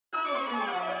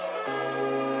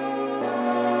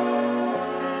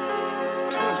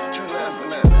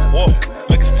Whoa,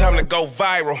 look, it's time to go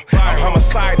viral. I'm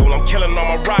homicidal, I'm killing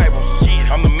all my rivals.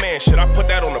 I'm the man, shit, I put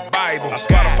that on the Bible. I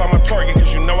Spotify my target,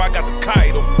 cause you know I got the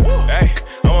title. Hey,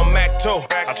 I'm a Mac 2.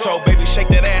 I told baby, shake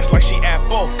that ass like she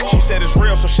Apple. She said it's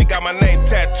real, so she got my name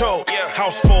tattooed.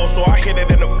 House full, so I hit it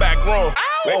in the back room.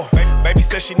 Oh, baby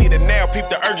said she needed now, peep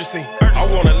the urgency. I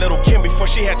want a little Kim before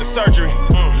she had the surgery.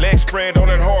 Leg spread on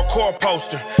that hardcore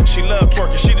poster. She love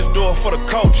twerking, she just do it for the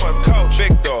coach.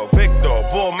 Big dog,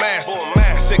 bull massive.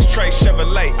 6 tray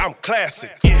Chevrolet, I'm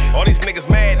classic. All these niggas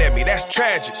mad at me, that's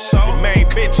tragic. The main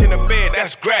bitch in the bed,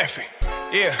 that's graphic.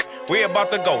 Yeah, we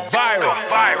about to go viral.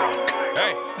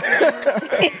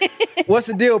 Hey. What's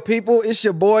the deal, people? It's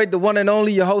your boy, the one and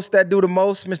only, your host that do the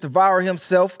most, Mr. Viral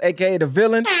himself, aka the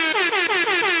villain.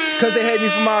 Because they hate me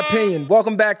for my opinion.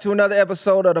 Welcome back to another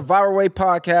episode of the Viral Way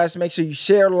Podcast. Make sure you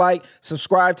share, like,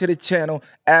 subscribe to the channel.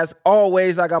 As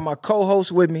always, I got my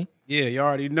co-host with me. Yeah, you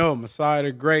already know, Messiah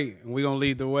the Great, and we're going to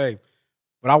lead the way.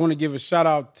 But I want to give a shout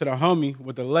out to the homie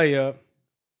with the layup.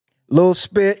 Lil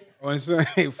Spit. For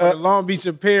the Long Beach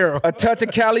Apparel. A touch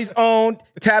of Cali's own.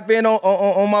 Tap in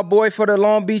on my boy for the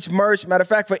Long Beach merch. Matter of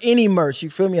fact, for any merch, you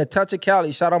feel me? A touch of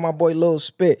Cali. Shout out my boy Lil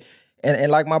Spit.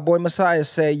 And like my boy Messiah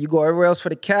say, you go everywhere else for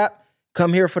the cap,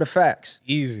 come here for the facts.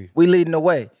 Easy. We leading the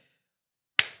way.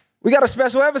 We got a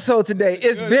special episode today.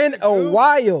 It's been a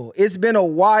while. It's been a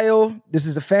while. This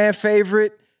is a fan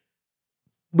favorite.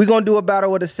 We're going to do a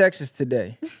battle of the sexes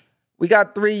today. We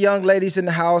got 3 young ladies in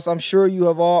the house. I'm sure you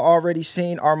have all already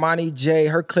seen Armani J.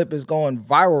 Her clip is going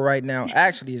viral right now.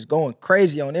 Actually, it's going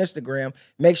crazy on Instagram.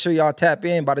 Make sure y'all tap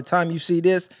in. By the time you see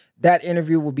this, that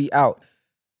interview will be out.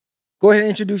 Go ahead and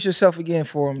introduce yourself again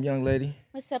for them, young lady.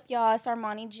 What's up, y'all? It's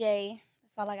Armani J.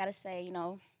 That's all I got to say, you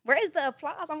know. Where is the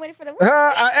applause? I'm waiting for the...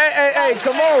 Hey,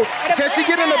 come on. Can she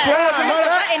get an applause?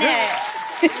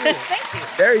 Thank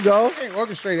you. There you go. You can't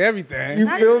orchestrate everything. You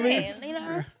feel me? You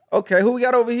know? Okay, who we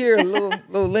got over here? A little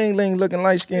Ling Ling looking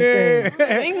light-skinned thing.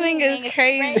 Ling Ling is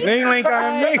crazy. Ling Ling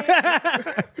kind of mix.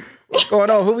 What's going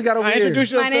on? Who we got over here?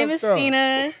 Introduce yourself. My name is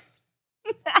Spina.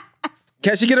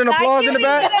 Can she get an applause in the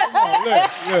back?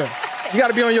 Look. You got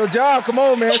to be on your job. Come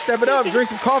on, man. Step it up. Drink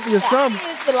some coffee or something.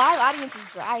 The live audience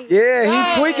is dry. Yeah,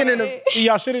 he tweaking in the... See,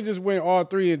 y'all should have just went all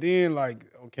 3 and then, like,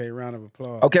 okay, round of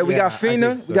applause. Okay, we got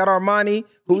Fina. We got Armani.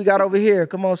 Who we got over here?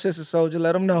 Come on, Sister Soldier.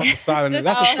 Let them know. That's a You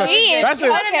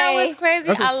want to know what's crazy?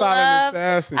 That's a silent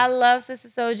assassin. I love Sister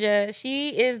Soldier. She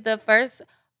is the first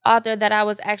author that I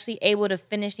was actually able to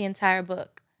finish the entire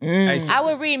book. I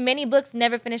would read many books,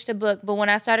 never finished a book, but when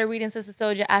I started reading Sister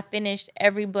Soldier, I finished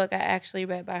every book I actually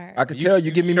read by her. I could tell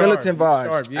you give me militant vibes.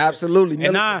 Sharp, yeah. Absolutely,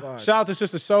 and militant vibes. Shout out to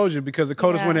Sister Soldier because the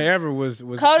coldest winter ever was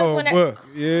Coldest winter book.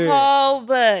 Yeah. Whole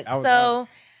book. So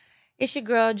it's your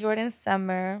girl, Jordan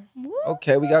Summer.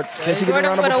 Okay, we got... Can she get a Jordan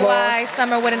round of with a applause? Y,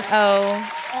 Summer with an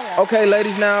O. Okay,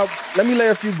 ladies, now, let me lay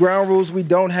a few ground rules. We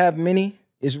don't have many.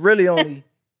 It's really only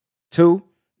 2.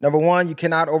 Number 1, you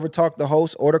cannot overtalk the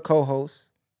host or the co-host.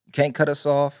 You can't cut us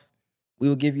off. We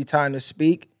will give you time to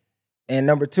speak. And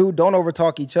number 2, don't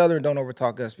overtalk each other and don't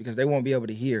overtalk us because they won't be able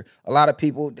to hear. A lot of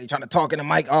people, they trying to talk in the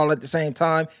mic all at the same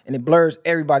time, and it blurs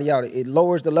everybody out. It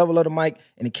lowers the level of the mic,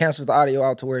 and it cancels the audio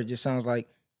out to where it just sounds like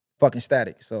fucking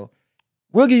static. So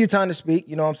we'll give you time to speak.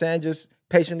 You know what I'm saying? Just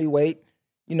patiently wait.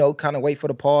 You know, kind of wait for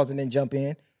the pause and then jump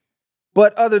in.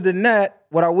 But other than that,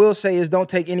 what I will say is don't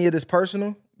take any of this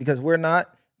personal because we're not.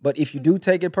 But if you do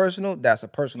take it personal, that's a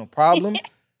personal problem.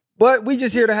 But we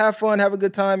just here to have fun, have a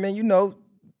good time, and, you know,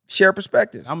 share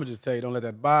perspectives. I'm going to just tell you, don't let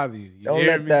that bother you. Don't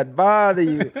let that bother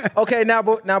you. Okay, now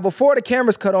before the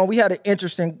cameras cut on, we had an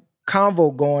interesting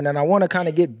convo going, and I want to kind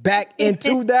of get back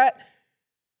into that.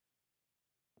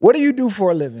 What do you do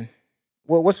for a living?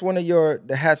 Well, what's one of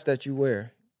the hats that you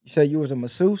wear? You said you was a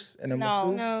masseuse and a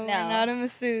masseuse? No, we're not a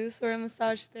masseuse. We're a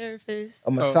massage therapist.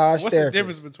 A massage what's therapist. the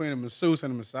difference between a masseuse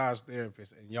and a massage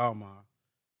therapist in y'all mind?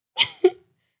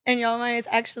 In y'all mind, it's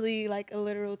actually like a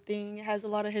literal thing. It has a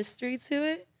lot of history to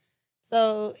it.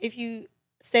 So if you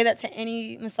say that to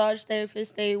any massage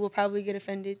therapist, they will probably get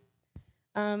offended.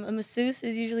 A masseuse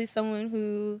is usually someone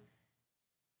who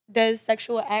does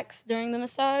sexual acts during the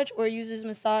massage or uses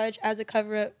massage as a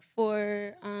cover-up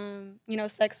for,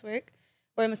 sex work.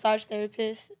 Or a massage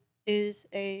therapist is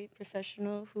a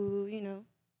professional who, we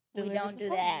don't do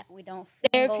that. We don't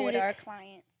therapeutic with our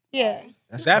clients. Yeah.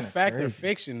 Is that fact or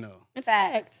fiction, though? It's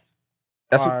fact.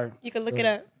 That's all right. You can look it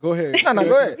up. Go ahead. No,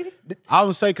 go ahead. I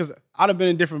would say because I've been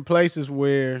in different places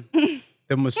where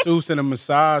the masseuse and the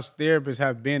massage therapist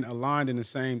have been aligned in the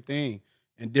same thing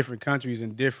in different countries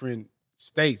and different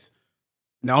states.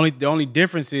 The only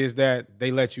difference is that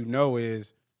they let you know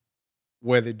is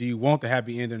whether do you want the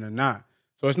happy ending or not.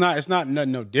 So it's not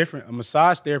nothing no different. A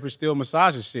massage therapist still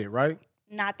massages shit, right?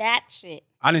 Not that shit.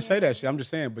 I didn't say that shit. I'm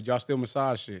just saying, but y'all still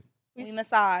massage shit. We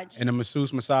massage. And the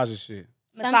masseuse massages shit.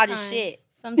 Massages shit.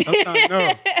 Sometimes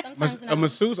no. Sometimes A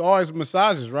masseuse always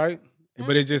massages, right?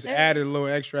 But it just added a little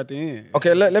extra at the end.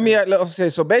 Okay, let me say.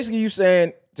 So basically, you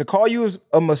saying to call you as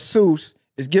a masseuse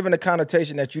is giving a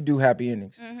connotation that you do happy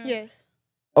endings. Mm-hmm. Yes.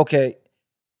 Okay,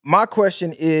 my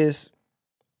question is,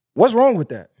 what's wrong with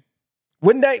that?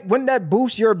 Wouldn't that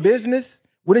boost your business?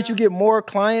 Wouldn't you get more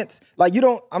clients? Like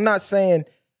I'm not saying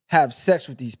have sex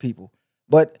with these people,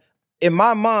 but in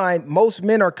my mind, most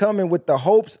men are coming with the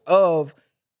hopes of,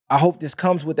 I hope this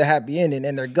comes with a happy ending,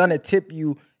 and they're gonna tip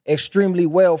you extremely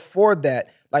well for that.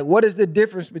 Like, what is the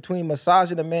difference between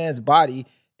massaging a man's body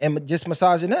and just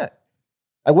massaging that?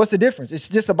 Like, what's the difference? It's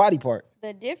just a body part.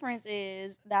 The difference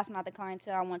is that's not the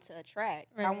clientele I want to attract.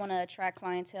 Right. I want to attract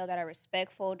clientele that are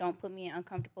respectful, don't put me in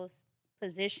uncomfortable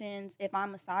positions. If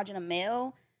I'm massaging a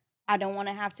male, I don't want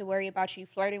to have to worry about you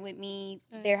flirting with me.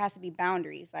 There has to be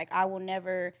boundaries. Like, I will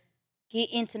never get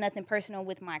into nothing personal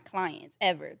with my clients,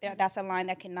 ever. That's a line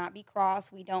that cannot be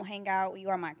crossed. We don't hang out. You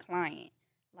are my client.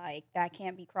 Like, that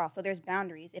can't be crossed. So there's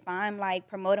boundaries. If I'm, like,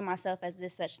 promoting myself as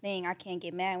this such thing, I can't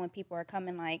get mad when people are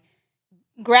coming, like,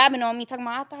 grabbing on me, talking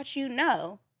about, I thought you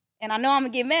know. And I know I'm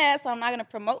going to get mad, so I'm not going to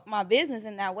promote my business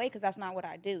in that way because that's not what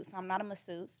I do. So I'm not a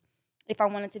masseuse. If I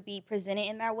wanted to be presented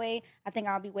in that way, I think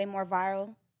I'll be way more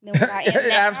viral than what I am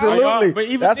now. Absolutely. But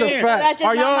even That's then, a So that's fact.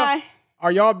 just not my...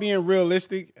 Are y'all being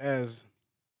realistic as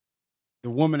the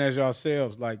woman as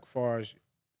yourselves, like far as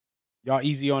y'all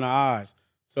easy on the eyes?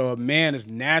 So a man is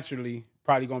naturally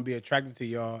probably gonna be attracted to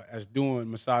y'all as doing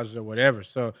massages or whatever.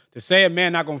 So to say a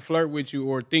man not gonna flirt with you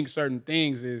or think certain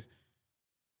things is,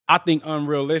 I think,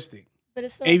 unrealistic. But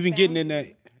it's still Even a getting in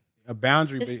boundary. a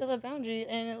boundary. It's but- still a boundary.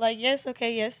 And like, yes,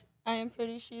 okay, yes, I am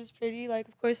pretty, she's pretty. Like,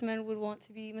 of course, men would want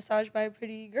to be massaged by a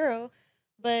pretty girl,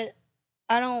 but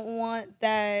I don't want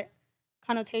that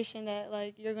connotation that,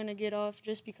 like, you're going to get off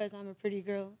just because I'm a pretty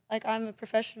girl. Like, I'm a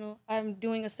professional. I'm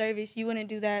doing a service. You wouldn't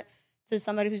do that to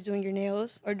somebody who's doing your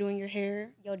nails or doing your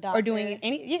hair Your doctor. or doing your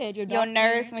Your doctor.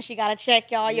 nurse when she gotta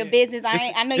check y'all your Yeah. business.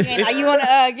 I know you ain't. Are you wanna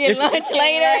get it's- lunch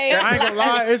later? I ain't gonna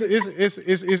lie,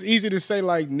 it's easy to say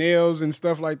like nails and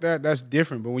stuff like that. That's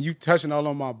different. But when you touching all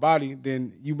on my body,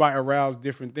 then you might arouse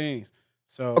different things.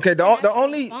 So Okay, the natural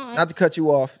only, response. not to cut you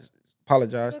off,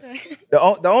 apologize. Okay.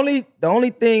 The only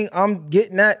thing I'm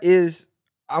getting at is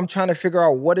I'm trying to figure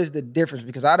out what is the difference,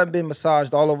 because I done been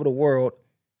massaged all over the world,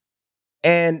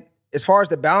 and as far as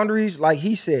the boundaries, like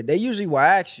he said, they usually will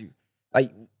ask you. Like,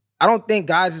 I don't think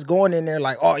guys is going in there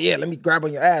like, oh yeah, let me grab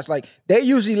on your ass. Like, they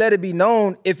usually let it be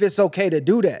known if it's okay to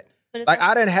do that. But it's Like,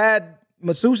 also- I done had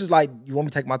masseuses like, you want me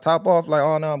to take my top off? Like,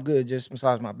 oh no, I'm good, just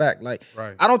massage my back. Like,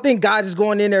 Right. I don't think guys is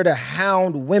going in there to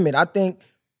hound women. I think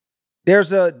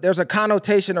there's a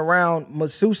connotation around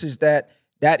masseuses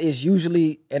that is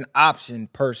usually an option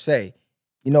per se.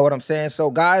 You know what I'm saying?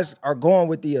 So guys are going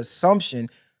with the assumption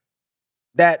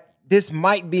that this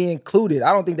might be included.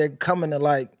 I don't think they're coming to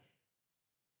like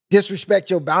disrespect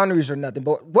your boundaries or nothing.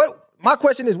 But my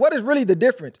question is, what is really the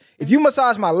difference? If you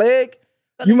massage my leg,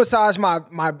 you massage my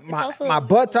also my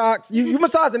buttocks, you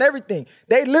massaging everything.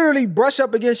 They literally brush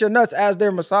up against your nuts as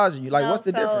they're massaging you. Like, No, what's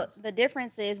the difference? The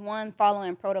difference is, one,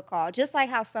 following protocol. Just like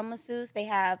how some masseuses, they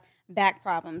have back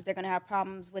problems. They're going to have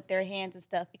problems with their hands and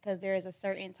stuff because there is a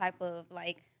certain type of,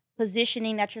 like,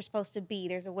 positioning that you're supposed to be.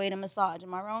 There's a way to massage.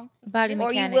 Am I wrong? Body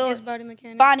Or you mechanics. will- It's body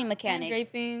mechanics. Body mechanics. And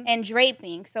draping. And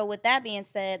draping. So with that being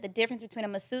said, the difference between a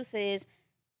masseuse is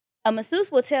a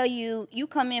masseuse will tell you, you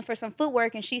come in for some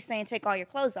footwork and she's saying, take all your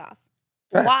clothes off.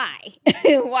 Facts. Why?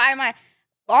 Why am I?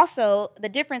 Also, the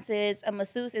difference is a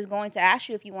masseuse is going to ask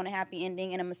you if you want a happy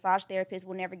ending, and a massage therapist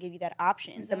will never give you that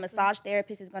option. Exactly. The massage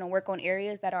therapist is going to work on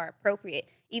areas that are appropriate.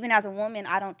 Even as a woman,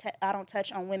 I don't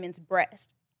touch on women's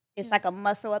breast. It's like a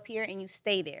muscle up here, and you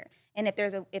stay there. And if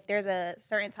there's a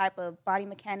certain type of body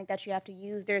mechanic that you have to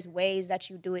use, there's ways that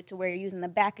you do it to where you're using the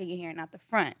back of your hair, not the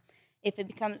front. If it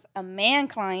becomes a man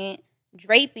client,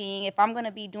 draping, if I'm going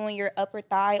to be doing your upper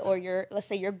thigh or your, let's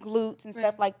say, your glutes and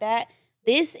stuff like that,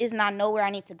 this is not nowhere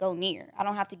I need to go near. I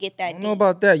don't have to get that I don't know deep.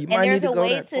 about that. You And might need there's to a go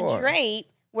way that to far. drape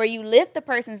where you lift the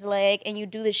person's leg and you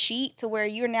do the sheet to where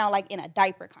you're now like in a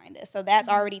diaper kind of. So that's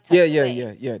already tucked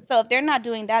away. Yeah. So if they're not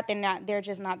doing that, they're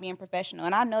just not being professional.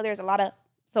 And I know there's a lot of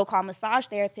so-called massage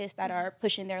therapists that are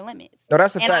pushing their limits. No,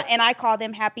 that's a and fact. and I call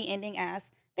them happy ending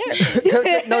ass therapists.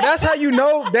 'Cause- no, that's how you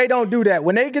know they don't do that.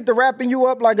 When they get to wrapping you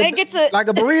up like They a get to- like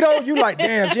a burrito, you like,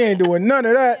 damn, she ain't doing none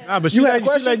of that. Nah, but you she had a letting, she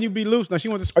question? letting you be loose. Now she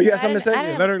wants to Oh, speak. you had something to say? I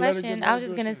didn't Let have her- a let her question. get I was her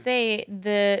just do gonna it. say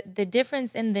the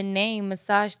difference in the name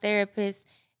massage therapist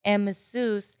and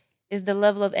masseuse is the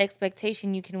level of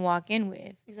expectation you can walk in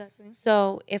with. Exactly.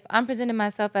 So if I'm presenting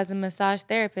myself as a massage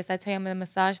therapist, I tell you I'm a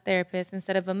massage therapist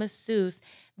instead of a masseuse,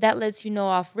 that lets you know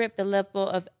off rip the level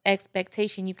of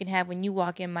expectation you can have when you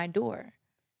walk in my door.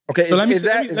 Okay, So is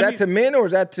that to men or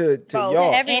is that to Both.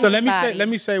 y'all? Every- So let Anybody.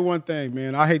 me say one thing,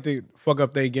 man. I hate to fuck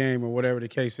up their game or whatever the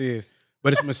case is,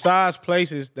 but it's massage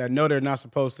places that know they're not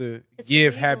supposed to It's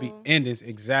give illegal. happy endings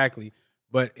exactly,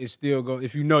 but it still goes.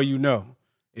 If you know, you know.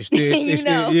 It's still, You it's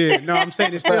still, know. yeah. No, I'm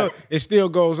saying it still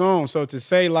goes on. So to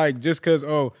say like just because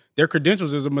their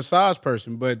credentials as a massage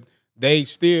person, but they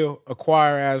still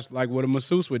acquire as like what a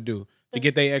masseuse would do to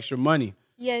get their extra money.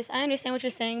 Yes, I understand what you're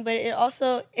saying, but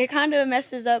it kind of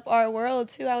messes up our world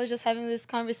too. I was just having this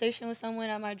conversation with someone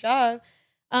at my job,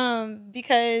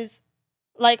 because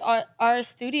like our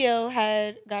studio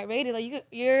had got raided. Like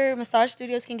your massage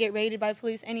studios can get raided by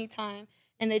police anytime,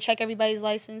 and they check everybody's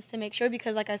license to make sure.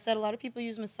 Because like I said, a lot of people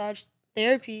use massage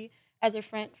therapy as a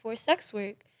front for sex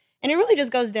work, and it really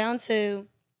just goes down to,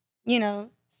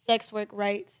 sex work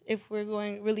rights. If we're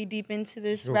going really deep into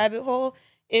this rabbit hole.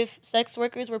 If sex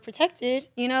workers were protected,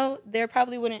 there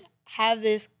probably wouldn't have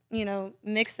this,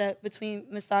 mix up between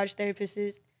massage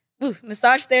therapists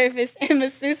and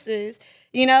masseuses,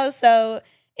 So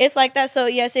it's like that. So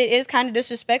yes, it is kind of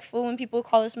disrespectful when people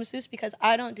call us masseuse because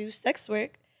I don't do sex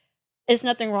work. It's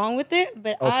nothing wrong with it,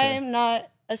 but Okay. I'm not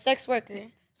a sex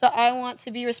worker. So I want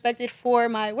to be respected for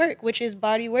my work, which is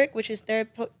body work, which is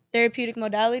therapeutic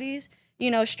modalities,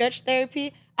 stretch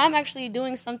therapy. I'm actually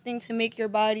doing something to make your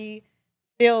body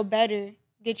feel better,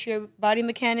 get your body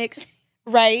mechanics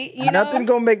right. Nothing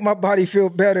gonna make my body feel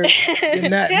better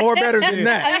than that. More better than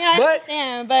that. I mean, I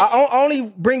understand, but I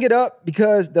only bring it up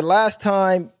because the last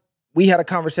time we had a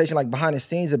conversation like behind the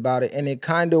scenes about it, and it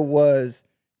kind of was,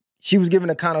 she was giving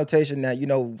a connotation that,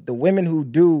 the women who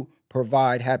do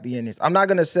provide happy endings. I'm not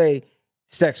gonna say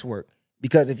sex work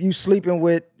because if you sleeping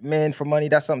with men for money,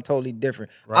 that's something totally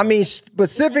different. Right. I mean, it's under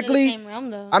specifically, the same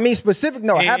realm, though.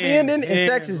 happy ending and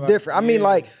sex is like, different. I mean, yeah.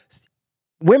 like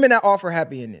women that offer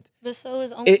happy endings. But so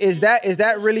is only Is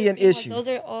that really an issue? Those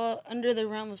are all under the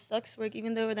realm of sex work.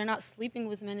 Even though they're not sleeping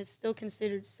with men, it's still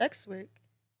considered sex work.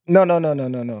 No.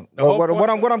 The whole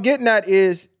What I'm getting at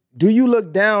is, do you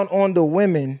look down on the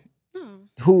women No.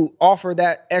 who offer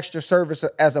that extra service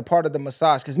as a part of the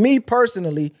massage? Because me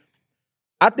personally,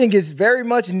 I think it's very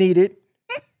much needed.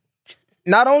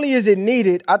 Not only is it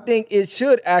needed, I think it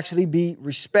should actually be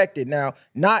respected. Now,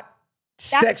 not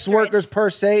sex stretch. workers per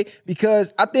se,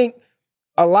 because I think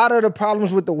a lot of the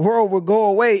problems with the world would go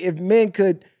away if men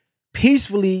could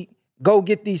peacefully go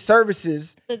get these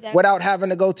services But that- without having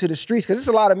to go to the streets. Because there's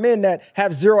a lot of men that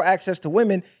have zero access to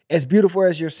women as beautiful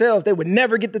as yourselves. They would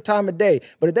never get the time of day.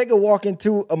 But if they could walk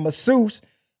into a masseuse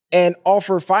and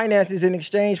offer finances in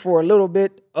exchange for a little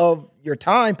bit of your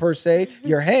time, per se,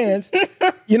 your hands,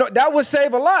 that would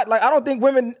save a lot. Like, I don't think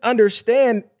women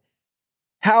understand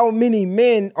how many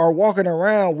men are walking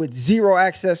around with zero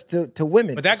access to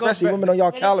women, But that goes especially back- women on y'all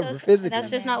But caliber that's just- physically.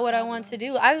 That's just not what I want to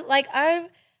do.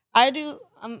 I do.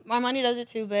 My money does it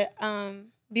too. But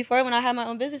before, when I had my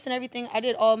own business and everything, I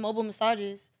did all mobile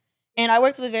massages, and I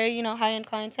worked with very high end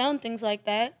clientele and things like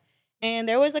that. And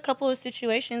there was a couple of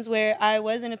situations where I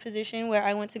was in a position where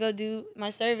I went to go do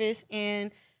my service, and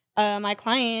my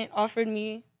client offered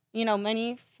me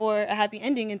money for a happy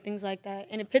ending and things like that.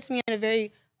 And it puts me in a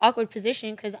very awkward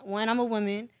position because when I'm a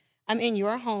woman, I'm in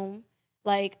your home.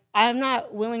 Like, I'm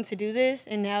not willing to do this,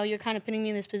 and now you're kind of putting me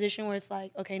in this position where it's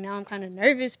like, okay, now I'm kind of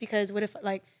nervous because what if,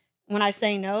 like, when I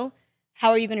say no, how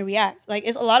are you going to react? Like,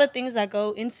 it's a lot of things that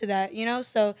go into that,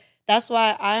 So that's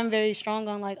why I'm very strong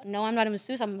on, like, no, I'm not a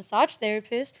masseuse, I'm a massage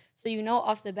therapist. So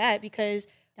off the bat, because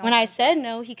when I said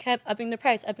no, he kept upping the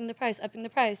price.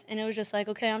 And it was just like,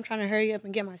 okay, I'm trying to hurry up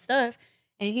and get my stuff.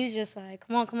 And he's just like,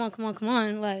 come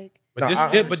on. Like, But No, this, I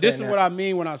but this understand is that. what I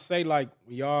mean when I say like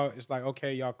y'all. It's like,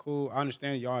 okay, y'all cool. I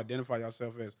understand y'all identify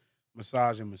yourself as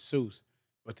massage and masseuse,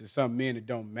 but to some men it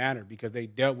don't matter because they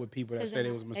dealt with people that 'Cause said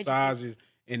they're it was not massages,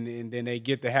 and then they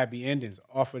get the happy endings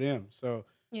off of them. So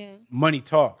yeah. money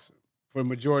talks for the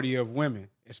majority of women,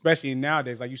 especially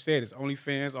nowadays. Like you said, it's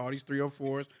OnlyFans, all these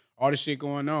 304s, all this shit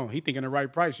going on. He thinking the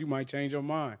right price, you might change your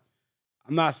mind.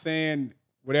 I'm not saying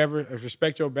whatever.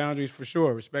 Respect your boundaries for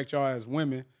sure. Respect y'all as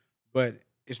women, but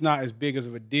it's not as big as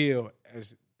of a deal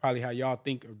as probably how y'all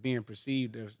think of being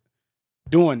perceived as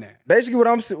doing that. Basically,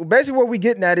 what we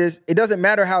getting at is, it doesn't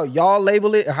matter how y'all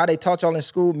label it or how they taught y'all in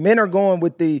school. Men are going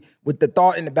with the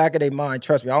thought in the back of their mind.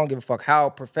 Trust me, I don't give a fuck how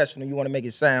professional you want to make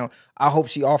it sound. I hope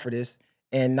she offered this,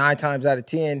 and 9 times out of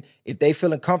 10, if they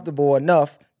feeling comfortable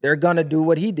enough, they're gonna do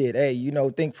what he did. Hey,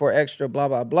 think for extra, blah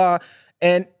blah blah.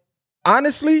 And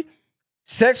honestly,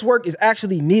 sex work is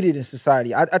actually needed in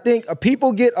society. I think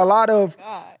people get a lot of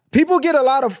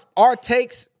our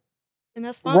takes And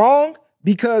that's fine. wrong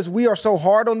because we are so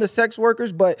hard on the sex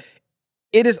workers, but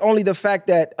it is only the fact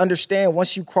that understand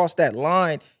once you cross that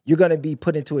line, you're going to be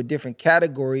put into a different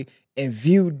category and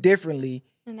viewed differently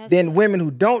than women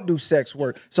who don't do sex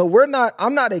work. So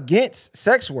I'm not against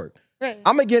sex work. Right.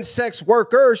 I'm against sex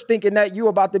workers thinking that you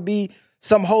about to be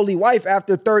some holy wife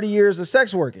after 30 years of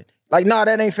sex working. Like, nah,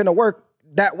 that ain't finna work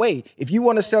that way. If you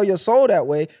want to sell your soul that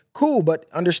way, cool, but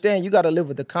understand you got to live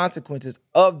with the consequences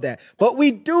of that. But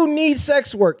we do need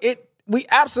sex work. We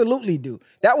absolutely do.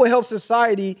 That would help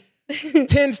society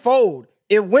tenfold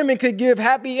if women could give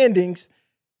happy endings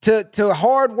to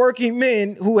hardworking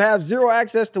men who have zero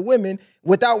access to women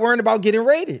without worrying about getting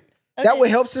raided. Okay. That would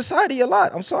help society a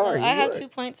lot. I'm sorry. So I have 2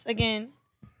 points again.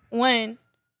 One,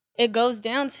 it goes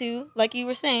down to, like you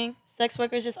were saying, sex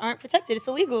workers just aren't protected. It's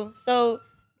illegal. So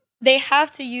they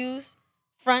have to use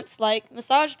fronts like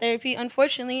massage therapy,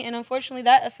 unfortunately. And unfortunately,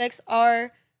 that affects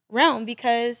our realm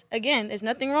because, again, there's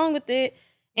nothing wrong with it.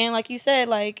 And like you said,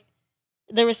 like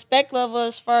the respect level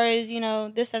as far as,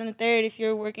 this, that, and the third, if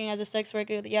you're working as a sex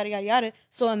worker, yada, yada, yada.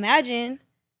 So imagine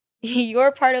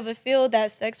you're part of a field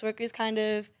that sex workers kind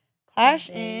of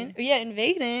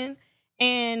invade in,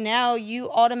 and now you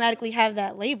automatically have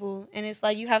that label, and it's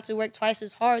like you have to work twice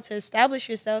as hard to establish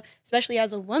yourself, especially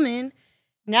as a woman.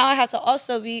 Now I have to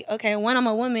also be, okay, one, I'm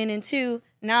a woman, and two,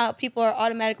 now people are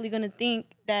automatically going to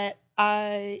think that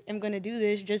I am going to do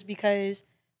this just because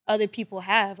other people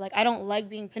have. Like, I don't like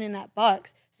being put in that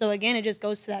box. So again, it just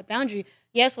goes to that boundary.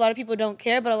 Yes, a lot of people don't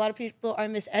care, but a lot of people are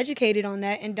miseducated on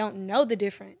that and don't know the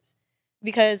difference.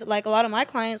 Because, like, a lot of my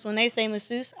clients, when they say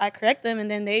masseuse, I correct them, and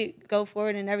then they go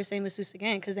forward and never say masseuse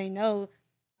again because they know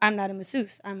I'm not a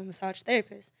masseuse. I'm a massage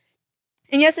therapist.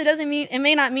 And yes, it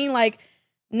may not mean, like,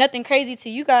 nothing crazy to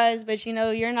you guys, but,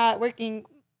 you're not working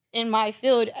in my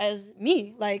field as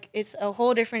me. Like, it's a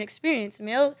whole different experience.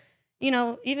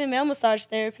 Even male massage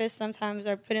therapists sometimes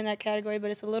are put in that category, but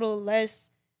it's a little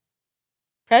less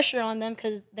pressure on them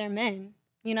because they're men,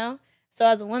 So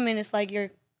as a woman, it's like you're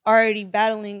already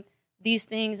battling these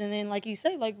things, and then like you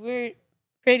said, like we're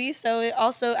pretty, so it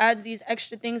also adds these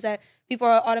extra things that people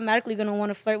are automatically going to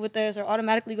want to flirt with us or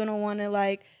automatically going to want to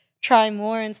like try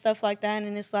more and stuff like that.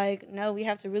 And it's like, no, we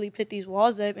have to really put these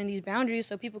walls up and these boundaries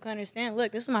so people can understand,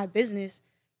 look, this is my business,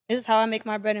 this is how I make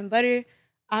my bread and butter.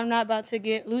 I'm not about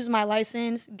to lose my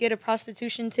license, get a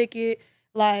prostitution ticket.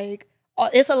 Like,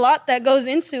 it's a lot that goes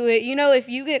into it. If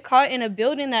you get caught in a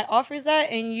building that offers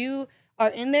that and you are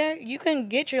in there, you can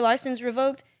get your license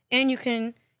revoked and you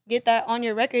can get that on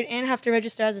your record and have to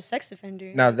register as a sex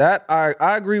offender. Now that I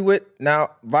agree with. Now,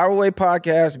 Viral Way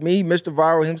Podcast, me, Mr.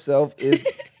 Viral himself, is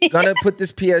gonna put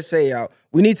this PSA out.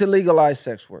 We need to legalize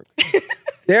sex work.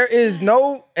 There is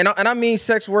no, and I mean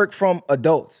sex work from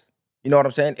adults. You know what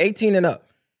I'm saying? 18 and up.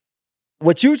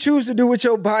 What you choose to do with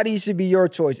your body should be your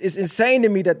choice. It's insane to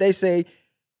me that they say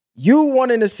you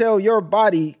wanting to sell your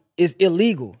body is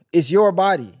illegal. It's your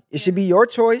body. It should be your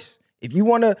choice. If you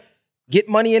want to get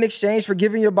money in exchange for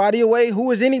giving your body away,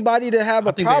 who is anybody to have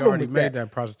a problem with that? I think they already made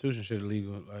that prostitution shit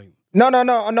illegal. Like, No.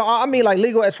 I mean like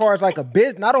legal as far as like a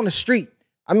business, not on the street.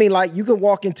 I mean like you can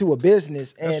walk into a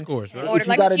business and of course, right? if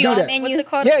you got to do that. What's it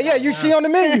called? Yeah, you see on the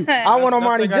menu. I want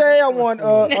Armani J. I want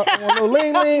a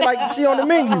Ling Ling. Like you see on the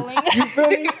menu. You feel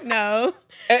me? No.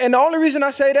 And the only reason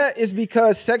I say that is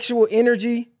because sexual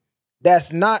energy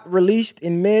that's not released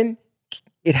in men,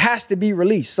 it has to be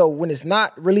released. So when it's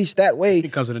not released that way,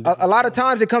 It comes in a lot of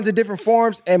times it comes in different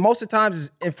forms, and most of the times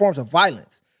it's in forms of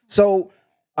violence. So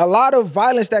a lot of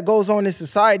violence that goes on in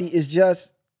society is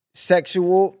just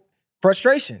sexual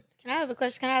frustration. Can I have a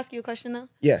question? Can I ask you a question though?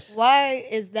 Yes. Why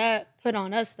is that put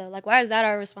on us though? Like, why is that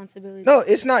our responsibility? No,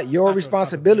 it's not your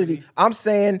responsibility. I'm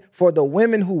saying for the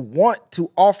women who want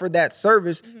to offer that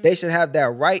service, they should have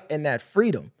that right and that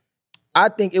freedom. I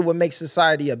think it would make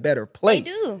society a better place.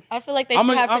 They do. I feel like they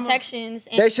should have protections.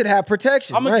 They should have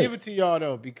protection. I'm gonna right. give it to y'all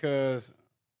though, because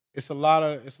it's a lot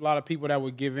of people that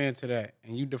would give in to that,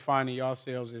 and you defining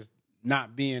yourselves as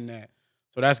not being that.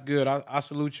 So that's good. I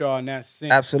salute y'all in that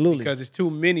sense. Absolutely. Because it's too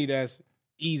many that's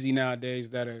easy nowadays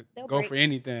that'll They'll go break. for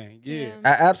anything. Yeah.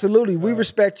 Absolutely. We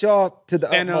respect y'all to the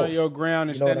Standing utmost. on your ground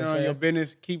and You know what standing I'm on your saying?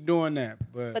 business, keep doing that.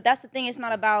 But that's the thing. It's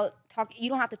not about talk. You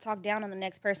don't have to talk down on the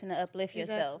next person to uplift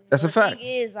yourself. That's So a the fact. thing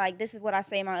is, like, this is what I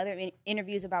say in my other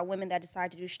interviews about women that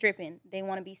decide to do stripping. They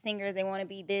want to be singers. They want to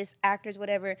be this, actors,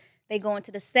 whatever. They go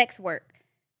into the sex work.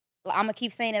 I'm going to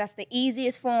keep saying that that's the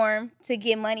easiest form to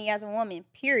get money as a woman,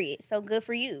 period. So good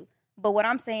for you. But what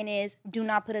I'm saying is, do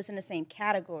not put us in the same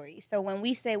category. So when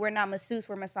we say we're not masseuse,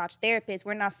 we're massage therapists,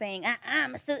 we're not saying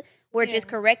masseuse. We're just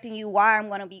correcting you why I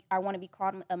want to be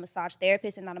called a massage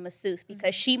therapist and not a masseuse,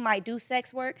 because she might do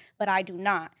sex work, but I do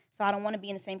not. So I don't want to be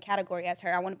in the same category as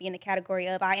her. I want to be in the category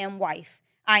of I am wife.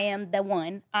 I am the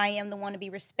one. I am the one to be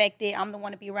respected. I'm the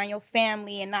one to be around your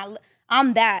family and not.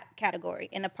 I'm that category.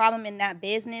 And the problem in that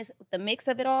business, the mix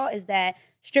of it all, is that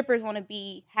strippers want to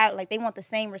they want the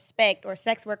same respect, or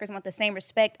sex workers want the same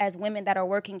respect as women that are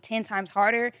working 10 times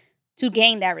harder to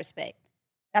gain that respect.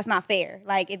 That's not fair.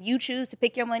 Like, if you choose to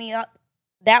pick your money up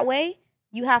that way,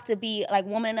 you have to be like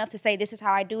woman enough to say, this is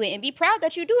how I do it, and be proud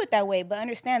that you do it that way. But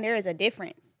understand there is a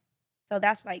difference. So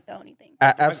that's like the only thing.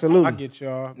 Absolutely. I get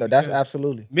y'all. No, that's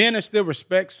absolutely. Men that still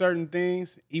respect certain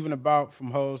things, even about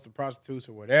from hoes to prostitutes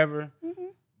or whatever,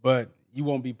 but you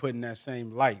won't be put in that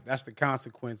same light. That's the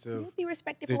consequence of You'll be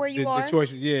respected for where you are. The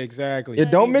choices. Yeah, exactly. Yeah,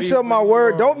 don't mix up my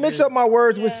word. Don't mix up my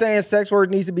words with saying sex work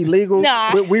needs to be legal.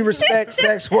 Nah. We respect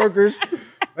sex workers.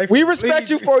 We respect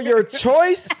you for your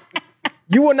choice.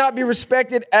 You will not be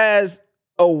respected as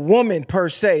a woman per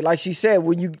se. Like she said,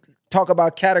 when you talk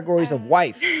about categories of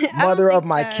wife, mother of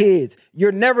my kids,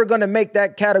 you're never going to make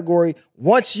that category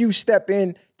once you step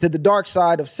in to the dark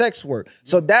side of sex work.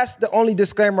 So that's the only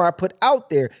disclaimer I put out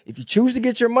there. If you choose to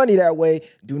get your money that way,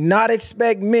 do not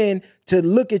expect men to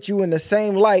look at you in the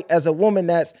same light as a woman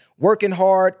that's working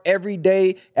hard every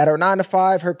day at her 9 to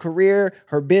 5, her career,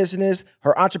 her business,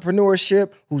 her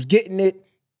entrepreneurship, who's getting it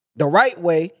the right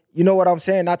way. You know what I'm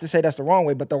saying? Not to say that's the wrong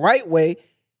way, but the right way.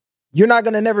 You're not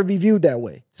going to never be viewed that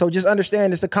way. So just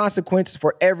understand it's a consequence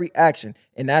for every action.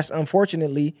 And that's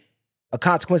unfortunately a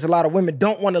consequence a lot of women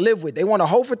don't want to live with. They want to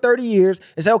hold for 30 years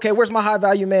and say, okay, where's my high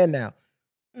value man now?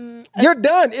 You're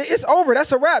done. It's over.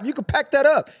 That's a wrap. You can pack that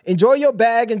up. Enjoy your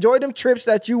bag. Enjoy them trips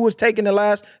that you was taking the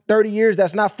last 30 years.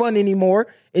 That's not fun anymore.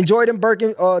 Enjoy them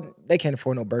Birkin. They can't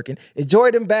afford no Birkin.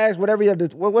 Enjoy them bags, whatever you have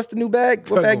to. What's the new bag?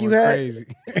 What bag you had? Crazy.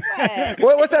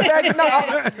 What's that bag?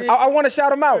 No, I want to shout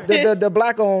them out. The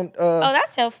black on.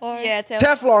 That's Telfar. Yeah,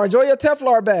 Teflon. Enjoy your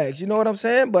Teflon bags. You know what I'm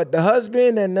saying? But the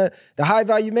husband and the high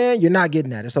value man, you're not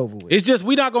getting that. It's over with. It's just,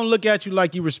 we not going to look at you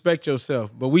like you respect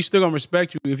yourself, but we still going to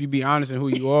respect you if you be honest in who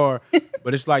you are.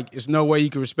 But it's like, it's no way you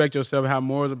can respect yourself and have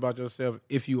morals about yourself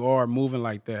if you are moving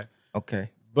like that.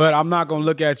 Okay. But I'm not going to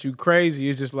look at you crazy.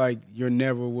 It's just like, you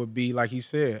never would be, like he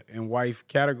said, in wife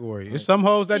category. There's some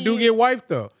hoes that do get wife,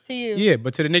 though. To you. Yeah,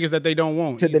 but to the niggas that they don't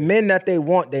want. To the men that they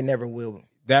want, they never will.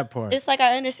 That part. It's like,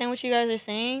 I understand what you guys are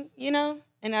saying, you know,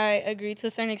 and I agree to a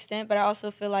certain extent, but I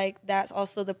also feel like that's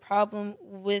also the problem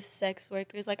with sex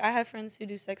workers. Like, I have friends who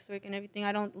do sex work and everything.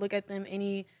 I don't look at them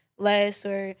any less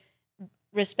or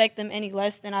respect them any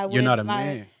less than I would. You're not a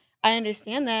man. I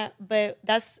understand that, but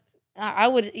I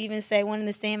would even say one and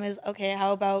the same as, okay,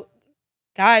 how about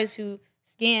guys who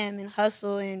scam and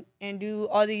hustle and do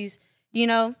all these, you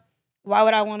know, why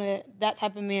would I want that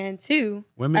type of man too,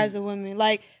 as a woman?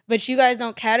 Like, but you guys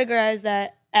don't categorize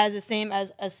that as the same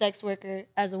as a sex worker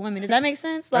as a woman. Does that make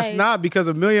sense? That's not, because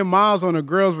a million miles on a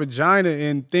girl's vagina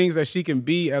and things that she can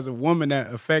be as a woman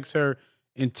that affects her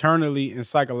internally and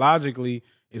psychologically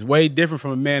is way different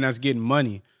from a man that's getting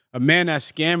money. A man that's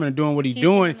scamming and doing what he's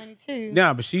doing.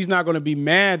 Nah, but she's not going to be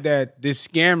mad that this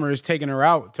scammer is taking her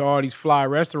out to all these fly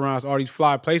restaurants, all these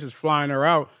fly places, flying her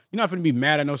out. You're not going to be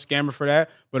mad at no scammer for that.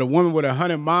 But a woman with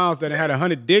 100 miles that had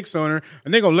 100 dicks on her,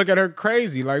 and they're going to look at her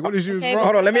crazy. Like, what is you wrong?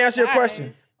 Hold on, let me ask you a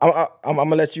question. I'm going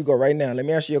to let you go right now. Let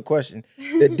me ask you a question.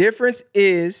 The difference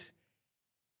is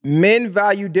men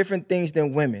value different things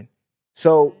than women.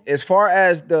 So as far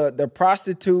as the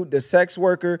prostitute, the sex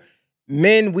worker,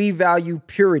 men, we value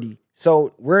purity.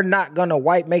 So we're not going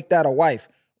to make that a wife.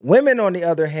 Women, on the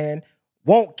other hand,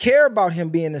 won't care about him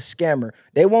being a scammer.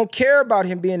 They won't care about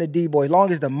him being a D-boy as long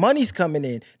as the money's coming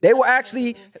in. They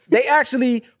actually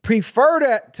prefer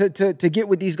that to get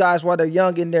with these guys while they're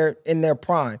young in their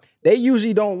prime. They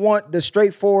usually don't want the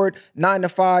straightforward 9 to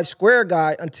 5 square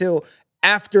guy until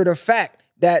after the fact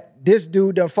that this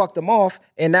dude done fucked them off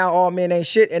and now all men ain't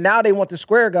shit. And now they want the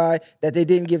square guy that they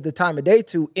didn't give the time of day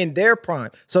to in their prime.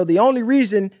 So the only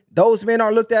reason those men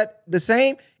are looked at the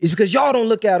same is because y'all don't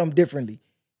look at them differently.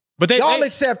 But y'all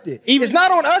accept it. It's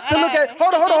not on us to look at,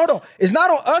 hold on. It's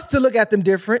not on us to look at them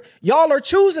different. Y'all are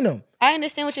choosing them. I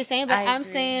understand what you're saying, but I'm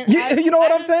saying, you know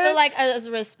what I'm saying? I feel like as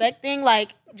a respect thing,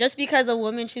 like just because a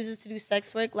woman chooses to do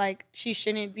sex work, like she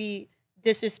shouldn't be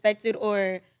disrespected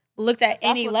or looked at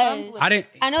any less.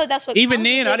 I know that's what even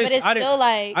then. I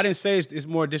didn't say it's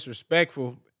more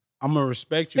disrespectful. I'm gonna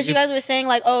respect you. But you guys were saying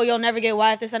like, oh, you'll never get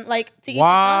wife. This and like to each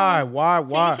Why? his own. Why?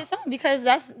 To each his own, because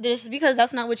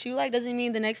that's not what you like doesn't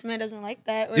mean the next man doesn't like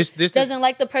that or This- doesn't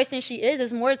like the person she is.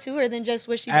 There's more to her than just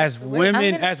what she As does for women.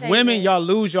 women, I'm gonna say this. y'all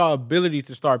lose your ability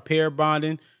to start pair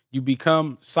bonding. You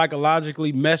become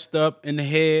psychologically messed up in the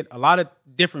head. A lot of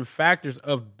different factors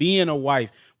of being a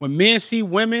wife. When men see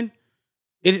women,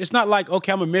 it's not like,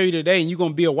 okay, I'm gonna marry you today and you're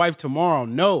gonna be a wife tomorrow.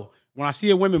 No. When I see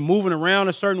a woman moving around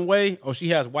a certain way, oh, she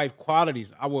has wife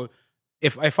qualities. I would,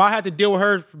 if I had to deal with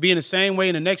her for being the same way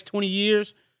in the next 20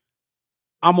 years,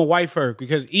 I'm a wife her,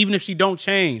 because even if she don't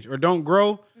change or don't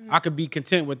grow, I could be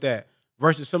content with that.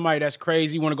 Versus somebody that's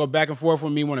crazy, want to go back and forth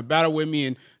with me, want to battle with me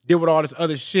and deal with all this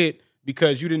other shit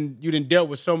because you didn't dealt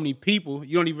with so many people.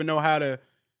 You don't even know how to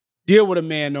deal with a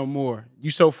man no more. You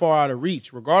so far out of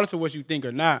reach, regardless of what you think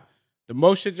or not. The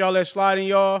most shit y'all let slide in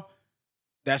y'all,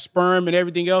 that sperm and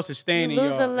everything else is staying You in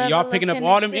lose a y'all. And y'all y'all level picking of up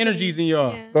all them connectivity. energies in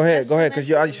y'all. Yeah. Go ahead, That's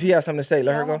because she has something to say.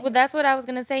 Let her go. Well, that's what I was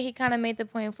gonna say. He kind of made the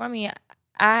point for me.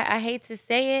 I hate to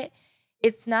say it,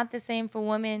 it's not the same for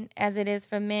women as it is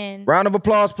for men. Round of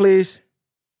applause, please.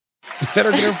 Let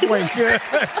her get her point.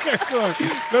 Come on.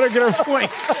 Let her get her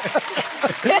point.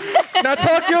 Now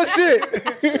talk your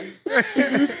shit.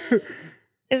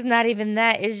 It's not even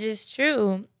that. It's just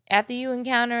true. After you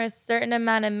encounter a certain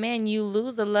amount of men, you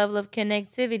lose a level of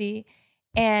connectivity.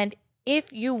 And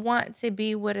if you want to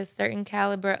be with a certain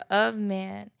caliber of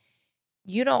man,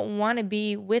 you don't want to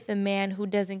be with a man who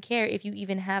doesn't care if you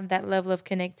even have that level of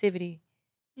connectivity,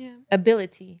 Yeah.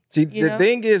 ability. See, you the know?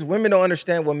 thing is, women don't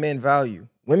understand what men value.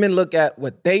 Women look at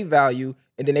what they value,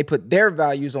 and then they put their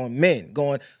values on men,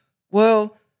 going,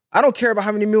 well, I don't care about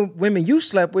how many women you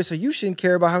slept with, so you shouldn't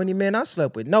care about how many men I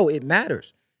slept with. No, it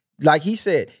matters. Like he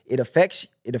said, it affects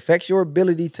your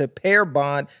ability to pair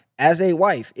bond as a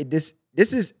wife. This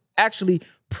is actually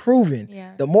proven.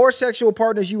 Yeah. The more sexual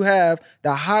partners you have,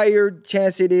 the higher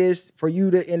chance it is for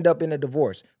you to end up in a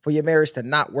divorce, for your marriage to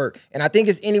not work. And I think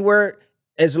it's anywhere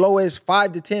as low as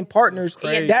 5 to 10 partners. That's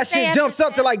crazy. That Say shit jumps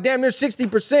up to like damn near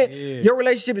 60%. Yeah. Your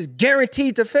relationship is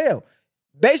guaranteed to fail.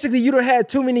 Basically, you don't had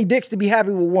too many dicks to be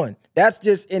happy with one. That's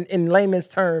just in layman's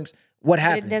terms what But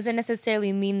happens. it doesn't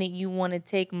necessarily mean that you want to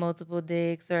take multiple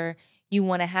dicks or you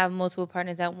want to have multiple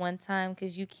partners at one time,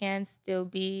 because you can still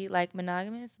be like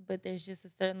monogamous, but there's just a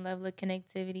certain level of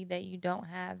connectivity that you don't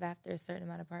have after a certain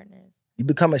amount of partners. You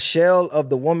become a shell of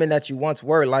the woman that you once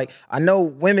were. Like, I know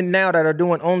women now that are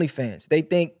doing OnlyFans. They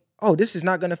think, oh, this is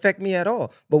not going to affect me at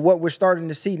all. But what we're starting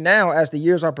to see now as the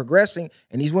years are progressing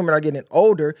and these women are getting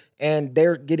older and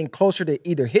they're getting closer to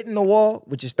either hitting the wall,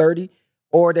 which is 30,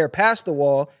 or they're past the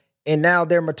wall, and now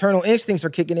their maternal instincts are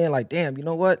kicking in like, damn, you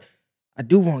know what? I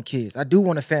do want kids. I do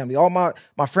want a family. All my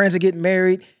friends are getting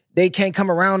married. They can't come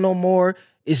around no more.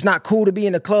 It's not cool to be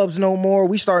in the clubs no more.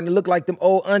 We starting to look like them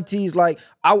old aunties. Like,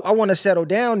 I want to settle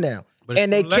down now. But it's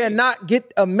And they too late. cannot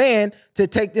get a man to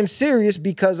take them serious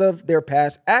because of their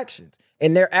past actions.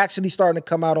 And they're actually starting to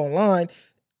come out online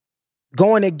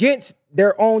going against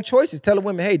their own choices, telling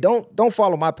women, hey, don't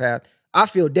follow my path. I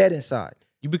feel dead inside.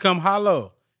 You become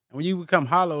hollow. And when you become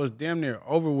hollow, it's damn near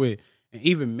over with. And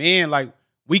even men, like,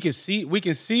 we can see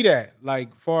that,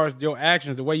 like, far as your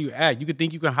actions, the way you act. You could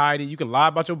think you can hide it. You can lie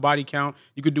about your body count.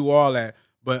 You could do all that.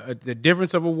 But the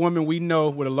difference of a woman we know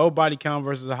with a low body count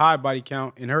versus a high body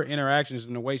count in her interactions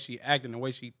and the way she act and the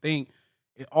way she think,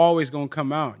 it always going to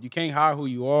come out. You can't hide who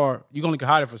you are. You only can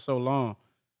hide it for so long.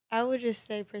 I would just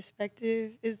say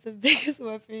perspective is the biggest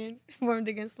weapon formed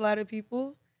against a lot of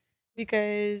people,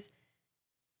 because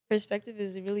perspective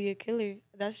is really a killer.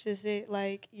 That's just it.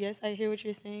 Like, yes, I hear what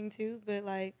you're saying too, but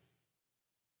like,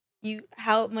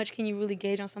 how much can you really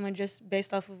gauge on someone just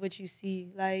based off of what you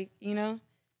see? Like, you know,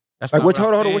 That's Like, not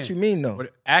hold I'm on, what saying. you mean though?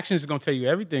 But actions is going to tell you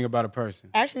everything about a person.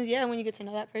 actions, yeah, when you get to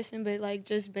know that person, but like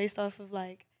just based off of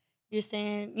like you're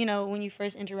saying, you know, when you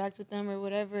first interact with them or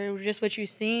whatever, or just what you're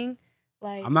seeing,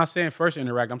 like I'm not saying first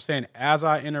interact. I'm saying as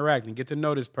I interact and get to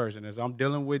know this person, as I'm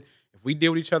dealing with, if we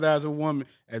deal with each other as a woman,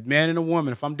 as man and a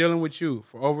woman, if I'm dealing with you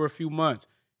for over a few months,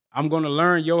 I'm going to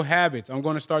learn your habits. I'm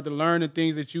going to start to learn the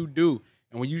things that you do.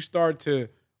 And when you start to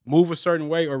move a certain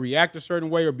way or react a certain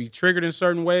way or be triggered in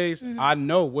certain ways, I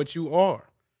know what you are.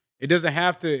 It doesn't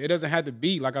have to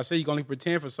be, like I said, you can only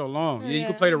pretend for so long. Yeah, you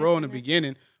can Yeah, play the I role in the understand that.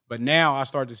 beginning, but now I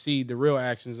start to see the real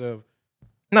actions of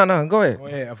No, go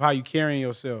ahead. of how you carrying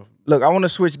yourself. Look, I want to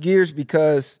switch gears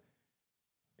because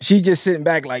she just sitting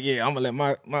back like, yeah, I'm gonna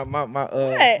let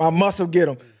my muscle get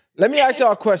him. Let me ask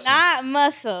y'all a question. Not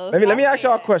muscle. Let me ask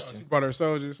y'all a question. Brought her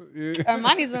soldiers. Yeah.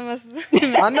 Armani's a muscle.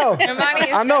 I know. Hermione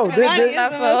is I know. definitely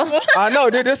This- muscle. I know.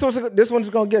 This one's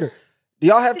gonna get her. Do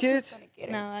y'all have kids?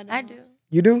 No, I don't. I do.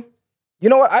 You do? You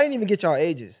know what? I didn't even get y'all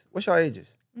ages. What's y'all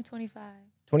ages? I'm 25.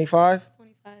 25?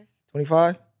 25.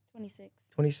 25? 26.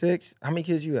 26? How many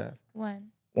kids you have? One.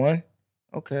 One?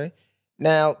 Okay.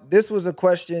 Now, this was a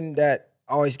question that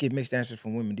I always get mixed answers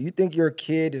from women. Do you think your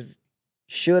kid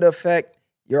should affect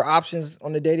your options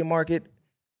on the dating market?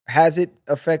 Has it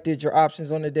affected your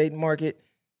options on the dating market?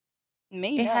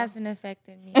 Me, It no. hasn't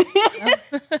affected me.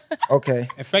 Okay.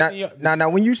 Affecting your- Now,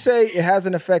 when you say it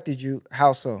hasn't affected you,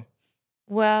 how so?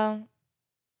 Well,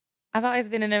 I've always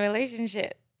been in a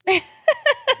relationship.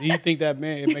 Do you think that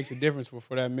man, it makes a difference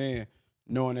for that man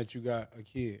knowing that you got a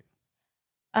kid?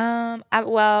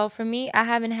 Well, for me, I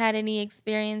haven't had any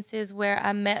experiences where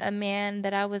I met a man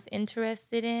that I was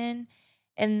interested in,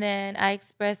 and then I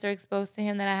expressed or exposed to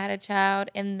him that I had a child,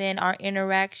 and then our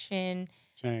interaction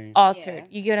Change. altered.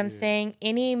 Yeah. You get what I'm Yeah. saying?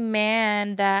 Any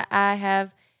man that I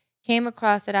have came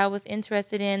across that I was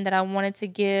interested in, that I wanted to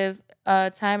give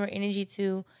time or energy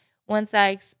to, once I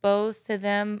exposed to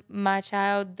them my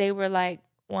child, they were like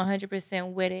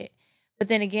 100% with it. But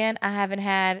then again, I haven't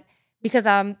had, because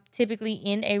I'm typically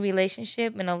in a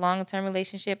relationship, in a long-term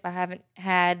relationship, I haven't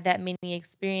had that many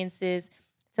experiences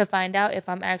to find out if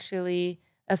I'm actually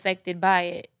affected by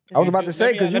it. I was about to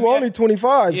say, because you only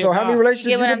 25, Yeah, so how many nah. relationships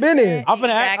Get you what have I'm been saying? in? I'm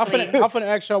Exactly. finna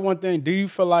ask y'all one thing. Do you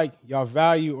feel like y'all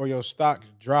value or your stock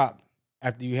drop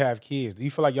after you have kids? Do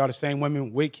you feel like y'all the same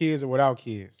women with kids or without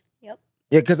kids? Yep.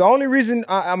 Yeah, because the only reason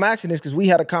I'm asking this because we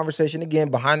had a conversation again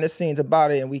behind the scenes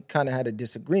about it, and we kind of had a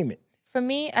disagreement. For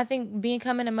me, I think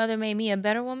becoming a mother made me a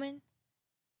better woman.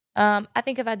 I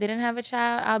think if I didn't have a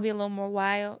child, I'll be a little more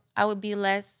wild. I would be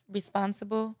less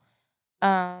responsible.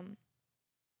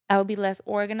 I would be less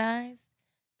organized.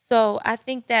 So I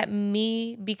think that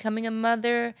me becoming a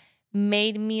mother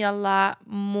made me a lot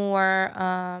more,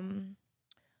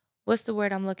 what's the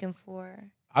word I'm looking for?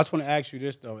 I just want to ask you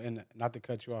this though, and not to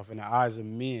cut you off. In the eyes of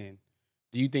men,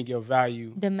 do you think your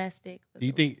value? Domestic. Do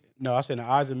you think? No, I said in the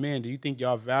eyes of men. Do you think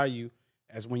y'all value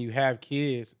as when you have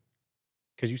kids?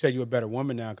 Because you said you're a better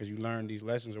woman now because you learned these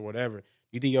lessons or whatever. Do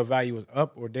you think your value is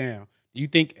up or down? Do you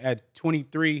think at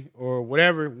 23 or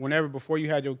whatever, whenever before you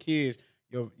had your kids,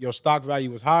 your stock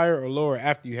value was higher or lower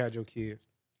after you had your kids?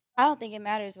 I don't think it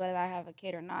matters whether I have a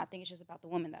kid or not. I think it's just about the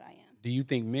woman that I am. Do you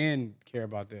think men care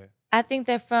about that? I think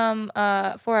that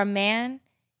for a man,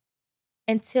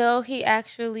 until he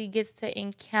actually gets to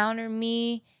encounter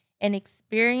me and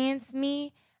experience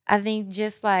me, I think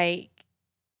just like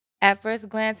at first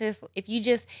glance, if you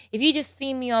just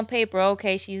see me on paper,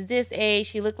 okay, she's this age,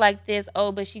 she look like this,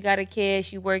 oh, but she got a kid,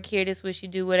 she work here, this what she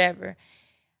do, whatever.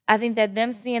 I think that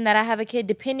them seeing that I have a kid,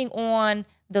 depending on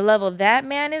the level that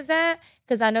man is at,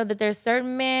 because I know that there's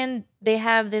certain men, they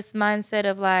have this mindset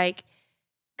of like,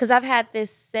 because I've had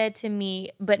this said to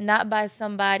me, but not by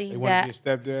somebody They want to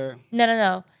be a stepdad.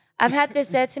 No. I've had this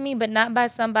said to me, but not by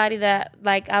somebody that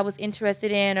like I was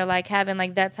interested in or like having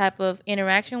like that type of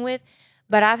interaction with.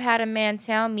 But I've had a man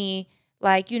tell me,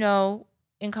 like, you know,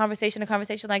 in a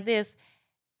conversation like this,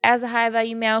 as a high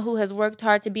value male who has worked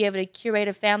hard to be able to curate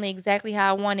a family exactly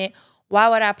how I want it, why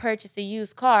would I purchase a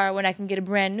used car when I can get a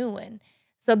brand new one?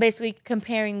 So basically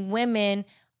comparing women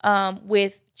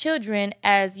with children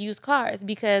as used cars,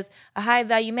 because a high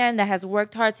value man that has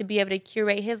worked hard to be able to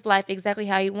curate his life exactly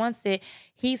how he wants it,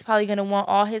 he's probably going to want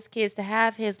all his kids to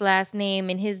have his last name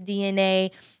and his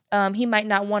DNA. He might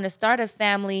not want to start a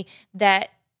family that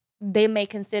they may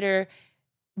consider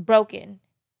broken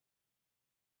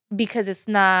because it's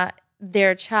not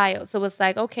their child. So it's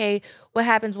like, okay, what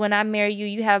happens when I marry you?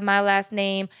 You have my last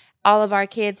name. All of our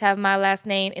kids have my last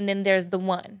name. And then there's the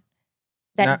one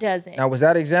that doesn't. Now, was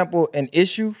that example an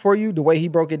issue for you? The way he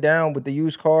broke it down with the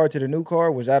used car to the new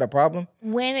car, was that a problem?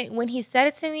 When he said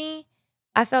it to me,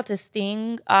 I felt a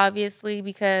sting, obviously,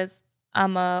 because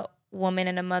I'm a woman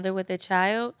and a mother with a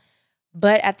child.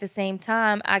 But at the same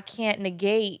time, I can't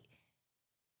negate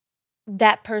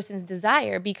that person's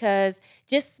desire, because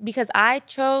just because I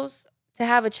chose to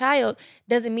have a child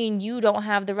doesn't mean you don't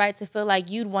have the right to feel like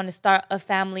you'd want to start a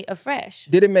family afresh.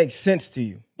 Did it make sense to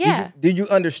you? Yeah. Did you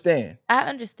understand? I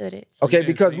understood it. So Okay, you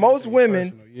didn't because see it most as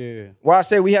women, personal. Yeah. well, I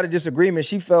say we had a disagreement.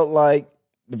 She felt like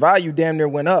the value damn near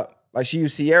went up. Like she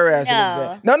used Sierra as an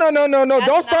example. No. That's Don't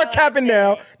not start what I capping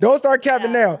now. said. Don't start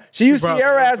capping No. now. She used brought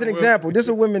Sierra as Russell an example. Wilson. This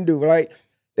is what women do, right?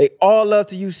 They all love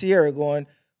to use Sierra going,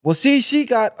 well, see, she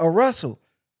got a Russell.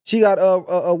 She got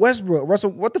a Westbrook.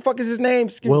 Russell, what the fuck is his name?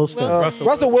 Excuse me. Wilson.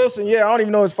 Russell Wilson. Yeah, I don't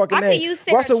even know his fucking I name. could use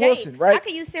Sarah Russell Jakes. Wilson, right? I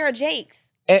could use Sarah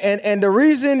Jakes. And the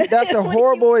reason that's a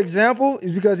horrible example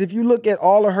is because if you look at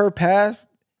all of her past,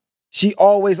 she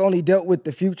always only dealt with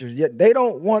the futures. Yet they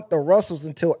don't want the Russells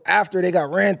until after they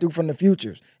got ran through from the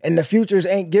futures. And the futures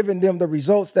ain't giving them the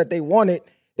results that they wanted.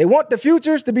 They want the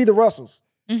Futures to be the Russells.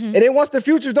 And then once the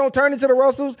Futures don't turn into the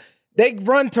Russells, they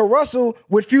run to Russell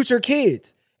with Future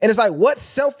kids. And it's like, what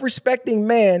self-respecting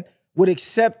man would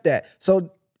accept that?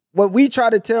 So what we try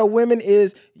to tell women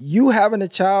is you having a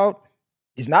child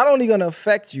is not only going to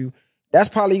affect you, that's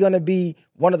probably going to be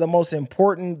one of the most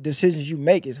important decisions you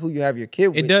make is who you have your kid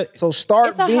with. does. So start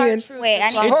It's a being... hard truth. Wait,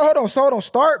 I to need- swallow. Hold on.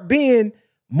 Start being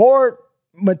more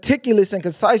meticulous and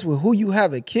concise with who you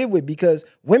have a kid with, because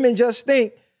women just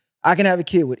think I can have a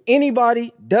kid with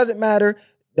anybody, doesn't matter.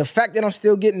 The fact that I'm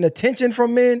still getting attention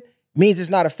from men means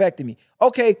it's not affecting me.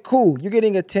 Okay, cool. You're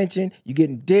getting attention, you're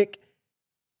getting dick,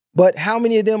 but how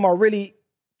many of them are really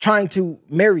trying to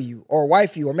marry you or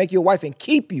wife you or make you a wife and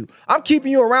keep you? I'm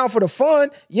keeping you around for the fun.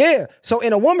 Yeah. So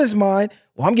in a woman's mind,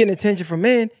 well, I'm getting attention from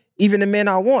men, even the men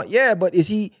I want. Yeah, but is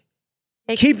he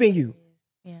keeping you?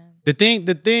 Yeah. The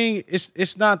thing,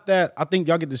 it's not that. I think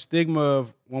y'all get the stigma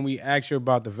of when we ask you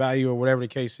about the value or whatever the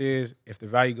case is, if the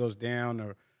value goes down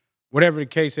or whatever the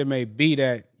case it may be,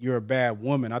 that you're a bad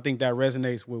woman. I think that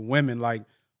resonates with women like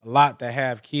a lot that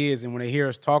have kids, and when they hear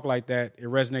us talk like that, it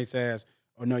resonates as,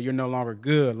 oh no, you're no longer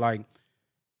good. Like,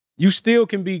 you still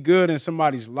can be good in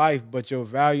somebody's life, but your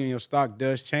value and your stock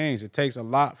does change. It takes a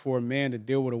lot for a man to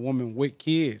deal with a woman with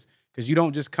kids, because you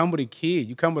don't just come with a kid.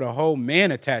 You come with a whole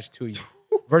man attached to you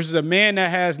versus a man that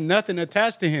has nothing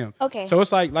attached to him. Okay. So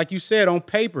it's like you said, on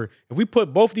paper, if we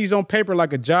put both these on paper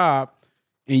like a job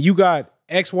and you got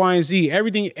X, Y, and Z,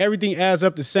 everything adds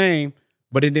up the same,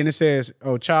 but then it says,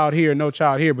 oh, child here, no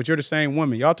child here, but you're the same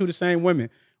woman. Y'all two the same women.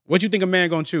 What you think a man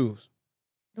gonna choose?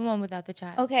 The one without the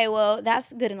child. Okay, well,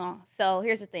 that's good and all. So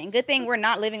here's the thing. Good thing we're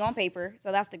not living on paper.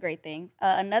 So that's the great thing.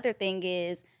 Another thing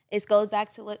is, it goes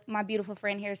back to what my beautiful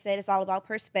friend here said. It's all about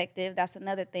perspective. That's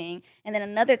another thing. And then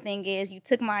another thing is, you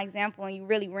took my example and you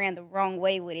really ran the wrong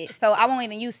way with it. So I won't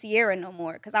even use Sierra no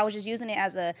more, because I was just using it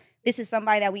as this is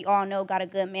somebody that we all know got a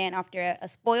good man after a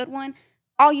spoiled one.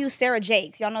 I'll use Sarah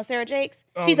Jakes. Y'all know Sarah Jakes?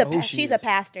 She's a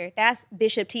pastor. That's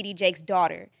Bishop T.D. Jakes'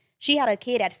 daughter. She had a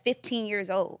kid at 15 years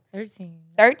old. 13.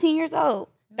 13 years old.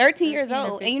 13 years 13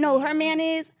 to old. And you know who her 15. man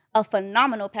is? A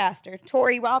phenomenal pastor.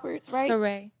 Torrey Roberts,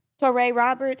 right? Torrey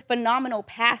Roberts, phenomenal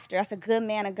pastor. That's a good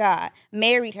man of God.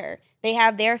 Married her. They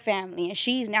have their family. And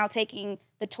she's now taking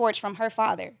the torch from her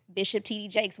father, Bishop T.D.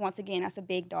 Jakes. Once again, that's a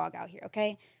big dog out here,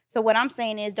 okay? So what I'm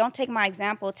saying is, don't take my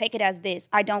example. Take it as this.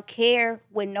 I don't care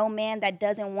with no man that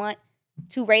doesn't want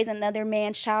to raise another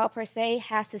man's child, per se,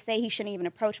 has to say he shouldn't even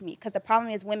approach me. Because the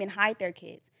problem is, women hide their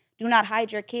kids. Do not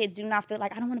hide your kids. Do not feel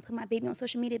like, I don't want to put my baby on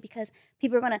social media because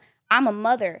people are going to... I'm a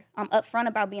mother. I'm upfront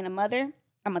about being a mother.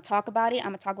 I'm going to talk about it.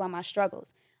 I'm going to talk about my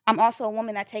struggles. I'm also a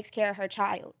woman that takes care of her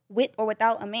child, with or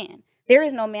without a man. There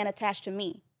is no man attached to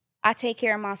me. I take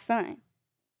care of my son.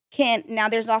 Now,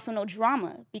 there's also no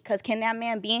drama, because can that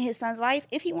man be in his son's life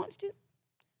if he wants to?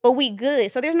 But we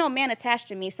good. So there's no man attached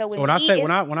to me. So when I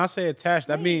say attached,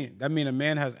 that mean a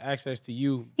man has access to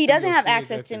you. He doesn't have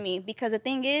access to me, because the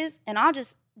thing is, and I'll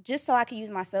just so I can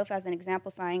use myself as an example,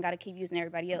 so I ain't got to keep using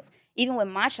everybody else. Even with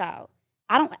my child,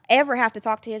 I don't ever have to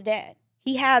talk to his dad.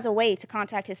 He has a way to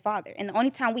contact his father. And the only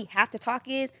time we have to talk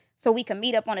is so we can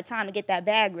meet up on a time to get that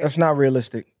bag ready. That's not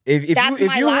realistic. If you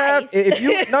have no,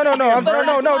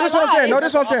 this is what I'm saying. No, this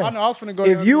is what I'm saying. I know, I was finna go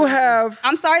If you have,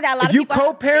 I'm sorry that a lot if of you people have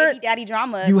co-parent, baby daddy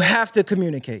drama. you have to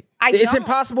communicate. It's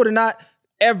impossible to not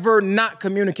ever not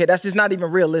communicate. That's just not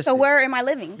even realistic. So where am I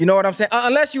living? You know what I'm saying?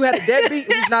 Unless you had a deadbeat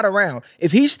and he's not around.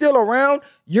 If he's still around,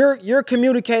 you're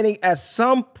communicating at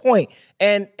some point.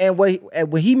 And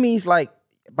what he means, like,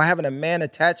 by having a man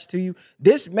attached to you,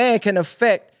 this man can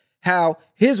affect how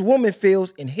his woman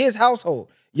feels in his household.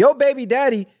 Your baby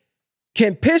daddy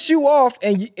can piss you off,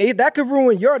 and that could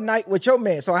ruin your night with your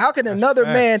man. So how can another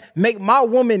man make my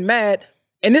woman mad?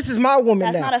 And this is my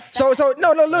woman now. Not a fact. So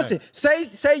no, listen.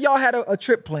 Say y'all had a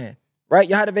trip plan, right?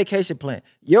 You had a vacation plan.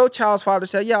 Your child's father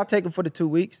said, "Yeah, I'll take him for the 2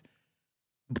 weeks."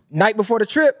 Night before the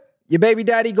trip, your baby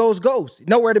daddy goes ghost,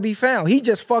 nowhere to be found. He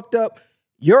just fucked up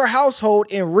your household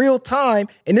in real time,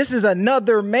 and this is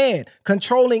another man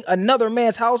controlling another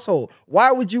man's household.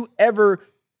 Why would you ever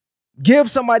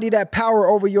give somebody that power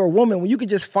over your woman when you could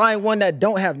just find one that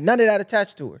don't have none of that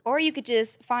attached to her? Or you could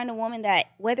just find a woman that,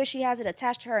 whether she has it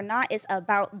attached to her or not, it's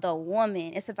about the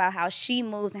woman. It's about how she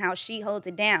moves and how she holds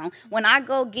it down. When I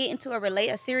go get into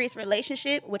a serious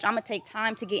relationship, which I'm going to take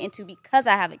time to get into because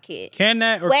I have a kid. Can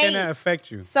that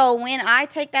affect you? So when I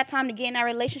take that time to get in that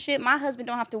relationship, my husband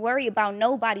don't have to worry about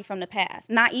nobody from the past,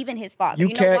 not even his father. You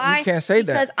know why? You can't say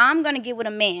that. Because I'm going to get with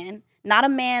a man, not a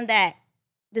man that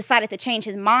decided to change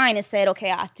his mind and said,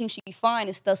 okay, I think she'd be fine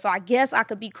and stuff, so I guess I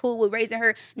could be cool with raising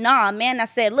her. Nah, a man that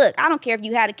said, look, I don't care if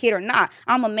you had a kid or not.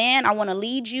 I'm a man. I want to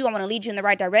lead you. I want to lead you in the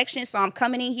right direction. So I'm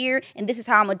coming in here, and this is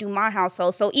how I'm going to do my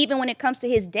household. So even when it comes to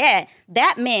his dad,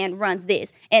 that man runs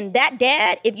this. And that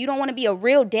dad, if you don't want to be a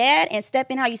real dad and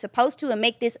step in how you're supposed to and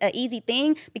make this an easy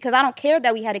thing, because I don't care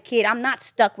that we had a kid, I'm not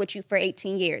stuck with you for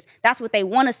 18 years. That's what they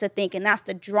want us to think, and that's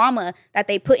the drama that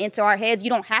they put into our heads. You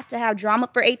don't have to have drama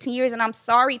for 18 years, and I'm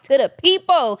sorry to the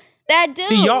people that do.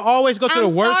 See, y'all always go to the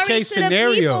worst case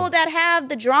scenario. The people that have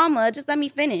the drama, just let me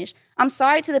finish. I'm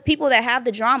sorry to the people that have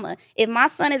the drama. If my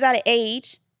son is at an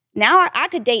age, now I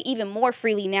could date even more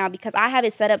freely now because I have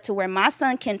it set up to where my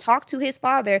son can talk to his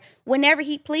father whenever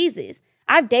he pleases.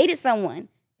 I've dated someone,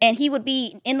 and he would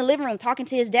be in the living room talking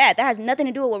to his dad. That has nothing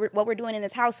to do with what we're doing in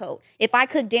this household. If I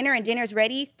cook dinner and dinner's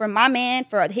ready for my man,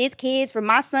 for his kids, for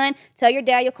my son, tell your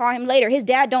dad you'll call him later. His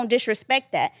dad don't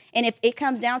disrespect that. And if it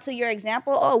comes down to your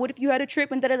example, oh, what if you had a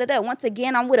trip and da-da-da-da? Once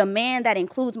again, I'm with a man that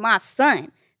includes my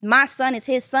son. My son is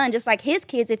his son, just like his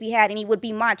kids if he had any would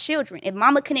be my children. If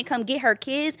mama couldn't come get her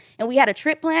kids and we had a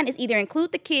trip plan, it's either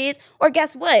include the kids or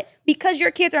guess what? Because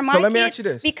your kids are my kids. So let me ask you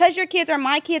this. Because your kids are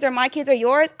my kids or my kids are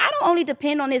yours, I don't only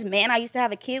depend on this man I used to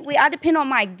have a kid with. I depend on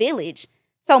my village.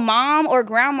 So mom or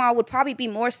grandma would probably be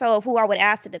more so of who I would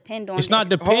ask to depend on. It's not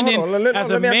dependent.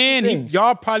 As a man,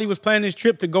 y'all probably was planning this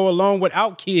trip to go along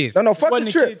without kids. No, fuck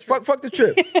the trip. Fuck the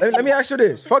trip. let me ask you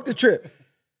this. Fuck the trip.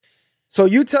 So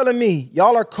you telling me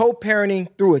y'all are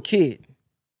co-parenting through a kid,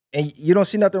 and you don't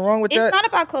see nothing wrong with that? It's not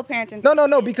about co-parenting.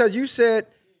 No, because you said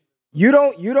you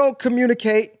don't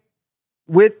communicate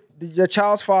with your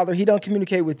child's father. He don't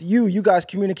communicate with you. You guys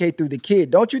communicate through the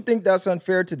kid. Don't you think that's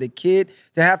unfair to the kid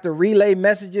to have to relay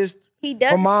messages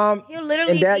from mom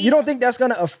and dad? You don't think that's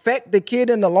going to affect the kid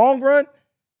in the long run?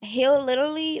 He'll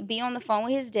literally be on the phone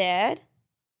with his dad.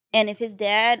 And if his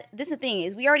dad, this is the thing,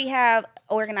 is we already have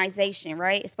organization,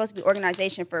 right? It's supposed to be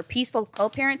organization for peaceful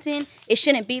co-parenting. It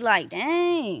shouldn't be like,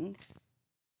 dang.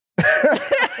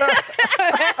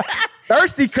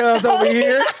 Thirsty cuz over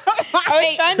here.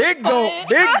 Big goat.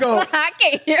 I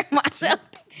can't hear myself.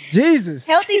 Jesus.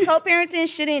 Healthy co-parenting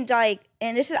shouldn't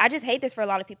and this is, I just hate this for a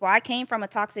lot of people. I came from a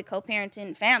toxic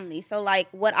co-parenting family. So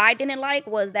what I didn't like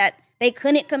was that they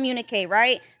couldn't communicate,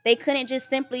 right? They couldn't just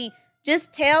simply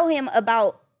just tell him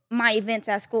about my events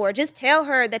at school, or just tell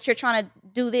her that you're trying to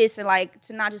do this and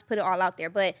to not just put it all out there.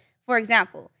 But for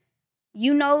example,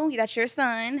 you know that your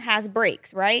son has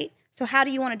breaks, right? So how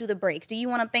do you want to do the breaks? Do you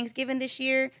want them Thanksgiving this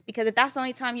year? Because if that's the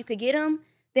only time you could get them,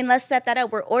 then let's set that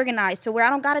up. We're organized to where I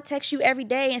don't got to text you every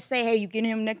day and say, hey, you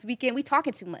getting him next weekend? We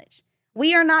talking too much.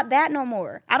 We are not that no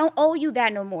more. I don't owe you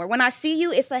that no more. When I see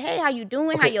you, it's like, hey, how you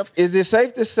doing? Okay. Is it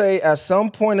safe to say at some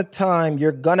point in time,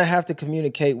 you're going to have to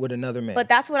communicate with another man? But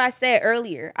that's what I said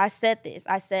earlier. I said this.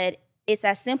 I said, it's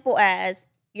as simple as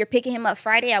you're picking him up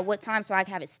Friday at what time so I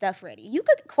can have his stuff ready. You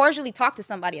could cordially talk to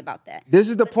somebody about that. This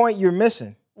is the point you're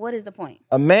missing. What is the point?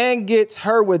 A man gets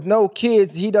her with no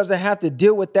kids. He doesn't have to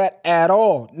deal with that at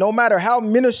all. No matter how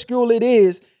minuscule it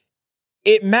is,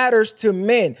 it matters to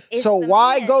men. So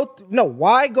why go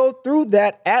through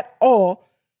that at all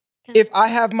if I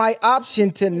have my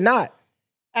option to not?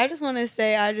 I just want to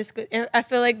say I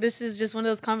feel like this is just one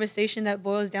of those conversations that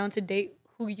boils down to date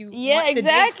who you want to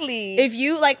date. If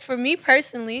you for me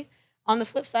personally, on the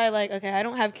flip side, okay, I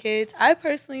don't have kids. I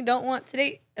personally don't want to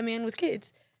date a man with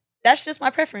kids. That's just my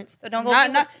preference. So don't go.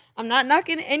 I'm not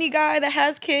knocking any guy that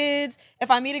has kids. If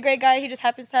I meet a great guy, he just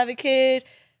happens to have a kid.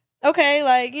 Okay,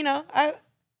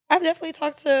 I've definitely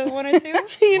talked to one or two.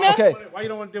 Okay. Why you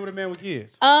don't want to deal with a man with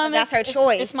kids? That's her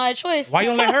choice. It's my choice. Why you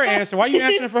don't let her answer? Why you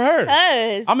answering for her?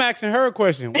 I'm asking her a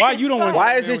question. Why you don't want?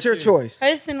 Why is it your choice?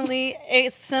 Personally,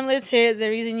 it's similar to the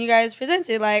reason you guys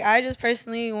presented. I just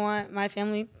personally want my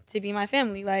family to be my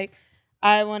family.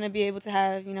 I want to be able to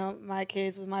have my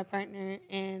kids with my partner,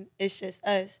 and it's just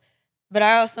us. But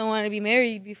I also want to be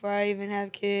married before I even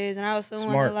have kids, and I also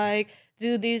want to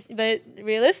do these. But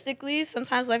realistically,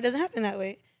 sometimes life doesn't happen that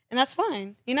way, and that's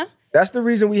fine. That's the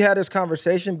reason we had this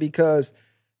conversation, because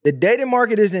the dating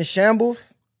market is in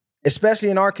shambles,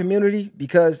 especially in our community,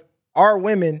 because our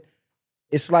women,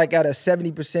 it's at a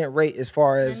 70% rate as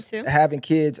far as having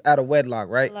kids out of wedlock,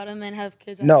 right? A lot of men have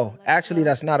kids. No, actually,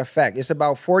 that's not a fact. It's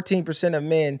about 14% of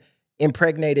men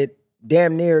impregnated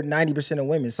damn near 90% of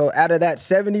women. So out of that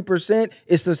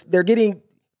 70%, they're getting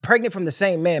pregnant from the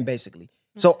same man, basically.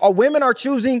 So our women are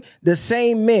choosing the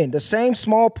same men, the same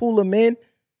small pool of men.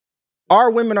 Our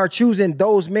women are choosing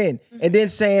those men and then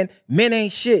saying, men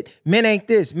ain't shit, men ain't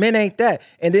this, men ain't that.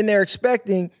 And then they're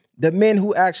expecting the men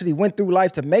who actually went through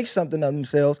life to make something of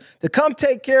themselves, to come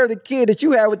take care of the kid that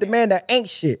you had with the man that ain't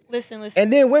shit. Listen.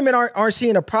 And then women aren't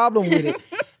seeing a problem with it.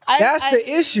 That's the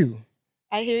issue.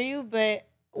 I hear you, but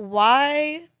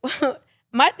why?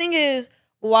 My thing is,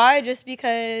 why? Just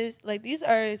because, like, these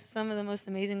are some of the most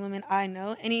amazing women I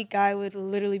know. Any guy would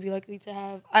literally be lucky to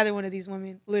have either one of these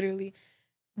women, literally.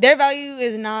 Their value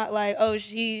is not like, oh,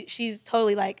 she's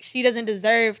totally like, she doesn't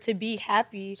deserve to be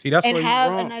happy. See, that's and where you're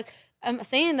have wrong. a nice. I'm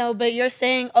saying though, but you're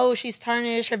saying, oh, she's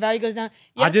tarnished, her value goes down.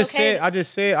 Yes, I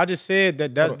just said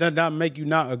that does not make you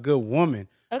not a good woman.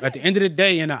 Okay. At the end of the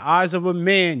day, in the eyes of a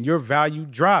man, your value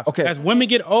drops. Okay. As women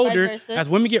get older,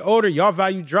 versa. y'all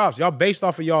value drops. Y'all based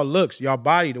off of y'all looks, y'all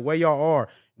body, the way y'all are.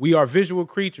 We are visual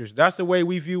creatures. That's the way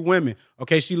we view women.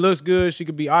 Okay, she looks good. She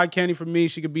could be eye candy for me.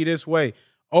 She could be this way.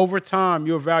 Over time,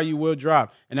 your value will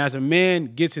drop. And as a man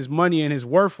gets his money and his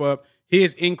worth up,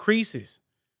 his increases,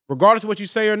 regardless of what you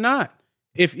say or not.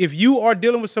 If you are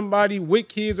dealing with somebody with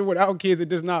kids or without kids, it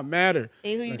does not matter.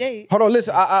 Date who you date. Hold on,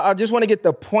 listen. I just want to get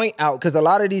the point out because a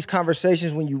lot of these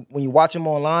conversations, when you watch them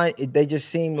online, they just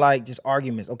seem like just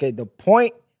arguments. Okay, the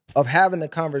point of having the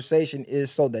conversation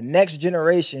is so the next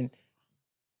generation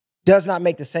does not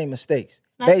make the same mistakes.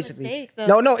 It's not a basically, mistake,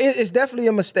 though. no, it's definitely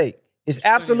a mistake. It's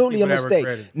absolutely a people that mistake.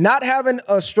 regret it. Not having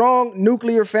a strong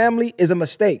nuclear family is a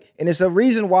mistake. And it's a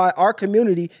reason why our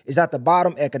community is at the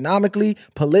bottom economically,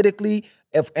 politically,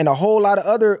 and a whole lot of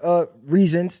other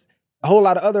reasons,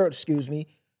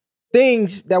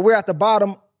 things that we're at the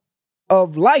bottom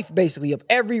of life, basically, of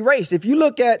every race. If you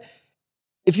look at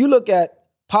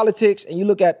politics and you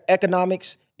look at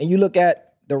economics and you look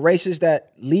at the races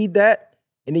that lead that,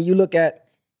 and then you look at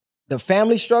the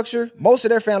family structure, most of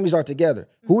their families are together.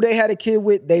 Who they had a kid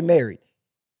with, they married.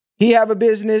 He have a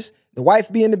business, the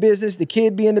wife be in the business, the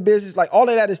kid be in the business. Like all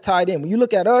of that is tied in. When you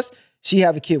look at us, she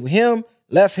have a kid with him,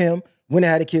 left him. When they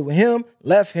had a kid with him,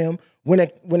 left him. When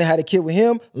they had a kid with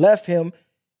him, left him.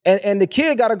 And the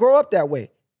kid got to grow up that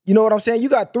way. You know what I'm saying? You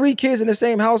got 3 kids in the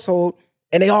same household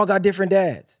and they all got different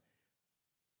dads.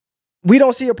 We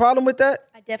don't see a problem with that?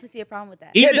 I definitely see a problem with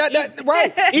that.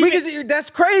 Right. Because that's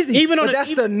crazy.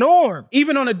 That's the norm.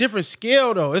 Even on a different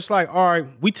scale, though, it's like, all right,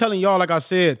 we telling y'all, like I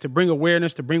said, to bring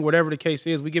awareness, to bring whatever the case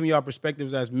is. We giving y'all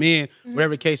perspectives as men,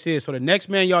 whatever the case is. So the next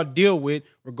man y'all deal with,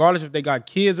 regardless if they got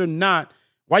kids or not,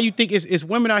 why you think it's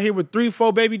women out here with 3,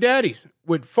 4 baby daddies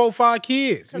with 4, 5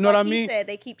 kids? You know what I mean? You said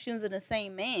they keep choosing the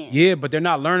same man. Yeah, but they're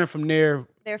not learning from their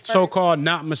first. so-called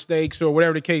not mistakes or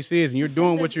whatever the case is, and you're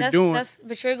doing what you're doing.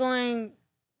 But you're going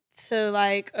to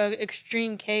like an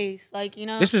extreme case, like, you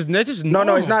know. This is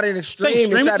No, it's not an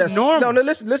extreme. It's at a normal. No,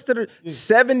 listen to the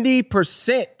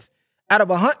 70% out of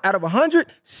 100,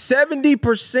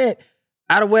 70%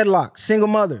 out of wedlock, single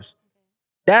mothers.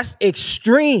 That's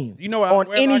extreme. You know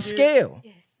on any scale.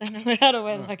 Yes, I know how to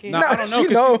wedlock it. No, I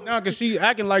don't know. Because she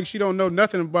acting like she don't know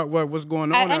nothing about what's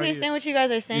going on. I understand what you guys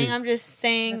are saying. I'm just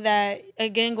saying that,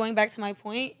 again, going back to my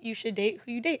point, you should date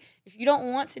who you date. If you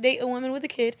don't want to date a woman with a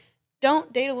kid,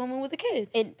 don't date a woman with a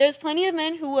kid. There's plenty of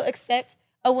men who will accept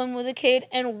a woman with a kid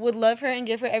and would love her and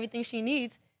give her everything she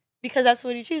needs because that's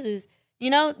what he chooses.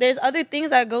 You know, there's other things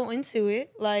that go into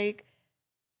it. Like,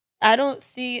 I don't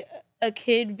see a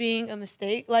kid being a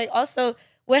mistake. Like, also,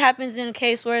 what happens in a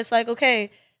case where it's like, okay,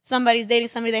 somebody's dating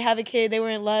somebody, they have a kid, they were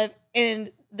in love,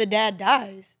 and the dad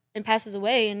dies and passes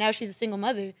away, and now she's a single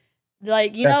mother.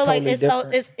 Like, you know, like, it's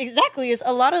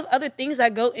a lot of other things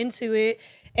that go into it.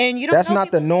 And you don't. That's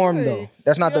not the norm, though.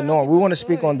 That's not the norm. We want to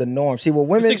speak on the norm. See, what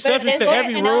women. It's exceptions to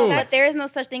every rule. But there is no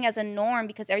such thing as a norm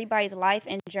because everybody's life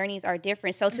and journeys are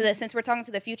different. So, since we're talking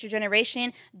to the future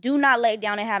generation, do not lay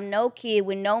down and have no kid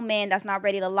with no man that's not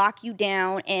ready to lock you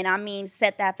down and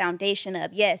set that foundation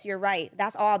up. Yes, you're right.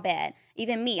 That's all bad.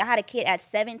 Even me, I had a kid at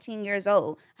 17 years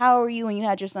old. How old were you when you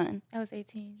had your son? I was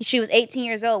 18. She was 18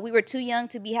 years old. We were too young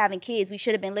to be having kids. We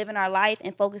should have been living our life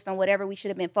and focused on whatever we should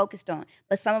have been focused on.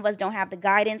 But some of us don't have the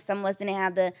guidance. Some of us didn't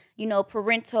have the,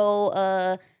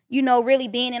 parental, really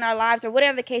being in our lives or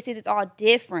whatever the case is. It's all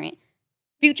different.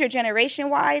 Future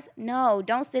generation-wise, no,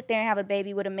 don't sit there and have a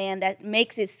baby with a man that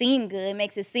makes it seem good,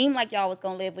 makes it seem like y'all was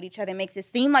going to live with each other, makes it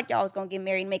seem like y'all was going to get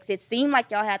married, makes it seem like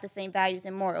y'all had the same values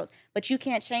and morals. But you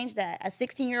can't change that. A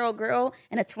 16-year-old girl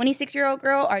and a 26-year-old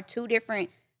girl are two different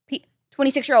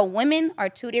 26-year-old women are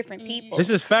two different people.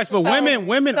 This is facts, but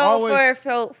women always...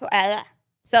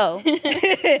 So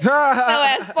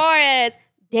as far as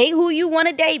date who you want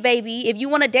to date, baby. If you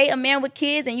want to date a man with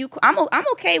kids, and I'm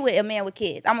okay with a man with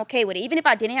kids. I'm okay with it. Even if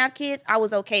I didn't have kids, I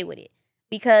was okay with it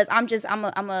because I'm just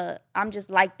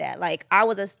like that. Like I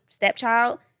was a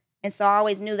stepchild, and so I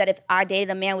always knew that if I dated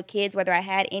a man with kids, whether I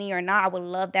had any or not, I would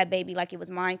love that baby like it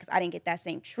was mine because I didn't get that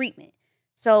same treatment.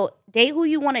 So date who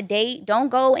you want to date. Don't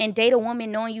go and date a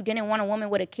woman knowing you didn't want a woman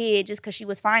with a kid just because she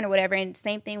was fine or whatever. And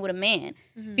same thing with a man.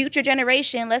 Future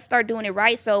generation, let's start doing it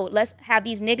right. So let's have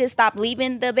these niggas stop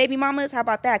leaving the baby mamas. How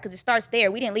about that? Because it starts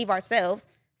there. We didn't leave ourselves.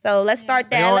 So let's start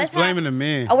They that. always Let's blaming the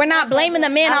men. Oh, we're not blaming the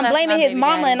man. I I'm left blaming my his baby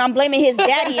mama daddy. and I'm blaming his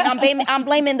daddy and I'm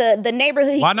blaming the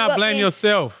neighborhood. he Why grew not up blame in.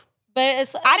 yourself? But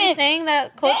it's I didn't- saying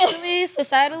that culturally,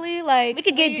 societally, like We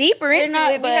could get deeper we're into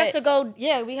not, it, we have but to go.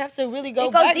 Yeah, we have to really go.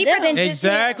 it goes back deeper down. than just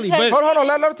Exactly. Because- But Hold on.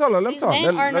 Let him talk. Let him These talk.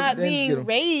 men are Let not Dan get being him.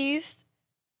 raised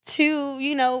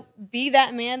to, be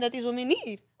that man that these women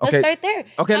need. Let's Okay. start there.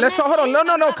 Okay, I'm let's not hold on. saying-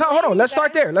 No. I'm not Hold on. blaming Let's you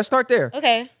start guys. there. Let's start there.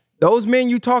 Okay. Those men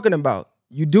you talking about,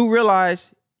 you do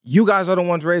realize you guys are the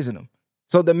ones raising them.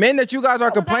 So the men that you guys are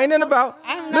complaining about,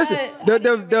 I'm listen, not-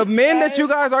 the men that you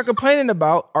guys are complaining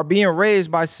about are being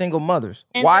raised by single mothers.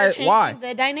 And Why? they're changing Why?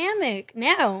 the dynamic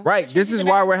now? Right. They're This changing is the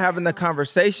why dynamic. we're having the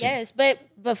conversation. Yes, but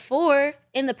before,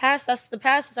 in the past, that's the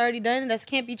past. It's already done. That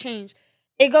can't be changed.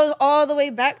 It goes all the way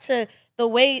back to the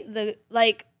way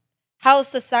how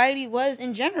society was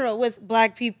in general with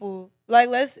Black people. Like,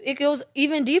 it goes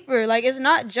even deeper. Like, it's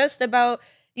not just about,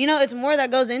 it's more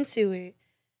that goes into it.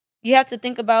 You have to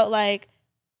think about, like,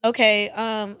 okay,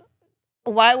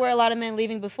 why were a lot of men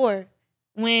leaving before?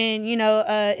 When,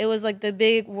 it was like the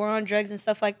big war on drugs and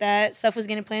stuff like that. Stuff was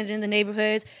getting planted in the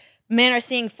neighborhoods. Men are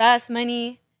seeing fast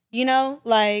money,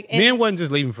 and men wasn't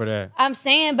just leaving for that. I'm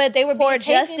saying, but they were Poor being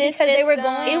taken justice because they were system.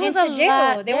 going It was into a jail.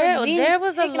 lot. They were being There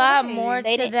was a taken lot away. more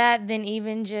They to didn't- that than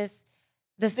even just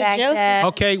the fact jail that system.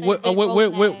 Okay, Like, they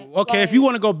both okay. had, If you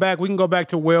want to go back, we can go back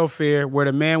to welfare, where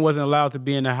the man wasn't allowed to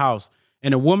be in the house,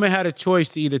 and the woman had a choice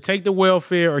to either take the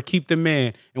welfare or keep the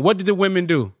man. And what did the women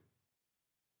do?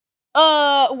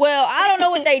 Well, I don't know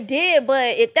what they did,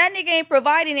 but if that nigga ain't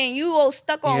providing and you all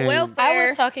stuck on Yeah. welfare, I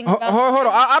was talking Hold about. on.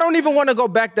 I don't even want to go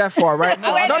back that far, right?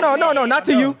 No, not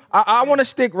to you. I want to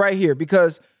stick right here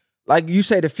because, like you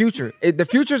say, the future. The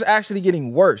future is actually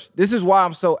getting worse. This is why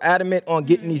I'm so adamant on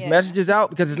getting these messages out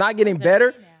because it's not getting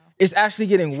better. It's actually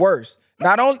getting worse.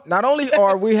 Not only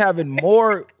are we having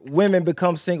more women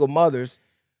become single mothers,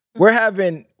 we're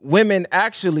having women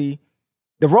actually.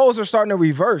 The roles are starting to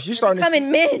reverse. You're starting to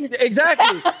becoming men.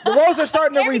 Exactly. The roles are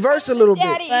starting to reverse a little bit.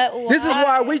 Daddy. But This is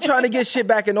why we trying to get shit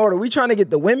back in order. We trying to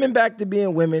get the women back to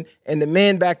being women and the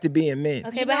men back to being men.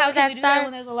 Okay, You but know how where can that we do that when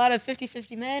starts? there's a lot of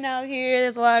 50-50 men out here?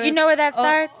 There's a lot of You know where that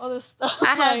starts? all this stuff.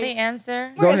 I have like, the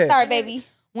answer. Go ahead. Start, baby.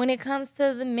 When it comes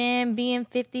to the men being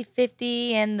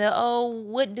 50-50 and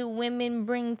what do women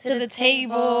bring to to the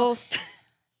table.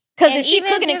 Because And if she even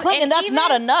cooking and just- cleaning, and that's even-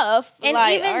 not enough. And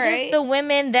like, even all just right. the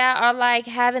women that are like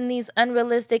having these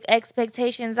unrealistic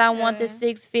expectations. I want the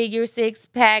 6-figure,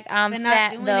 6-pack. I'm They're not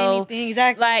fat doing though. anything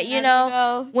exactly. Like, As we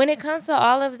know. when it comes to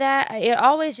all of that, it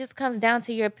always just comes down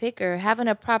to your picker, having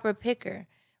a proper picker.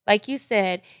 Like you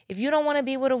said, if you don't want to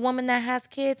be with a woman that has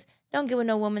kids, don't get with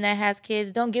no woman that has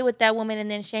kids. Don't get with that woman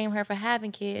and then shame her for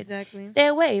having kids. Exactly. Stay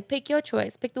away. Pick your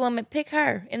choice. Pick the woman. Pick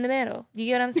her in the middle. You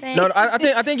get what I'm saying? No, I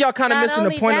think y'all kind of Not missing the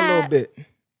only point a little that- bit.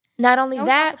 Not only No,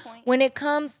 that, that's the point.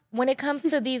 when it comes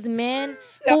to these men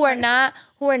who are not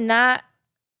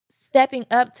stepping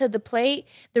up to the plate,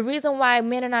 the reason why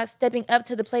men are not stepping up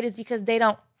to the plate is because they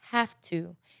don't have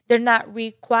to. They're not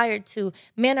required to.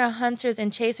 Men are hunters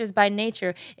and chasers by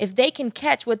nature. If they can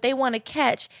catch what they want to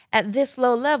catch at this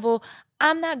low level,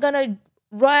 I'm not going to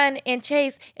run and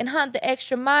chase and hunt the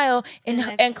extra mile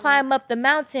and climb up the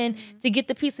mountain to get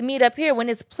the piece of meat up here when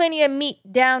there's plenty of meat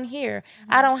down here.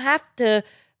 I don't have to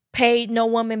pay no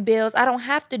woman bills. I don't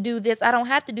have to do this. I don't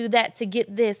have to do that to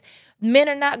get this. Men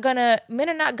are not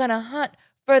gonna hunt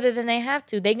further than they have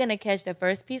to. They're gonna catch the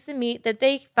first piece of meat that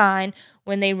they find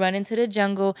when they run into the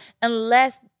jungle,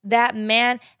 unless that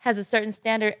man has a certain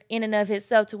standard in and of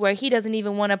himself to where he doesn't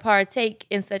even want to partake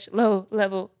in such low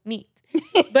level meat.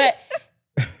 But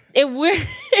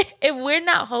if we're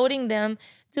not holding them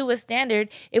to a standard,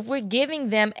 if we're giving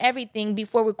them everything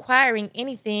before requiring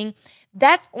anything,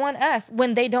 that's on us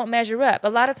when they don't measure up. A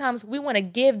lot of times we want to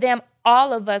give them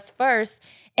all of us first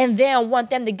and then want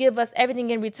them to give us everything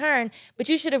in return, but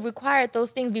you should have required those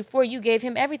things before you gave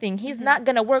him everything. He's not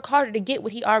going to work harder to get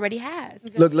what he already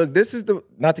has. Look, this is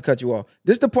not to cut you off.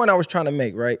 This is the point I was trying to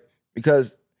make, right?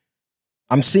 Because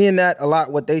I'm seeing that a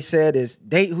lot. What they said is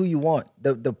date who you want.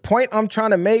 The point I'm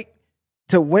trying to make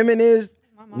to women is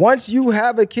once you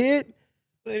have a kid,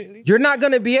 you're not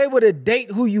going to be able to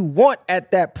date who you want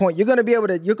at that point. You're going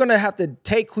to have to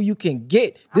take who you can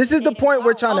get. This is the point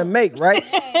we're trying to make, right?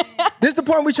 This is the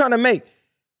point we're trying to make.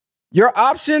 Your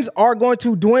options are going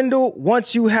to dwindle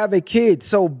once you have a kid.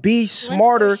 So be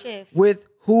smarter shift. with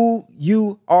who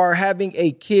you are having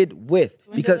a kid with.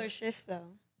 Because shifts though.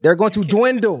 They're going to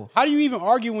dwindle. How do you even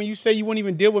argue when you say you wouldn't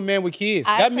even deal with men with kids?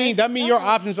 That mean your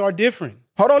options are different.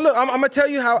 Hold on, look, I'm going to tell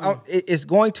you how it's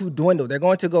going to dwindle. They're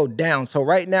going to go down. So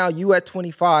right now, you at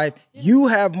 25, you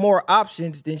have more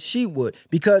options than she would.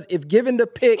 Because if given the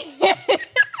pick,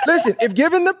 listen, if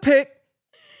given the pick,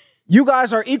 you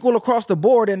guys are equal across the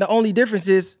board, and the only difference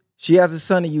is she has a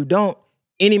son and you don't.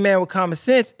 Any man with common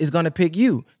sense is going to pick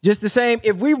you. Just the same,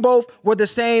 if we both were the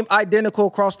same, identical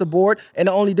across the board, and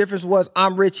the only difference was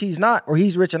I'm rich, he's not, or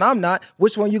he's rich and I'm not,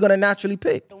 which one you going to naturally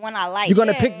pick? The one I like. You're going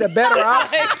to pick the better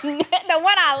option. The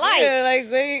one I like. Yeah,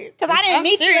 like, wait. Because I didn't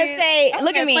meet you and say,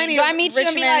 look at me. Do I meet you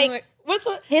and be like,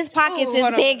 his pockets is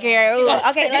bigger. Ooh,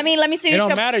 okay, let me see. It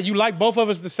don't matter. You like both of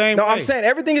us the same way. No, I'm saying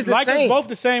everything is the like same. Us both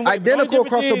the same way. Identical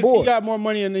across the board. He got more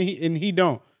money and he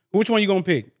don't. Which one you going to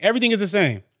pick? Everything is the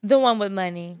same. The one with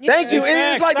money. Thank you.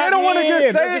 It's like they don't want to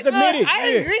just say it. Admit it. I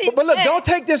agree. But look, don't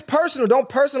take this personal. Don't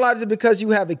personalize it because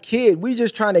you have a kid. We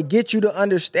just trying to get you to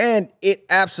understand it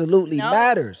absolutely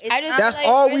matters. I just That's feel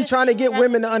like all we're we the trying to same get across-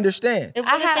 women to understand. If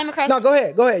we're the same across No, go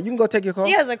ahead. Go ahead. You can go take your call.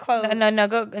 She has a quote. No,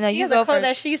 She you has go a quote first.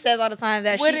 that she says all the time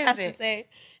that What she is has it? to say.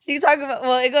 She talk about,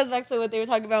 well, it goes back to what they were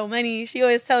talking about with money. She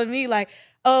always telling me like,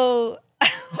 oh,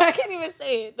 I can't even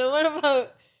say it. The one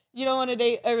about you don't want to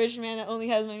date a rich man that only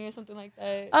has money or something like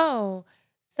that. Oh,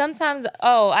 sometimes, I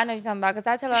know what you're talking about because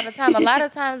I tell all the time, a lot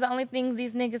of times the only things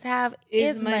these niggas have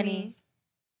is money.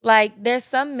 Like, there's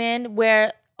some men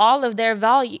where all of their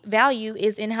value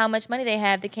is in how much money they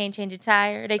have. They can't change a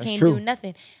tire. They can't do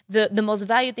nothing. The most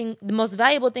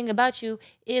valuable thing about you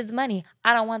is money.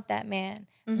 I don't want that man.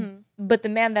 Mm-hmm. But the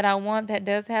man that I want that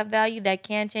does have value, that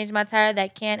can change my tire,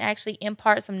 that can actually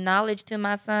impart some knowledge to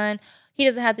my son, he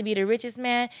doesn't have to be the richest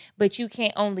man, but you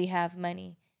can't only have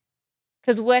money.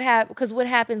 Because what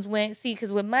happens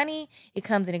because with money, it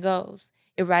comes and it goes.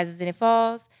 It rises and it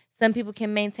falls. Some people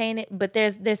can maintain it, but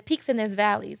there's peaks and there's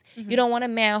valleys. Mm-hmm. You don't want a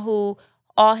man who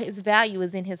all his value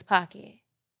is in his pocket.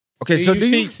 Okay, so do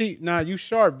you see? Nah, you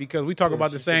sharp because we talk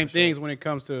about the same things when it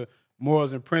comes to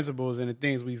morals and principles and the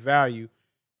things we value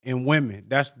in women.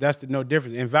 That's the no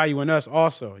difference. And value in us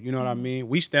also. You know what I mean?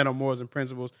 We stand on morals and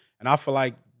principles, and I feel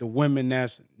like the women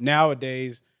that's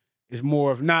nowadays is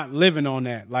more of not living on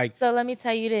that. Like, so let me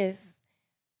tell you this.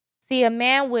 See, a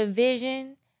man with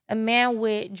vision, a man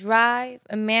with drive,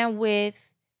 a man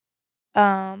with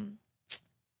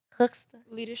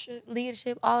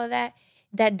leadership, all of that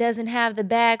doesn't have the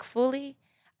bag fully,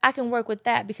 I can work with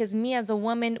that because me as a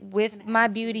woman with my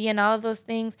beauty and all of those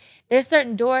things, there's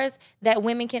certain doors that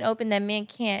women can open that men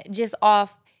can't just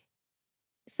off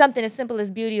something as simple as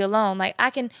beauty alone. Like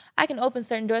I can open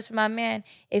certain doors for my man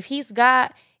if he's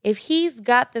got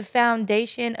the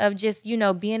foundation of just,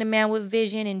 being a man with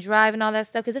vision and drive and all that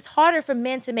stuff, because it's harder for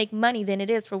men to make money than it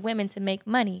is for women to make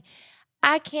money.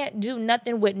 I can't do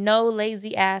nothing with no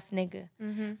lazy ass nigga.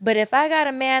 Mm-hmm. But if I got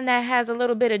a man that has a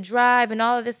little bit of drive and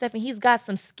all of this stuff and he's got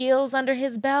some skills under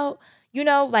his belt,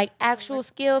 like actual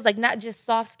skills, like not just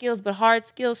soft skills, but hard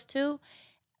skills too,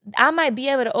 I might be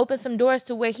able to open some doors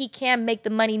to where he can make the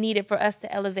money needed for us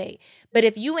to elevate. But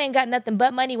if you ain't got nothing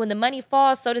but money, when the money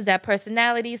falls, so does that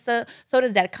personality, so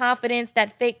does that confidence,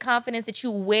 that fake confidence that you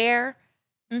wear.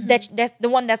 Mm-hmm. That's the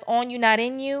one that's on you, not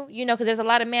in you. Because there's a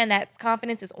lot of men that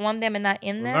confidence is on them and not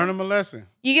in them. Learn them a lesson.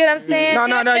 You get what I'm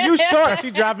saying? No, you short.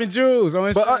 She dropping jewels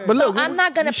on but look, I'm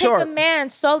not gonna pick a man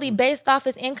solely based off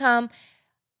his income.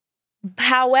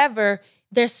 However,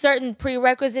 there's certain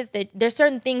prerequisites there's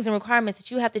certain things and requirements that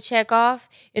you have to check off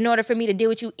in order for me to deal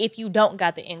with you if you don't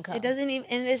got the income. It doesn't even,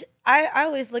 and I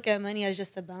always look at money as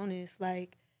just a bonus.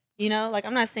 Like, like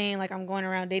I'm not saying like I'm going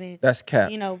around dating. That's cap.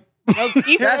 Broke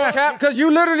people. That's cap because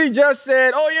you literally just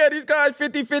said, oh yeah, these guys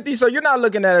 50-50. So you're not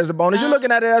looking at it as a bonus. You're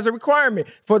looking at it as a requirement.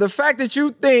 For the fact that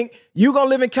you think you're going to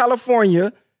live in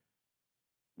California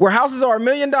where houses are $1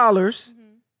 million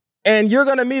and you're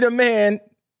going to meet a man,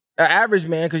 an average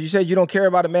man, because you said you don't care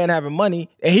about a man having money,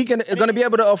 and he going to be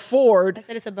able to afford. I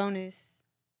said it's a bonus.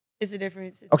 It's a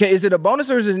difference. Okay, is it a bonus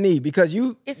or is it a need? Because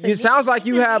it sounds like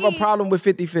you have a problem with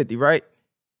 50-50, right?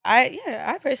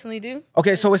 I personally do.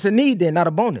 Okay, so it's a need then, not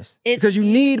a bonus. Because you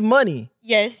need money.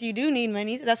 Yes, you do need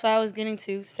money. That's what I was getting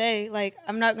to say. Like,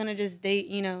 I'm not going to just date,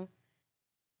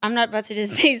 I'm not about to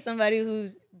just date somebody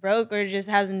who's broke or just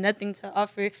has nothing to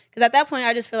offer. Because at that point,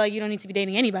 I just feel like you don't need to be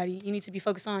dating anybody. You need to be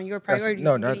focused on your priorities.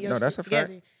 That's a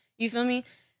fact. You feel me?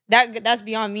 That's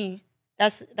beyond me.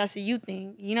 That's a you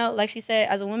thing. Like she said,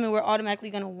 as a woman, we're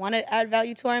automatically going to want to add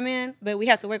value to our man, but we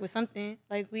have to work with something.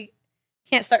 Like, we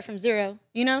can't start from zero,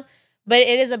 But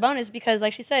it is a bonus because,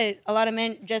 like she said, a lot of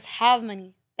men just have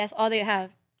money. That's all they have.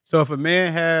 So if a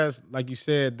man has, like you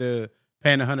said, the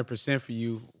paying 100% for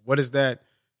you, what is that?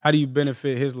 How do you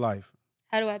benefit his life?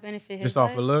 How do I benefit his Just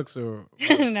off of life? looks or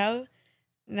No.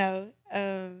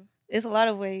 It's a lot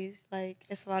of ways. Like,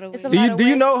 it's a lot of ways. It's a Do lot you of do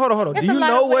you ways. know? Hold on. It's Do a you lot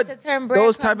know of ways what to turn those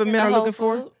breadcrumbs type of men into are whole looking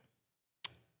for?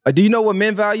 food. Do you know what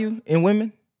men value in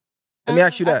women? Let me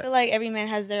ask you I that. feel like every man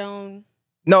has their own.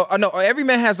 No, I know every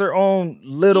man has their own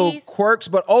little Peace. quirks,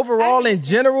 but overall, in understand.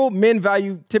 general, men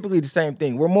value typically the same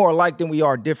thing. We're more alike than we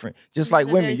are different. Just like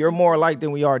They're women, very you're more simple. alike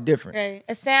than we are different. Right.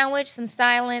 A sandwich, some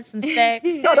silence, some sex.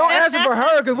 No, don't answer for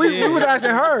her because we was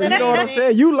asking her. You know what I'm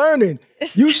saying? You learning.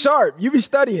 You sharp. You be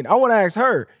studying. I want to ask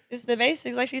her. It's the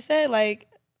basics, like she said. Like,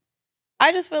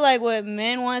 I just feel like what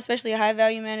men want, especially a high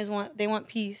value man, is they want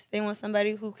peace. They want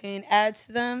somebody who can add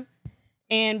to them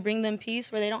and bring them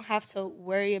peace, where they don't have to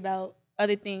worry about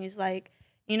other things. Like,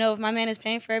 you know, if my man is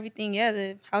paying for everything, yeah,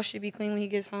 the house should be clean when he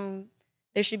gets home.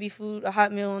 There should be food, a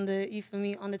hot meal on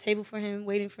the table for him,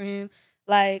 waiting for him.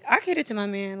 Like, I cater to my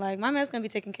man. Like, my man's gonna be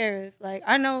taken care of. Like,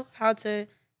 I know how to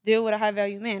deal with a high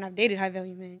value man. I've dated high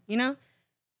value men, you know?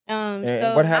 And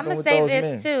So what I'm happened gonna with say those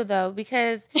this men? too, though,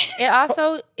 because it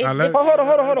also I let-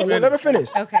 Hold on. Let her finish.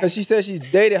 Okay. Because she said she's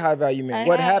dated high value men. I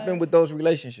What have. happened with those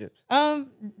relationships?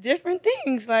 Different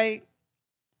things. Like,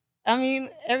 I mean,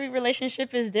 every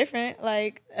relationship is different.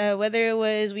 Like, whether it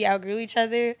was we outgrew each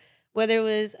other, whether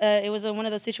it was one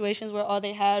of those situations where all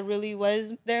they had really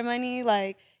was their money.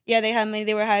 Like, yeah, they had money,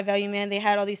 they were a high value man, they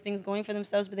had all these things going for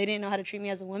themselves, but they didn't know how to treat me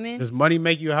as a woman. does money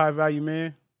make you a high value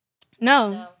man?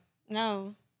 No.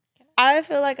 I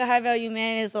feel like a high value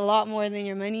man is a lot more than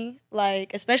your money.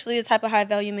 Like, especially the type of high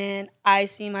value man I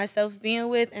see myself being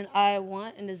with and I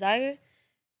want and desire.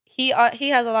 He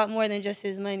has a lot more than just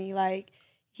his money. Like,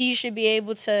 he should be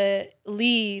able to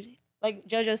lead. Like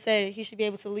JoJo said, he should be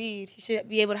able to lead. He should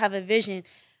be able to have a vision.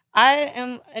 I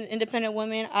am an independent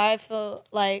woman. I feel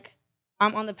like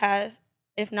I'm on the path,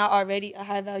 if not already, a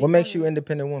high value What makes you woman.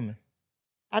 independent woman?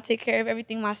 I take care of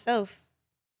everything myself.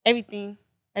 Everything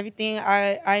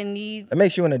I need. That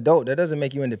makes you an adult. That doesn't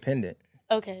make you independent.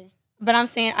 Okay. But I'm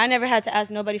saying I never had to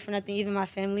ask nobody for nothing, even my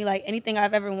family. Like, anything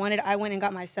I've ever wanted, I went and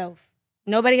got myself.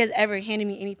 Nobody has ever handed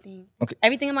me anything. Okay.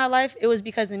 Everything in my life, it was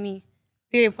because of me.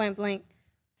 Period, point blank.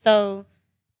 So,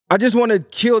 I just want to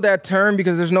kill that term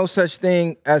because there's no such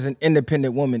thing as an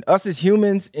independent woman. Us as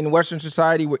humans in Western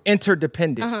society, we're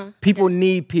interdependent. People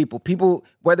need people. People,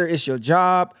 whether it's your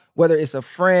job, whether it's a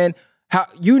friend,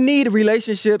 you need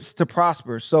relationships to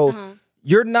prosper. So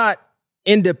you're not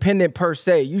independent per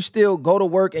se. You still go to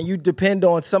work and you depend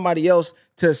on somebody else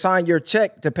to sign your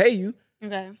check to pay you.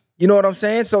 okay. You know what I'm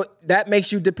saying? So that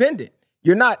makes you dependent.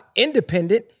 You're not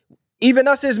independent. Even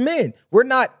us as men, we're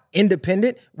not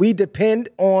independent. We depend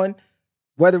on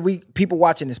whether people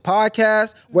watching this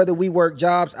podcast, whether we work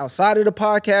jobs outside of the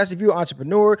podcast. If you're an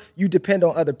entrepreneur, you depend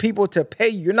on other people to pay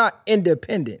you. You're not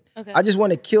independent. Okay. I just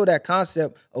want to kill that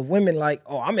concept of women like,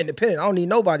 oh, I'm independent. I don't need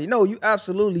nobody. No, you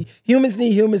absolutely. Humans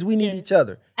need humans. We need each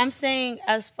other. I'm saying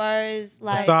as far as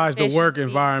like Besides the work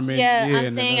efficiency. environment. Yeah, I'm and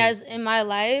saying the- as in my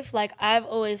life, like I've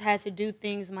always had to do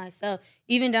things myself.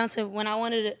 Even down to when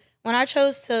I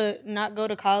chose to not go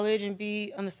to college and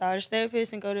be a massage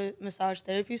therapist and go to massage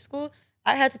therapy school,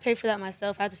 I had to pay for that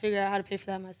myself. I had to figure out how to pay for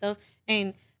that myself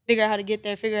and figure out how to get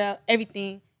there, figure out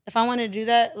everything. If I wanted to do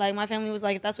that, like my family was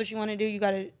like, if that's what you want to do, you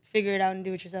got to figure it out and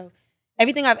do it yourself.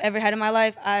 Everything I've ever had in my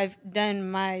life, I've done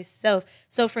myself.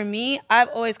 So for me, I've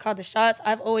always called the shots.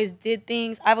 I've always did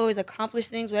things. I've always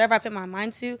accomplished things. Whatever I put my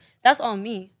mind to, that's all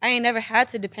me. I ain't never had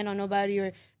to depend on nobody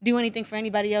or do anything for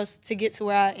anybody else to get to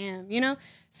where I am, you know?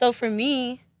 So for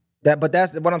me, But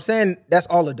that's what I'm saying. That's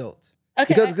all adults.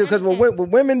 okay, Because what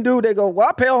women do, they go, well,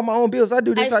 I pay all my own bills. I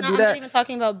do this, I do I'm that. not even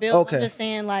talking about bills. Okay. I'm just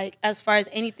saying, like, as far as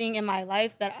anything in my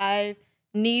life that I've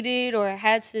needed or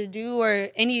had to do or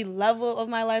any level of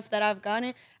my life that I've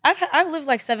gotten, I've lived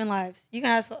like 7 lives. You can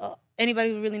ask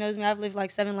anybody who really knows me. I've lived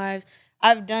like 7 lives.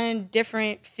 I've done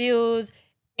different fields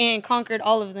and conquered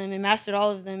all of them and mastered all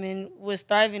of them and was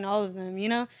thriving in all of them, you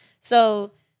know?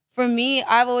 So for me,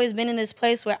 I've always been in this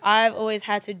place where I've always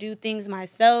had to do things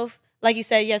myself. Like you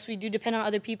said, yes, we do depend on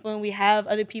other people and we have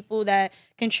other people that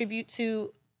contribute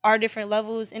to our different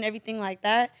levels and everything like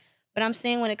that. But I'm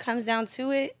saying when it comes down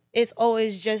to it, it's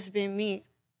always just been me.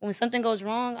 When something goes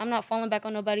wrong, I'm not falling back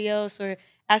on nobody else or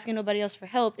asking nobody else for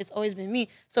help. It's always been me.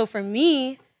 So for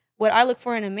me, what I look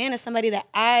for in a man is somebody that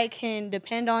I can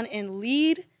depend on and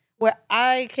lead, where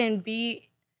I can be,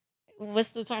 what's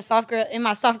the term, soft girl, in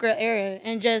my soft girl era,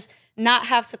 and just not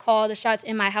have to call the shots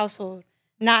in my household.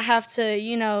 Not have to,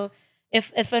 you know,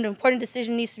 if an important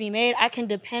decision needs to be made, I can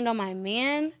depend on my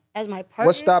man as my partner.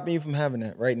 What's stopping you from having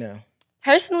that right now?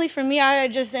 Personally, for me, I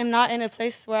just am not in a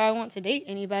place where I want to date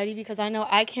anybody because I know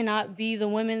I cannot be the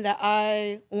woman that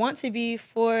I want to be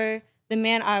for the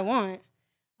man I want.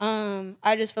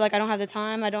 I just feel like I don't have the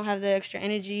time. I don't have the extra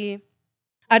energy.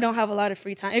 I don't have a lot of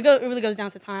free time. It really goes down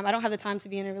to time. I don't have the time to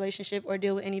be in a relationship or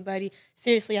deal with anybody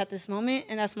seriously at this moment,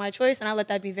 and that's my choice, and I let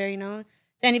that be very known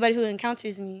to anybody who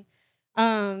encounters me.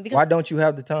 Because Why don't you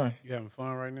have the time? You having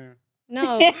fun right now?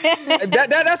 no.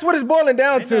 That's what it's boiling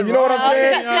down to. You know what I'm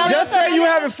saying? wrong. Just say you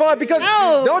having fun because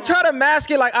No. don't try to mask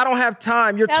it like I don't have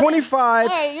time. You're 25. All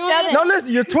right, you want me to- No,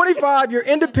 listen, you're 25. You're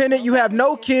independent. You have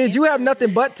no kids. You have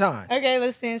nothing but time. Okay,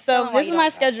 listen. So this is my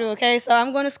schedule, okay? So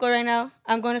I'm going to school right now.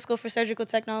 I'm going to school for surgical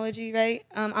technology, right?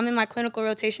 I'm in my clinical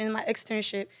rotation, my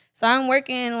externship. So I'm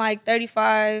working like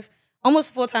 35,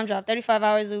 almost full-time job, 35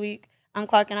 hours a week. I'm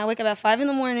clocking. I wake up at 5 in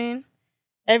the morning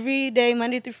every day,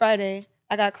 Monday through Friday.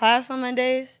 I got class on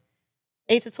Mondays,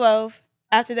 8 to 12.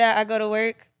 After that, I go to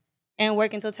work and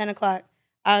work until 10 o'clock.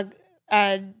 I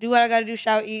do what I got to do,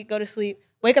 shower, eat, go to sleep.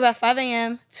 Wake up at 5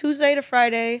 a.m., Tuesday to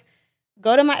Friday,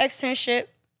 go to my externship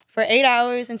for 8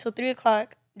 hours until 3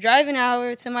 o'clock, drive an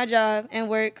hour to my job, and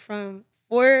work from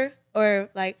 4 or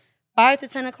like 5 to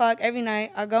 10 o'clock every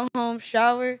night. I go home,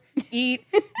 shower, eat,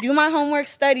 do my homework,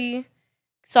 study,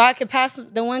 so I could pass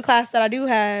the one class that I do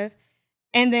have,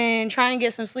 and then try and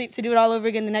get some sleep to do it all over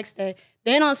again the next day.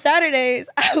 Then on Saturdays,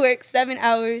 I work 7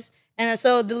 hours. And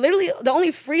so literally the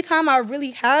only free time I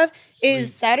really have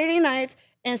is Saturday nights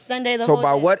and Sunday the whole So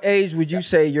by day. what age would you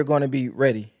say you're going to be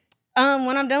ready?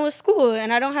 When I'm done with school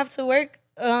and I don't have to work.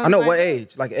 I know what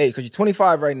age, like age, because you're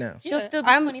 25 right now. She'll Yeah, still be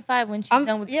I'm- 25 when she's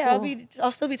done with school. I'll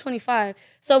still be 25.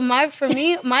 So my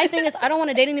thing is I don't want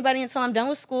to date anybody until I'm done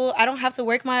with school. I don't have to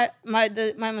work my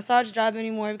massage job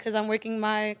anymore because I'm working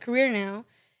my career now.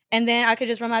 And then I could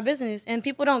just run my business. And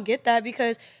people don't get that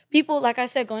because people, like I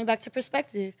said, going back to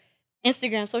perspective,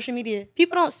 Instagram, social media,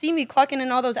 people don't see me clocking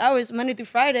in all those hours Monday through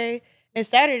Friday and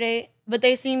Saturday, but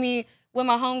they see me with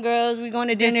my homegirls, we going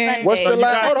to dinner. Sunday. What's the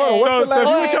last? Hold on. What's the So if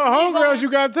you last? with your homegirls, you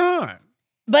got time.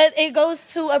 But it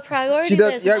goes to a priority She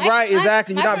does. list. Yeah, My- right. my-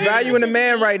 Exactly. my You're not priority valuing the list is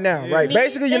man me. right now. Right. Me.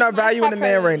 Basically, you're It's not my valuing top the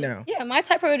man right priority. now. Yeah, my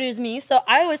top priority is me. So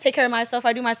I always take care of myself.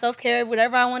 I do my self-care,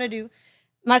 whatever I want to do.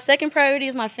 My second priority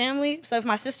is my family. So if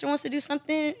my sister wants to do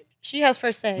something, she has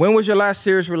first say. When was your last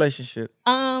serious relationship?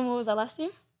 What was that, last year?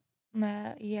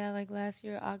 Yeah, like last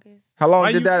year, August. How long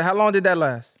Why did you- that? How long did that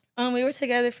last? We were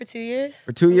together for 2 years.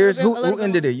 For 2 years. A little Who bit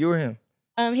ended long. it? You or him?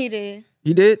 He did.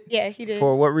 He did. Yeah, he did.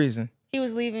 For what reason? He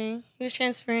was leaving. He was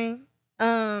transferring.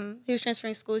 He was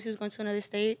transferring schools. He was going to another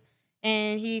state,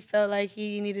 and he felt like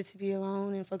he needed to be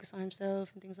alone and focus on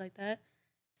himself and things like that.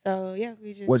 So yeah,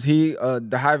 we just Was he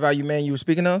the high value man you were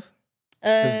speaking of?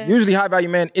 'Cause uh, usually high value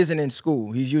man isn't in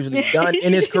school. He's usually done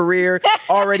in his career,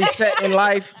 already set in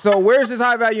life. So where's this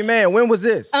high value man? When was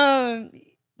this? You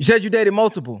said you dated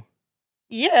multiple.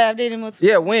 yeah, I've dated multiple.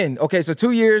 Yeah, when? Okay, so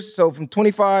 2 years. So from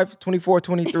 25, 24,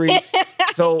 23.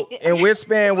 So in which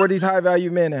span were these high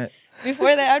value men at?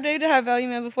 Before that, I've dated high value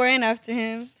men before and after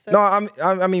him. So No,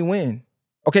 I mean when?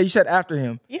 Okay, you said after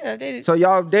him. yeah, I've dated. So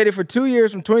y'all dated for 2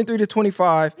 years from 23 to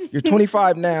 25. You're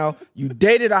 25 now. You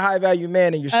dated a high value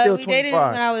man and you're still we dated when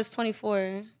 25. I was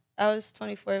 24. I was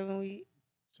 24 when we.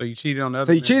 So you cheated on the other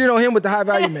So you man. cheated on him with the high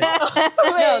value man.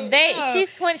 No,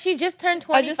 she's 20. She just turned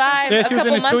I just 25 turned a Yeah, she was in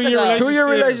couple a months 2-year ago. 2 year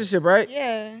relationship, right?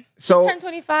 Yeah. So Turned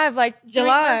 25 like 3 July,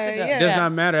 months ago. yeah. Does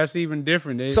not matter. That's even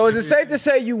different. so is it safe to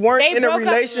say you weren't They in a broke up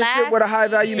relationship last with a high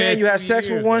value year. man? You Yeah, had 2 sex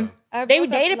with years, one? though. I They broke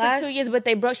up dated for last- 2 years, but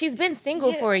they broke. She's been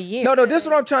single for a year. No, this is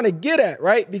what I'm trying to get at,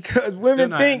 right? Because Still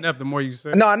women not think enough. The more you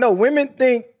say. no, I know women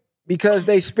think because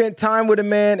they spent time with a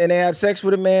man and they had sex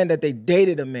with a man that they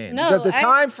dated a man. No, because the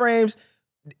time frames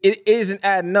it isn't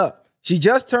adding up. She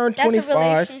just turned That's a 25.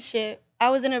 relationship.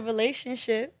 I was in a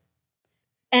relationship,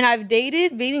 and I've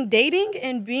dated. Dating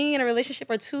and being in a relationship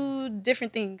are two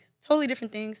different things. Totally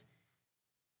different things.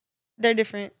 They're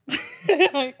different.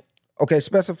 Okay,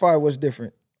 specify what's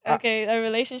different. Okay, a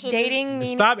relationship. Dating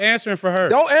means Stop answering for her.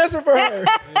 Don't answer for her.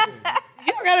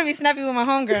 You don't gotta be snappy with my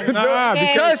homegirl. Nah,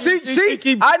 Okay. because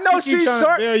I know she keeps she's trying to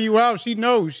certain. bail you out. She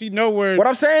know where. What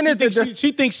I'm saying is that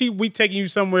she thinks we taking you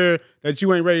somewhere that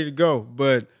you ain't ready to go.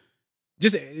 But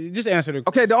just answer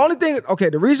the. okay,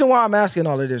 the reason why I'm asking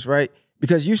all of this, right?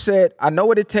 Because you said, I know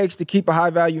what it takes to keep a high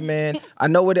value man. I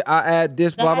know what I add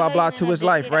this, The blah, blah, high blah value to man his I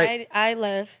life, dated,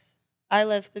 right? I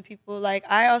left the people. Like,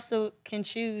 I also can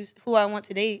choose who I want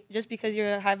to date. Just because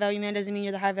you're a high value man doesn't mean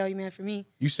you're the high value man for me.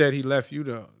 You said he left you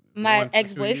though. My One for 2 years.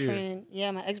 ex-boyfriend,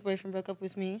 my ex-boyfriend broke up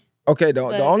with me. Okay, the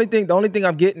only thing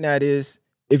I'm getting at is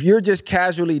if you're just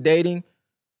casually dating,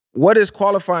 what is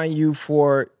qualifying you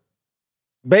for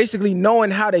basically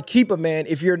knowing how to keep a man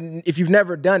if you've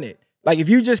never done it? Like if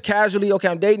you just casually, okay,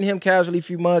 I'm dating him casually a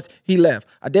few months, he left.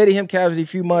 I dated him casually a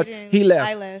few months, he left.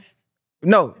 I left.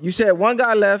 No, you said one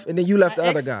guy left and then you left My the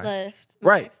other ex guy. left. My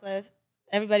Right. ex left.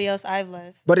 Everybody else I've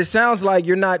left. But it sounds like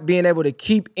you're not being able to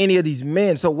keep any of these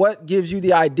men. So what gives you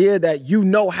the idea that you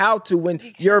know how to when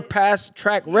your past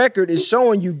track record is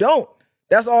showing you don't?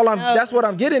 That's all that's what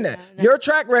I'm getting at. No. Your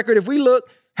track record, if we look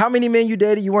how many men you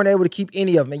dated, you weren't able to keep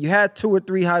any of them. And you had 2 or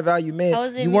 3 high value men. How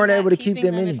is it You me weren't not able to keep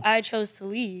keeping them any. if I chose to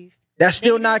leave? That's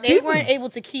still not They keeping. weren't able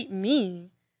to keep me.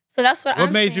 So that's what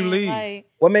I'm made you saying, leave? like,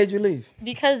 What made you leave?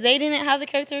 because they didn't have the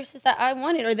characteristics that I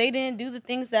wanted, or they didn't do the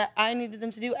things that I needed them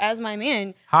to do as my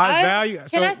man. High value.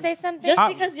 Can I say something? Just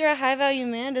because you're a high value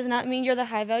man does not mean you're the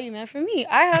high value man for me.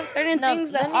 I have certain No,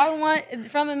 things that let me- I want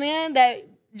from a man that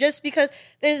just because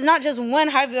there's not just one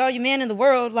high value man in the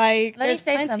world, like Let me there's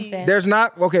say plenty. something. There's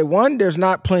not, there's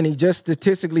not plenty. Just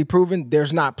statistically proven,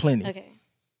 there's not plenty. Okay.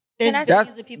 There's I say-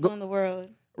 billions of people in the world.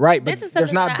 Right, but This is there's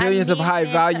something not that I billions of need high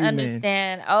men value to men.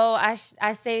 understand. Oh,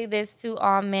 I say this to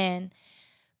all men.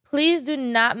 Please do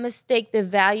not mistake the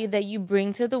value that you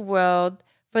bring to the world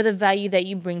for the value that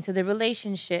you bring to the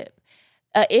relationship.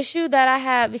 An issue that I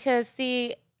have, because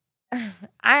see,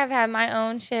 I have had my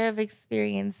own share of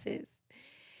experiences.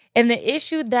 And the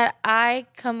issue that I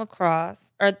come across,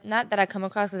 or not that I come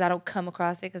across because I don't come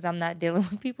across it because I'm not dealing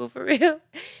with people for real,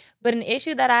 but an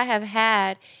issue that I have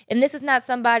had, and this is not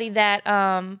somebody that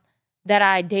that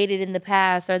I dated in the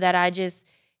past or that I just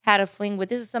had a fling with.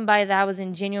 This is somebody that I was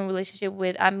in genuine relationship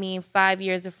with. I mean, 5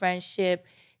 years of friendship,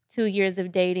 2 years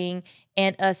of dating,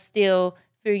 and us still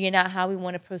figuring out how we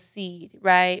want to proceed,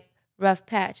 right? Rough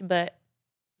patch, but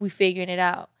we figuring it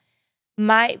out.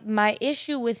 My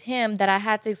issue with him that I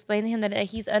had to explain to him that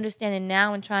he's understanding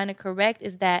now and trying to correct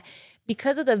is that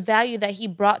because of the value that he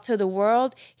brought to the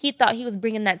world, he thought he was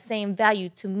bringing that same value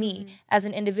to me as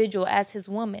an individual, as his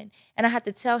woman. And I had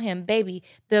to tell him, baby,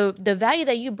 the value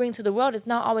that you bring to the world is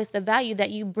not always the value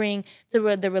that you bring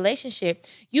to the relationship.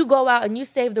 You go out and you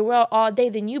save the world all day,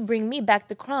 then you bring me back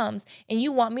the crumbs and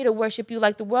you want me to worship you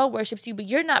like the world worships you, but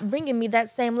you're not bringing me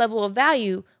that same level of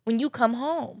value when you come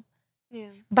home. Yeah.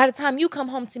 By the time you come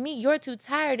home to me, you're too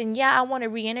tired. And yeah, I want to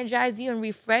re-energize you and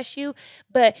refresh you.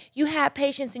 But you had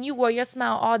patience and you wore your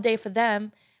smile all day for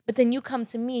them. But then you come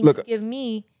to me and Look, you give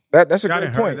me. That's a I great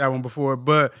didn't heard point. that one before,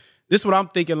 but this is what I'm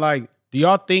thinking. Like, do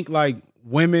y'all think like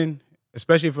women,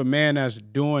 especially if a man that's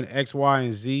doing X, Y,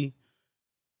 and Z,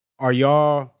 are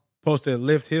y'all supposed to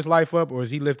lift his life up, or is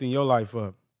he lifting your life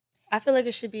up? I feel like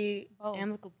it should be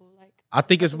amicable. Like, I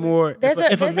think it's more There's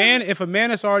if a a man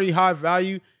that's already high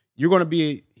value,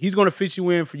 he's gonna fit you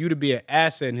in for you to be an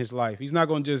asset in his life. He's not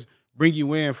gonna just bring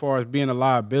you in as far as being a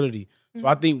liability. So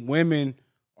I think women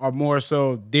are more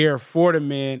so there for the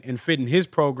man and fitting his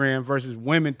program versus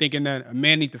women thinking that a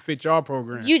man needs to fit your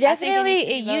program. You I think it needs to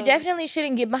be you both. definitely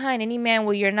shouldn't get behind any man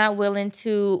where you're not willing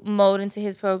to mold into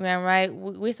his program, right?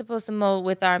 We're supposed to mold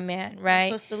with our man, I'm right?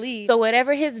 supposed to lead. So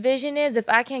whatever his vision is, if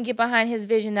I can't get behind his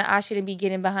vision, then I shouldn't be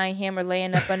getting behind him or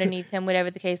laying up underneath him, whatever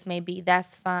the case may be.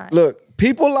 That's fine. Look,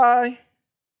 people lie.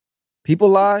 People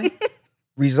lie.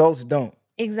 Results don't.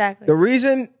 Exactly. The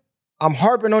reason I'm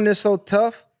harping on this so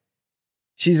tough,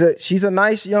 she's a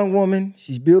nice young woman.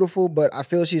 She's beautiful, but I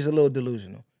feel she's a little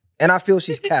delusional. And I feel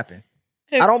she's capping.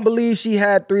 I don't believe she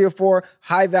had 3 or 4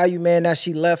 high value men that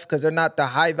she left because they're not the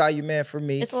high value man for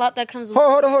me. it's a lot that comes with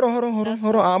Hold on. That's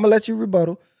I'm gonna let you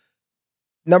rebuttal.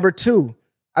 Number 2,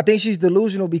 I think she's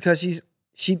delusional because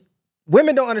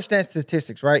women don't understand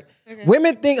statistics, right? Okay.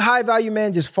 Women think high value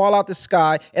men just fall out the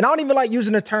sky, and I don't even like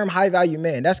using the term high value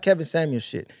man. That's Kevin Samuels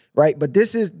shit, right? But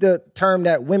this is the term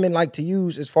that women like to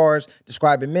use as far as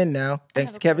describing men now,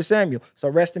 thanks to Kevin Samuel. So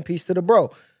rest in peace to the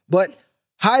bro. But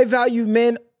high value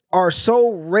men are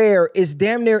so rare, it's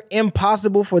damn near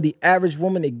impossible for the average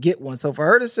woman to get one. So for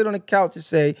her to sit on the couch and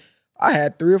say, I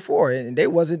had 3 or 4 and they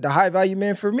wasn't the high value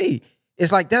man for me,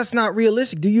 it's like, that's not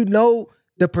realistic. Do you know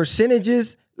the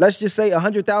percentages? Let's just say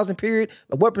 100,000 period.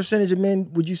 Like, what percentage of men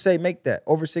would you say make that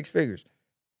over 6 figures?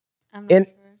 I'm not And-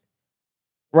 sure.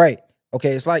 Right.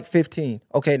 Okay, it's like 15.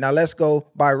 Okay, now let's go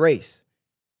by race.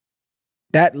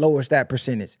 That lowers that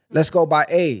percentage. Let's go by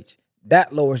age.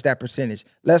 That lowers that percentage.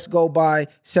 Let's go by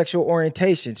sexual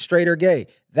orientation, straight or gay.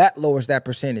 That lowers that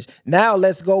percentage. Now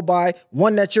let's go by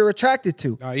one that you're attracted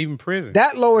to. Even prison.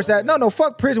 That lowers that. No,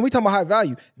 fuck prison. We talking about high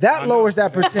value. That lowers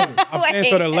that percentage. I'm saying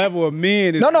so the level of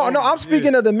men is No. I'm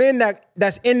speaking of the men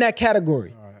that's in that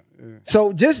category.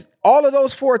 So just all of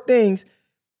those 4 things,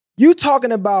 you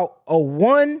talking about a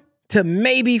 1 to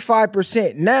maybe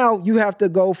 5%. Now you have to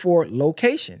go for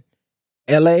location.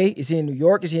 LA, is he in New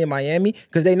York? Is he in Miami?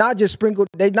 Because they not just sprinkled,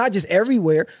 they not just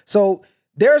everywhere. So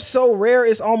they're so rare,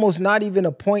 it's almost not even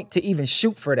a point to even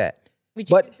shoot for that. Would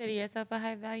you but- consider yourself a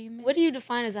high value man? What do you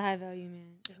define as a high value man?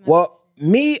 Is my Well,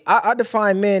 me, I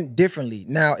define men differently.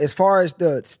 Now, as far as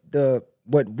the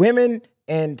what women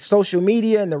and social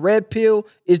media and the red pill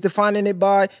is defining it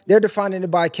by, they're defining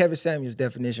it by Kevin Samuels'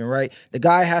 definition, right? The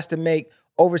guy has to make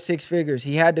over 6 figures.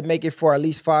 He had to make it for at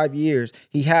least 5 years.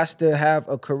 He has to have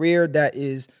a career that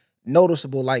is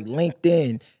noticeable, like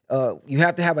LinkedIn. You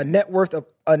have to have a network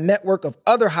of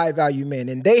other high value men,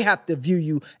 and they have to view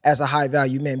you as a high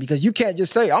value man, because you can't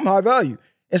just say I'm high value.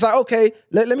 It's like, okay,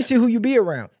 let me see who you be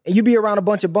around, and you be around a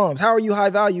bunch of bums. How are you high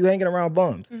value hanging around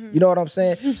bums? You know what I'm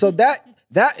saying? So that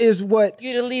is what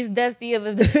You're the least dusty of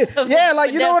yeah,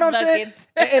 like, you know what I'm saying?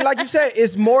 And like you said,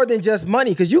 it's more than just money,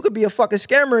 because you could be a fucking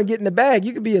scammer and get in the bag.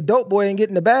 You could be a dope boy and get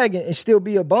in the bag and still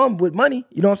be a bum with money.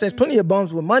 You know what I'm saying? There's plenty of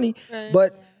bums with money,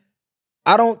 but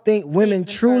I don't think women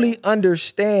truly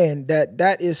understand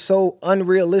that is so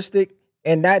unrealistic,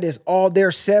 and that is all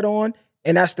they're set on,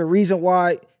 and that's the reason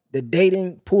why the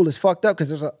dating pool is fucked up, because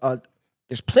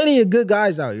there's plenty of good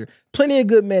guys out here, plenty of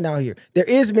good men out here. There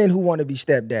is men who want to be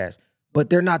stepdads, but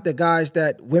they're not the guys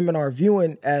that women are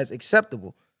viewing as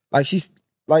acceptable. Like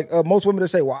most women that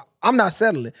say, well, I'm not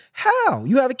settling. How?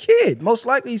 You have a kid. Most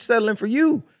likely he's settling for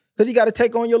you, because he got to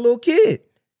take on your little kid.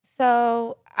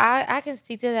 So I can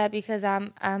speak to that because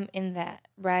I'm in that,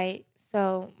 right?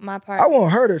 So my part. I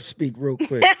want her to speak real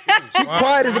quick. She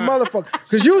quiet as a motherfucker.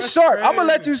 Because you sharp. I'm going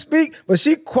to let you speak, but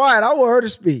she quiet. I want her to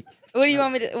speak. What do you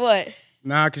want me to, what?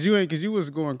 Nah, cause you was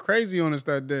going crazy on us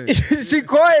that day. She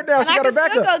quiet now. And She I got her can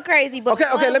back still up. go crazy, but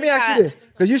Okay, let me ask you this.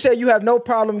 Because you said you have no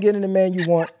problem getting the man you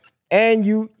want, and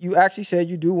you actually said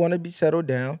you do want to be settled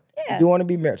down. Yeah. You do want to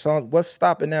be married. So what's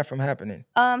stopping that from happening?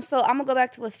 So I'm gonna go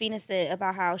back to what Fina said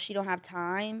about how she don't have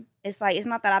time. It's like, it's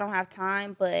not that I don't have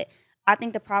time, but I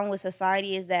think the problem with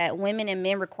society is that women and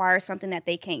men require something that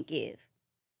they can't give.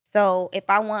 So if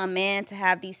I want a man to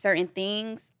have these certain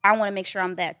things, I want to make sure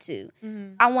I'm that too.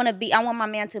 I want my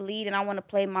man to lead, and I want to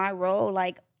play my role.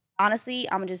 Like, honestly,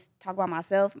 I'm gonna just talk about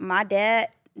myself. My dad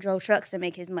drove trucks to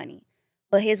make his money,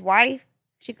 but his wife,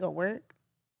 she could go work.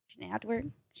 She didn't have to work.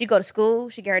 She go to school.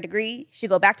 She get her degree. She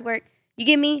go back to work. You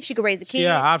get me? She could raise the kids. She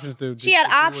had options to. She had to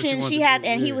do what options. wanted She to had, do,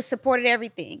 and he yeah. was supported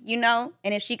everything, you know.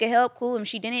 And if she could help, cool. And if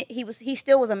she didn't, he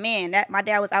still was a man. That my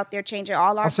dad was out there changing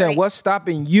all our. I'm saying, brains. what's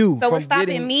stopping you So from what's stopping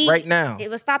getting me right now?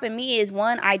 What's stopping me is,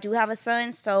 one, I do have a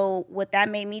son. So what that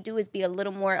made me do is be a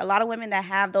little more. A lot of women that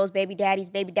have those baby daddies,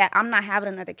 I'm not having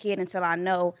another kid until I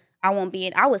know I won't be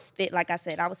in. I was fit, like I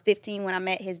said, I was 15 when I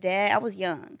met his dad. I was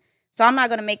young. So I'm not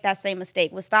going to make that same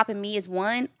mistake. What's stopping me is,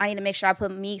 one, I need to make sure I put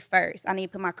me first. I need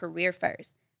to put my career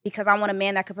first, because I want a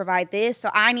man that could provide this. So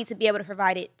I need to be able to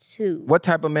provide it too. What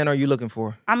type of man are you looking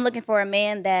for? I'm looking for a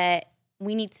man that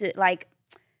we need to, like,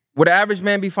 Would an average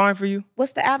man be fine for you?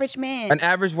 what's the average man? An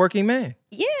average working man?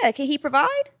 Yeah, can he provide?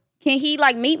 Can he,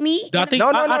 like, meet me? I think-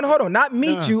 No, hold on. Not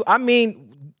meet you. I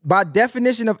mean, by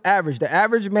definition of average, the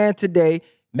average man today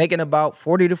making about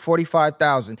 40 to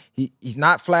 45,000. He's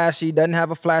not flashy, doesn't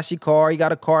have a flashy car. He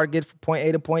got a car to get from point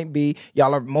A to point B.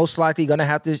 Y'all are most likely gonna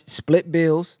have to split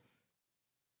bills.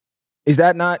 Is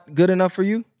that not good enough for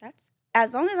you? That's,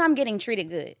 as long as I'm getting treated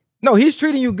good. No, he's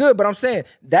treating you good, but I'm saying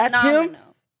that's No, him, no.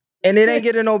 and it ain't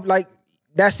getting no, like,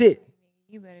 that's it.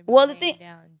 You better be Well, the laying thing-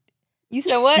 down. You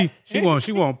said what?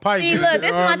 She won't pipe. See, look,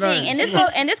 this is all my night. thing, and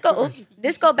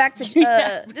this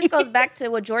goes back to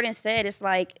what Jordan said. It's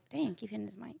like, dang, keep hitting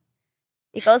this mic.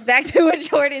 It goes back to what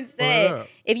Jordan up. said.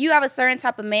 If you have a certain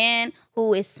type of man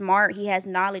who is smart, he has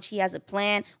knowledge, he has a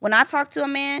plan. When I talk to a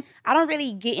man, I don't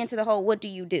really get into the whole, what do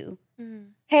you do?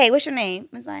 Hey, what's your name?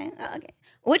 It's like, oh, okay.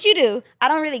 What you do? I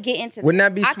don't really get into that. Wouldn't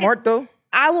that be smart though?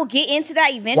 I will get into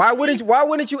that eventually. Why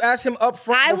wouldn't you ask him up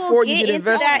front I will before you get get into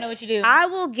invested? that. I know what you do. I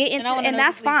will get into I wanna and know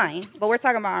that's the reason. fine. But we're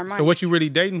talking about our money. So what you really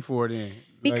dating for then?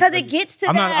 Because it gets to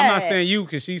I'm that. not saying you,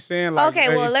 because she's saying like. Okay,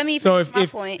 well, let me So finish my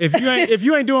if point. if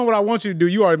you ain't doing what I want you to do,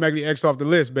 you automatically X off the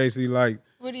list, basically. Like,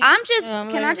 What do you- I'm just, I'm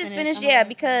can letting I her just finish. finish? Yeah,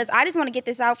 because I just want to get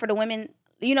this out for the women,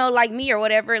 you know, like me or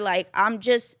whatever. Like, I'm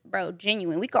just, bro,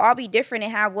 genuine. We could all be different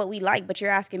and have what we like, but you're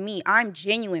asking me. I'm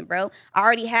genuine, bro. I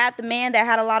already had the man that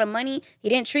had a lot of money. He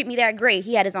didn't treat me that great.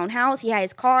 He had his own house. He had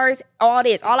his cars, all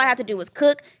this. All I had to do was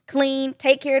cook, clean,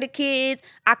 take care of the kids.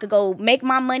 I could go make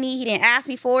my money. He didn't ask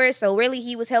me for it. So really,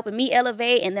 he was helping me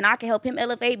elevate, and then I could help him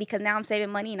elevate because now I'm saving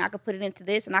money and I could put it into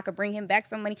this and I could bring him back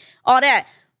some money, all that.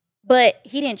 But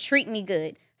he didn't treat me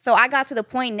good. So I got to the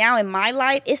point now in my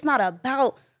life, it's not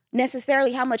about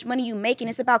necessarily how much money you making.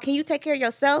 It's about, can you take care of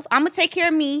yourself? I'm going to take care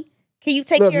of me. Can you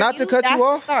take Look, care not of you? to cut That's you the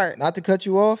off, start. not to cut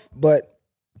you off, but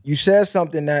you said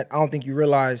something that I don't think you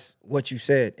realize what you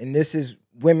said. And this is,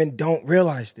 women don't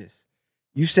realize this.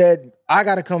 You said, I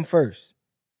got to come first.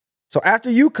 So after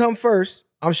you come first,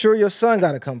 I'm sure your son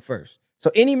got to come first.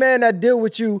 So any man that deal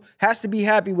with you has to be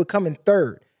happy with coming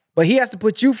third. But he has to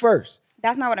put you first.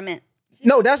 That's not what I meant.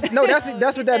 No, that's what She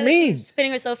that said she's means.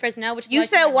 putting herself first now, which is You she's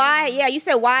said not why? dating. Yeah, you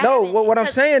said why? No, haven't- what I'm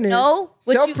because- saying is no.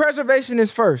 What you- self-preservation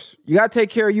is first. You got to take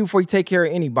care of you before you take care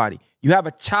of anybody. You have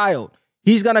a child.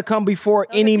 He's gonna come before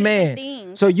Those are any two man. different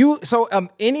things. So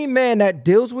any man that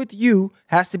deals with you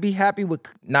has to be happy with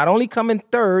not only coming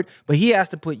third, but he has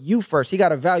to put you first. He got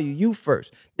to value you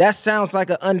first. That sounds like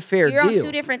an unfair You're deal. on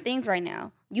two different things right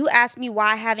now. You asked me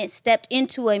why I haven't stepped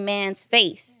into a man's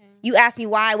face. You asked me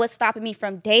why. What's stopping me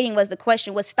from dating was the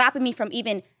question. What's stopping me from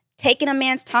even taking a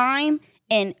man's time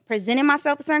and presenting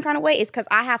myself a certain kind of way is because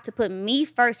I have to put me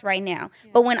first right now.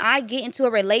 But when I get into a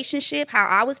relationship, how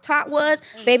I was taught was,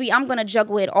 baby, I'm going to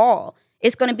juggle it all.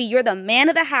 It's going to be you're the man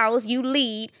of the house. You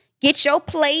lead. Get your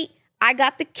plate. I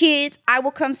got the kids. I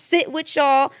will come sit with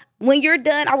y'all. When you're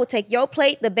done, I will take your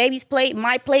plate, the baby's plate,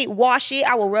 my plate, wash it.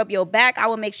 I will rub your back. I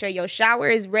will make sure your shower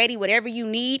is ready, whatever you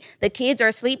need. The kids are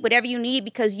asleep, whatever you need,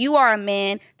 because you are a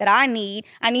man that I need.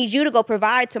 I need you to go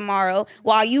provide tomorrow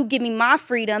while you give me my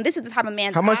freedom. This is the type of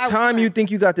man How much I time want. you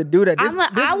think you got to do that? I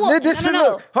will-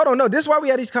 no. Look, hold on, no. This is why we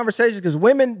have these conversations because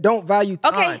women don't value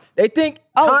time. Okay. They think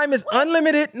Oh, time is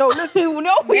unlimited. No, listen.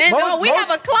 No, we have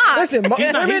a clock. Listen,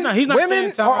 He's not saying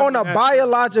women time are on a is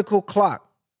biological clock.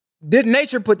 This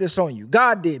nature put this on you.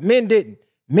 God did. Men didn't.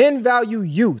 Men value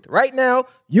youth. Right now,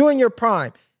 you in your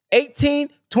prime. 18,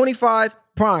 25,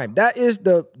 prime. That is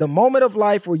the moment of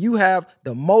life where you have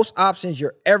the most options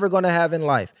you're ever going to have in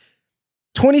life.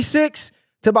 26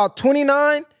 to about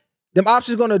 29, them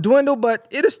options going to dwindle, but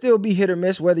it'll still be hit or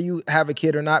miss whether you have a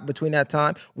kid or not between that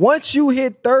time. Once you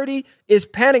hit 30, it's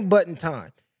panic button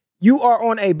time. You are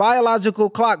on a biological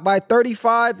clock. By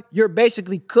 35, you're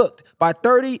basically cooked. By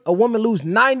 30, a woman loses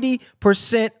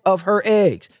 90% of her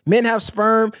eggs. Men have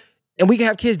sperm, and we can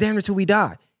have kids damn near till we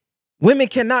die. Women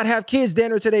cannot have kids damn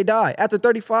near till they die. After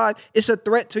 35, it's a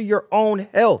threat to your own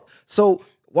health. So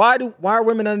why are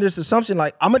women under this assumption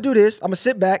like, I'm going to do this, I'm going to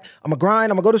sit back, I'm going to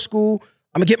grind, I'm going to go to school,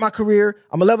 I'm going to get my career,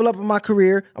 I'm going to level up in my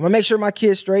career, I'm going to make sure my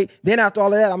kid's straight. Then after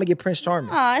all of that, I'm going to get Prince Charming.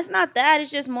 It's not that.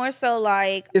 It's just more so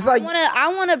like It's I like-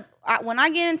 want to. When I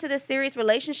get into this serious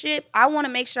relationship, I want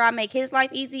to make sure I make his life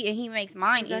easy and he makes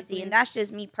mine easy, and that's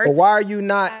just me But personally. why are you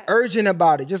not urgent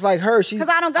about it? Just like her, Because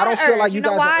I don't got feel like you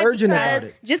guys are urgent about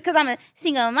it. Just because I'm a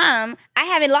single mom, I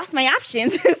haven't lost my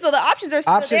options. So the options are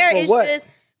still Options there. for It's what? just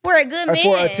for a good man.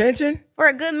 For attention? For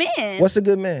a good man. What's a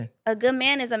good man? A good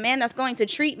man is a man that's going to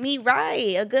treat me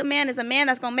right. A good man is a man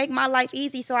that's going to make my life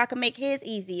easy so I can make his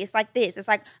easy. It's like this. It's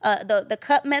like the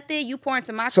cup method. You pour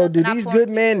into my So cup. do and I these pour good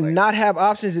into men yours. not have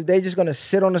options if they just gonna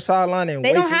sit on the sideline and They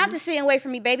wait don't for have you? to sit and wait for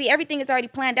me, baby. Everything is already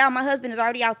planned out. My husband is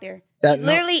already out there. That-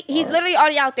 He's literally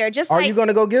already out there. Just Are like you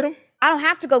gonna go get him? I don't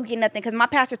have to go get nothing because my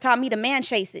pastor taught me the man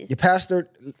chases. Your pastor,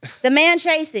 The man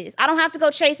chases. I don't have to go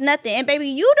chase nothing. And baby,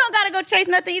 you don't gotta go chase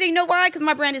nothing either. You know why? Because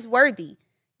my brand is worthy.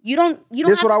 You don't This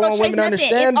have to what I go want chase women to nothing.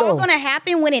 understand, It's all though. gonna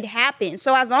happen when it happens.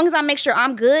 So as long as I make sure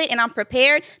I'm good and I'm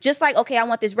prepared, just like, okay, I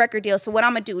want this record deal. So what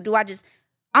I'm gonna do?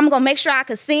 I'm gonna make sure I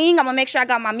can sing. I'm gonna make sure I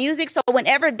got my music. So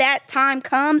whenever that time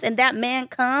comes and that man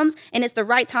comes and it's the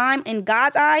right time in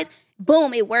God's eyes,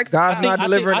 boom, it works. God's out. not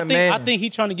delivering a man. I think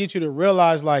he's trying to get you to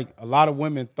realize like a lot of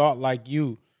women thought like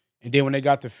you, and then when they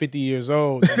got to 50 years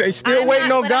old, they still I'm waiting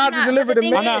not- on but God I'm to not- deliver but the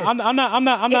the man.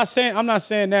 thing I'm not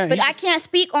saying that. But I can't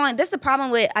speak on this. The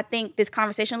problem with I think this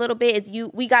conversation a little bit is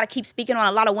we got to keep speaking on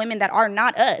a lot of women that are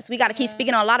not us. We got to keep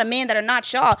speaking on a lot of men that are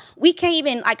not y'all. We can't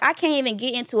even I can't even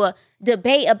get into a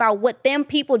debate about what them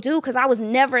people do because I was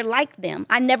never like them.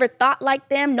 I never thought like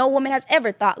them. No woman has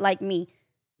ever thought like me.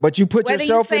 But you put Whether you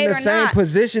yourself say in it the or same not.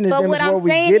 position as But them what is what I'm we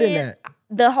saying getting is at.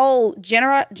 the whole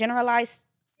generalized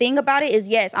thing about it is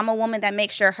yes, I'm a woman that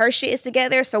makes sure her shit is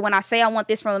together. So when I say I want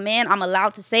this from a man, I'm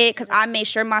allowed to say it because I made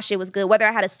sure my shit was good. Whether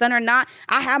I had a son or not,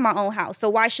 I have my own house. So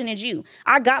why shouldn't you?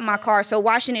 I got my car, so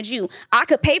why shouldn't you? I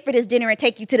could pay for this dinner and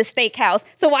take you to the steakhouse.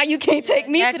 So why you can't take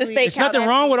me to the exactly. steakhouse? It's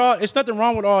nothing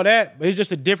wrong with all that, but it's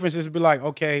just a difference. It's be like,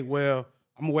 okay, well,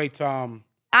 I'm gonna wait till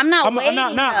I'm not waiting.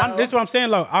 this is what I'm saying.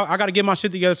 Look, I got to get my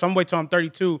shit together, so I'm gonna wait till I'm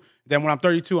 32. Then when I'm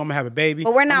 32, I'm gonna have a baby.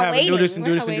 But we're not I'm gonna have to waiting. do this and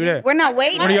do this and do that. We're not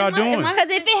waiting. What are y'all doing? Because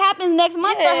if it happens next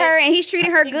month for her and he's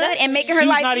treating her good and making her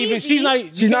life easy, She's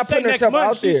not putting next herself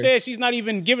month. out She there. said she's not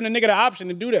even giving a nigga the option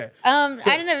to do that. I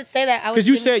didn't ever say that. Because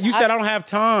you said I don't have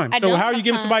time. I So don't how are you have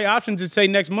giving time. somebody options to say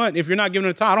next month if you're not giving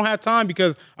them time? I don't have time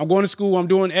because I'm going to school. I'm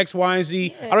doing X, Y, and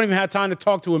Z. I don't even have time to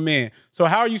talk to a man. So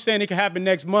how are you saying it can happen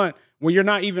next month when you're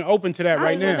not even open to that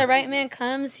right When the now? right man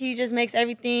comes, he just makes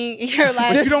everything in your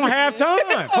life. But you don't have time.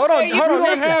 Hold on, You don't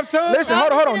listen. have time. Listen,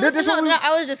 hold on. This Listen, what no,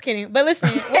 I was just kidding. But listen,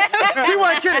 she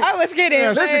wasn't kidding. I was kidding.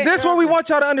 Listen, this is what we want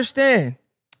y'all to understand.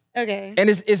 Okay. And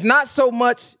it's not so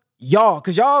much y'all,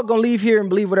 because y'all gonna leave here and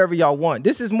believe whatever y'all want.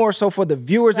 This is more so for the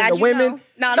viewers Glad and the you women.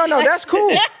 know. No, that's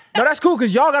cool. No, that's cool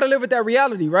because y'all got to live with that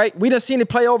reality, right? We done seen it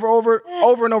play over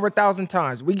and over 1,000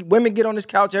 times. Women get on this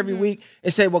couch every week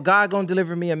and say, well, God gonna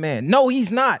deliver me a man. No,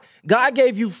 he's not. God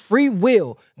gave you free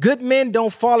will. Good men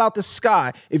don't fall out the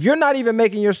sky. If you're not even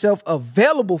making yourself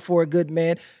available for a good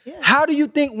man, how do you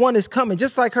think one is coming?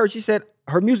 Just like her, she said,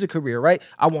 her music career, right?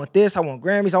 I want this, I want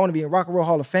Grammys, I want to be in Rock and Roll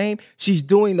Hall of Fame. She's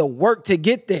doing the work to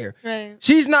get there. Right.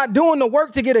 She's not doing the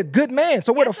work to get a good man.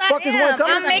 So where the fuck is one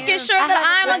coming I'm from? making sure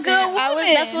that I'm a good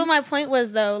woman. That's what my point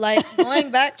was, though. Like,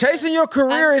 going back. Chasing your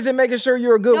career isn't making sure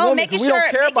you're a good woman. making We sure,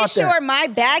 don't care about making that. sure my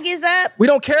bag is up. We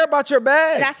don't care about your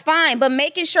bag. That's fine, but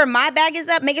making sure my bag is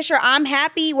up, making sure I'm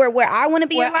happy where I want to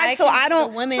be Where in life, I so can I be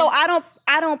don't, the woman. so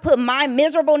I don't put my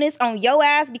miserableness on your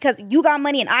ass because you got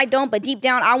money and I don't. But deep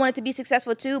down, I want it to be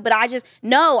successful too. But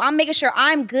I'm making sure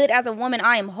I'm good as a woman.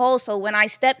 I am whole. So when I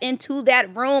step into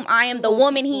that room, I am the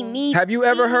woman he needs. Have you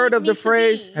ever heard of he the needs to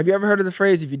phrase? be. Have you ever heard of the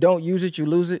phrase? If you don't use it, you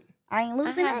lose it. I ain't I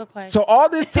losing have a it. question. So all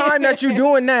this time that you're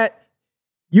doing that,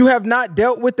 you have not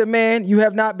dealt with the man. You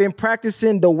have not been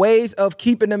practicing the ways of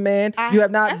keeping the man. You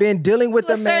have not been dealing with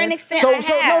to the a man. certain extent, So I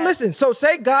no, have. listen. So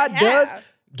say God I does have.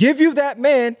 give you that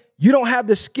man. You don't have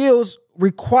the skills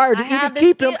required to I even have the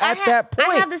keep him skill- at that point.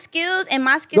 I have the skills, and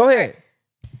my skills. Go ahead.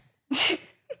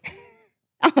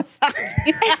 I'm sorry.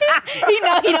 You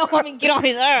know he don't want me to get on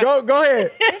his earth. Go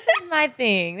ahead. This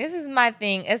is my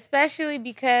thing, especially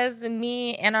because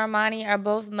me and Armani are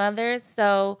both mothers.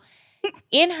 So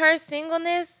in her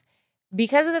singleness,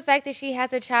 because of the fact that she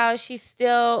has a child, she's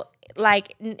still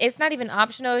like, it's not even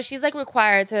optional. She's like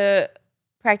required to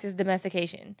practice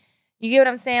domestication. You get what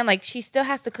I'm saying? Like, she still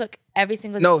has to cook every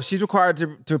single day. No, she's required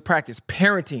to practice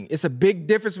parenting. It's a big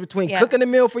difference between Yeah. cooking a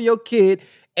meal for your kid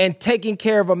and taking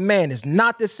care of a man. It's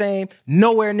not the same,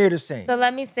 nowhere near the same. So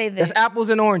let me say this. That's apples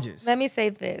and oranges. Let me say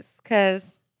this,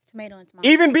 because Tomato and tomato.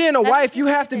 Even being a me wife, just you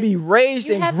say have to this. be raised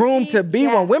You and have to groomed be- to be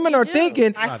yeah, one. Women you are do.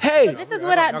 thinking, hey, this is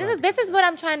what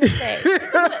I'm trying to say.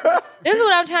 This is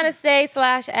what I'm trying to say /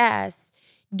 ask.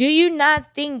 Do you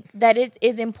not think that it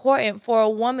is important for a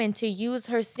woman to use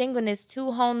her singleness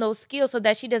to hone those skills so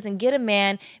that she doesn't get a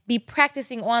man, be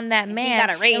practicing on that man,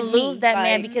 gotta raise and lose me, that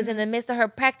man like- because in the midst of her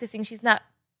practicing, she's not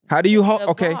how do you the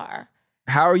okay? bar.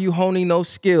 How are you honing those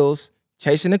skills,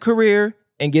 chasing a career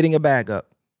and getting a bag up?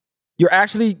 You're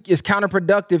actually, it's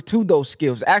counterproductive to those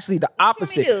skills. Actually, the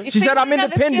opposite. do? She said, I'm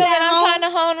Another skill independent. that I'm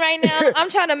trying to hone right now. I'm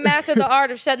trying to master the art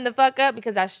of shutting the fuck up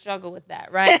because I struggle with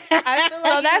that, right? I feel So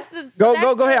like that's the Go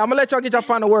that's ahead. I'm gonna let y'all get y'all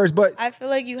final words, but I feel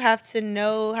like you have to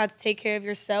know how to take care of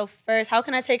yourself first. How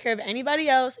can I take care of anybody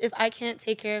else if I can't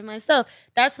take care of myself?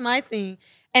 That's my thing.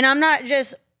 And I'm not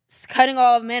just cutting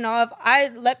all men off. I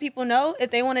let people know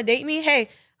if they want to date me, hey,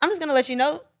 I'm just going to let you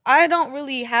know I don't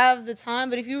really have the time,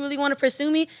 but if you really want to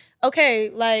pursue me, okay,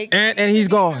 like. and he's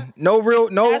gone. No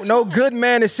That's fine. good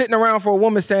man is sitting around for a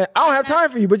woman saying, I don't have time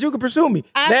for you, but you can pursue me.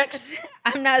 Next.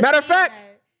 I'm not. Matter of saying fact,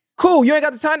 that. cool, you ain't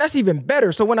got the time. That's even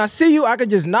better. So when I see you, I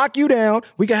could just knock you down.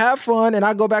 We can have fun, and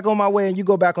I go back on my way, and you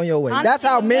go back on your way. That's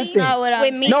how men That's think. not what I'm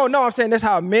With me- saying. No, I'm saying that's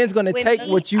how a man's gonna With take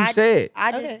me, what you said.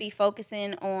 I just Okay. be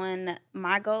focusing on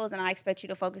my goals, and I expect you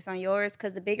to focus on yours.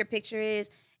 Because the bigger picture is,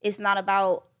 it's not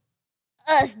about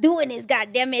us doing this.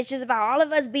 Goddamn it, it's just about all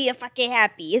of us being fucking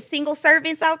happy. It's single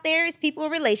servants out there. It's people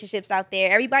in relationships out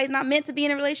there. Everybody's not meant to be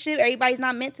in a relationship. Everybody's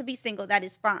not meant to be single. That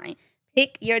is fine.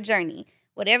 Pick your journey.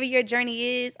 Whatever your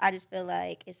journey is, I just feel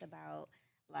like it's about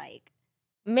like.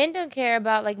 men don't care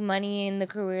about like money and the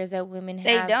careers that women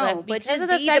have. They don't, but because just of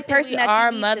the be the fact person that that we you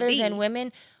are need to mothers be. and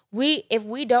women, if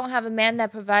we don't have a man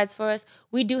that provides for us,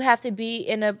 we do have to be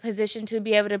in a position to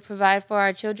be able to provide for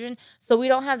our children. So we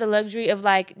don't have the luxury of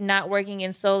like not working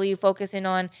and solely focusing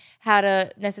on how to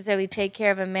necessarily take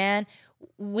care of a man.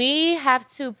 We have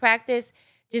to practice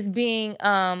just being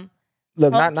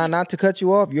Look, not to cut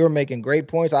you off. You're making great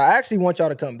points. I actually want y'all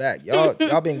to come back.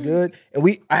 Y'all been good.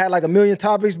 And I had like a million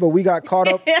topics, but we got caught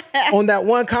up on that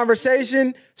one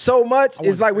conversation so much.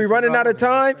 It's like we're running out of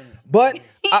time. But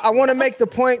I want to make the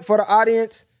point for the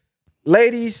audience.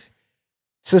 Ladies,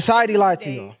 society lied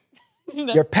to y'all.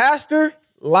 Your pastor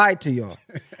lied to y'all.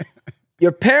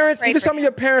 Your parents, even some of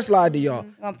your parents lied to y'all.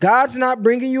 God's not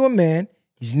bringing you a man.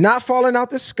 He's not falling out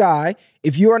the sky.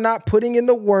 If you are not putting in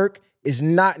the work, it's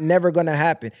never going to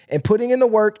happen. And putting in the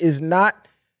work is not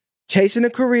chasing a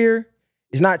career.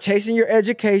 It's not chasing your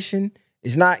education.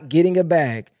 It's not getting a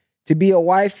bag. To be a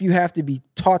wife, you have to be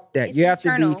taught that. It's You have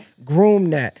internal. to be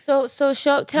groomed that. So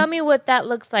tell me what that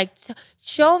looks like.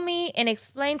 Show me and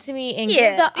explain to me and Yeah,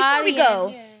 give the before we audience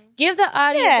go. give the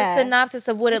audience Yeah. a synopsis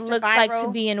of what it Mr. looks like to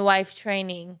Viral. be in wife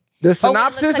training. The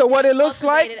synopsis of what it looks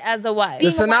like. cultivated as a wife.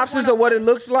 The synopsis of what it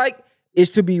looks like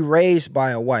is to be raised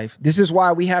by a wife. This is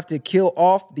why we have to kill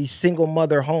off these single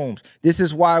mother homes. This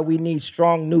is why we need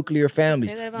strong nuclear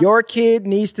families. Your kid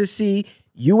needs to see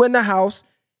you in the house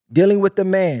dealing with the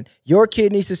man. Your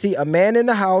kid needs to see a man in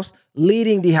the house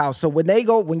leading the house. So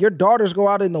when your daughters go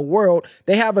out in the world,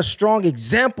 they have a strong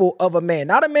example of a man,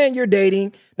 not a man you're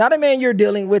dating, not a man you're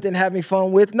dealing with and having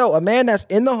fun with. No, a man that's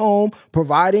in the home,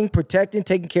 providing, protecting,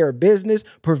 taking care of business,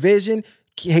 provision.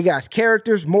 He got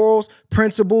characters, morals,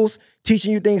 principles,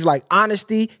 teaching you things like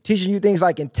honesty, teaching you things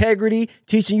like integrity,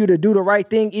 teaching you to do the right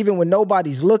thing even when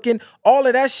nobody's looking. All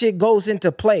of that shit goes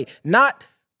into play, not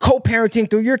co-parenting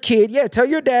through your kid. Yeah, tell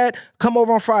your dad, come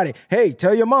over on Friday. Hey,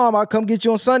 tell your mom, I'll come get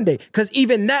you on Sunday. Because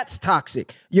even that's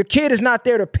toxic. Your kid is not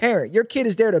there to parent. Your kid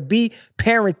is there to be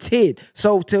parented.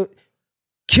 So to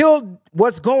kill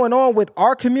what's going on with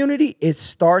our community, it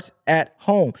starts at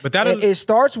home. But it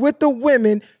starts with the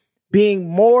women being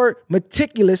more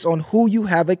meticulous on who you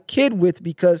have a kid with,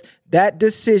 because that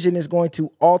decision is going to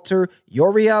alter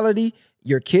your reality,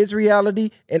 your kid's reality,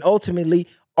 and ultimately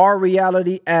our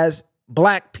reality as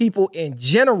Black people in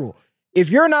general.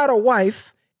 If you're not a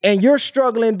wife and you're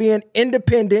struggling being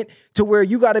independent to where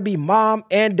you got to be mom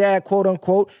and dad, quote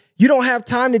unquote, you don't have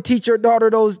time to teach your daughter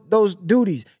those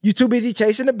duties. You're too busy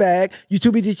chasing the bag. You're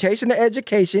too busy chasing the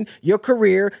education, your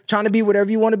career, trying to be whatever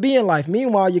you want to be in life.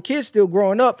 Meanwhile, your kid's still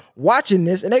growing up watching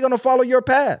this, and they're going to follow your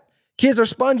path. Kids are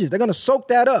sponges. They're going to soak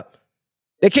that up.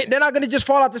 They're not going to just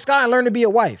fall out the sky and learn to be a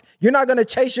wife. You're not going to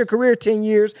chase your career 10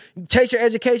 years, chase your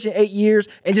education 8 years,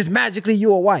 and just magically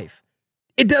you a wife.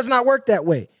 It does not work that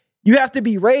way. You have to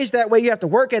be raised that way. You have to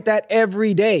work at that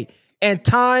every day. And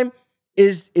time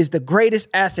is the greatest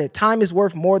asset. Time is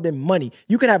worth more than money.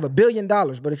 You can have $1 billion,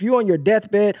 but if you're on your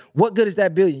deathbed, what good is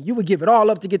that billion? You would give it all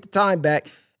up to get the time back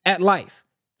at life.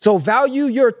 So value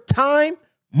your time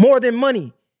more than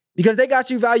money. Because they got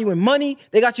you valuing money,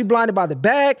 they got you blinded by the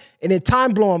bag, and then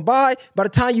time blowing by the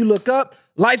time you look up,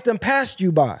 life done passed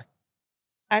you by.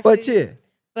 But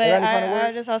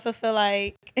I just also feel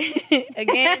like,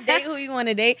 again, date who you want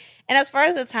to date. And as far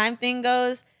as the time thing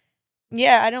goes,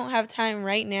 yeah, I don't have time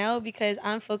right now because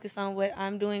I'm focused on what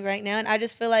I'm doing right now. And I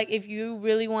just feel like if you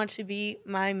really want to be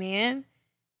my man,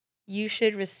 you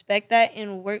should respect that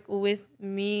and work with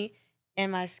me and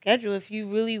my schedule. If you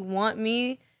really want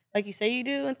me, like you say you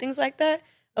do and things like that.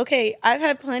 Okay, I've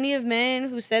had plenty of men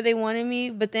who said they wanted me,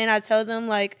 but then I tell them,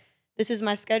 like, this is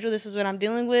my schedule, this is what I'm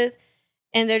dealing with.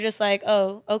 And they're just like,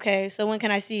 oh, okay, so when can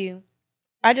I see you?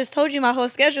 I just told you my whole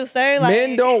schedule, sir. Like,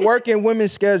 men don't work in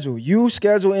women's schedule. You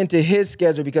schedule into his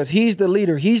schedule because he's the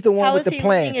leader. He's the one with the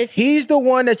plan. He's the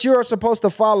one that you're supposed to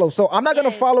follow. So I'm not going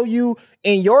to follow you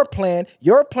in your plan.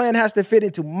 Your plan has to fit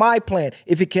into my plan.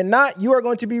 If it cannot, you are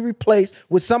going to be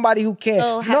replaced with somebody who can.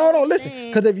 No, listen.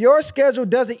 Because if your schedule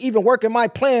doesn't even work in my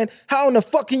plan, how in the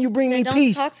fuck can you bring me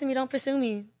peace? Don't talk to me. Don't pursue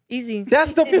me. Easy.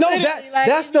 That's the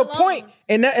that's the point.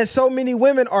 And so many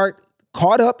women are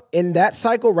caught up in that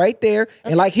cycle right there. Okay.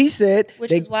 And like he said,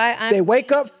 they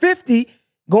wake up 50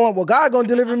 going, well, God gonna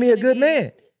deliver me a good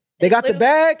man. They got the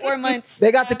bag, 4 months.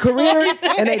 They got the career,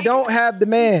 and they don't have the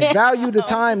man. Value the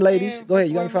time, ladies. Go ahead.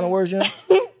 You got any final words, Jen?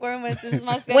 4 months. This is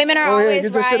my schedule. Women are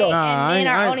always right, and men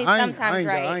are only sometimes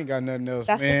right. I ain't got nothing else.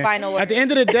 That's man. the final word. At the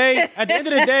end of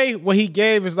the day, what he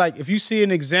gave is like, if you see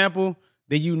an example,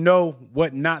 then you know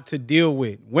what not to deal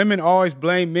with. Women always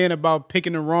blame men about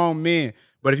picking the wrong men.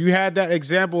 But if you had that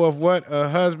example of what a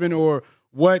husband or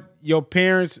what your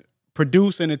parents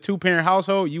produce in a 2-parent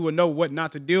household, you would know what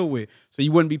not to deal with. So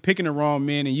you wouldn't be picking the wrong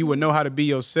men, and you would know how to be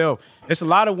yourself. There's a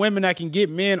lot of women that can get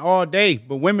men all day,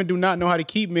 but women do not know how to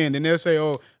keep men. Then they'll say,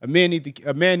 "Oh, a man need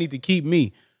to keep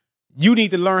me." You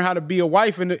need to learn how to be a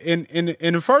wife in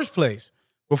the first place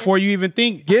before you even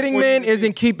think. Getting men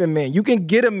isn't keeping men. You can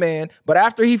get a man, but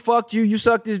after he fucked you, you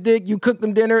sucked his dick, you cooked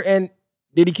him dinner, and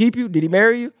did he keep you? Did he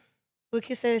marry you? We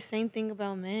could say the same thing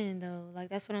about men, though. Like,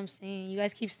 that's what I'm saying. You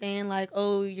guys keep saying, like,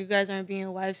 oh, you guys aren't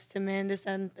being wives to men, this,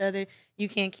 that, and the other. You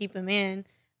can't keep a man.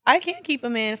 I can't keep a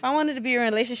man. If I wanted to be in a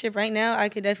relationship right now, I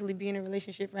could definitely be in a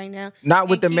relationship right now. Not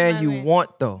with the man you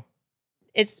want, though.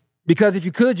 It's because if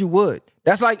you could, you would.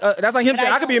 That's like him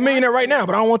saying, I could be a millionaire right now,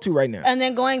 but I don't want to right now. And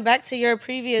then going back to your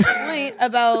previous point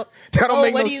about,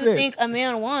 what do you think a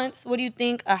man wants? What do you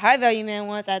think a high-value man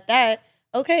wants at that?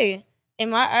 Okay. In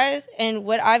my eyes and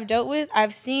what I've dealt with,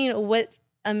 I've seen what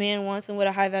a man wants and what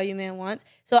a high-value man wants.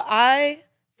 So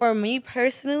for me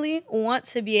personally, want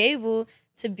to be able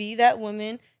to be that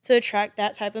woman to attract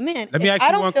that type of man. Let me ask you one question.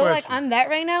 I don't feel like I'm that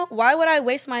right now. Why would I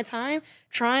waste my time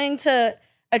trying to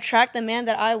attract the man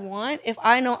that I want if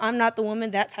I know I'm not the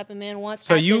woman that type of man wants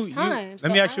at this time?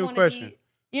 Let me ask you a question.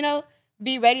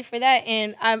 be ready for that.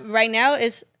 And right now,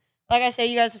 it's like I said,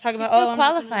 you guys are talking about. Still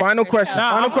qualified. Final question.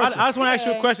 Nah, Final question. I just want to ask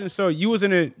you a question. So you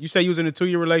say you was in a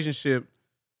 2-year relationship.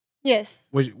 Yes.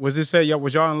 Was this say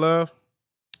was y'all in love?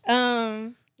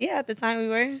 Yeah, at the time we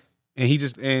were.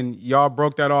 And y'all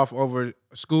broke that off over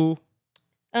school?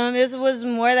 It was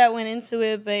more that went into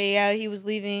it, but yeah, he was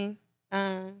leaving.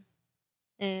 And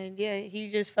yeah, he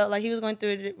just felt like he was going through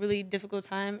a really difficult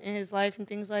time in his life and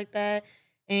things like that.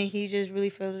 And he just really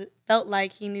felt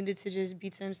like he needed to just be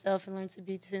to himself and learn to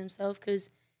be to himself, because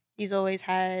he's always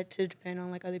had to depend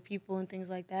on like other people and things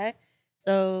like that.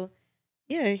 So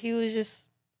yeah, he was just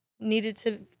needed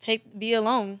to be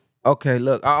alone. Okay,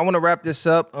 look, I want to wrap this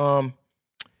up.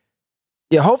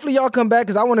 Yeah, hopefully y'all come back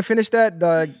because I want to finish that.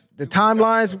 The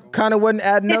timelines kind of wasn't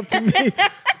adding up to me.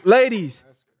 Ladies,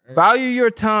 value your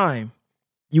time.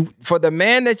 For the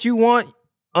man that you want,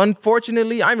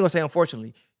 unfortunately, I'm even gonna say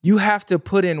unfortunately, you have to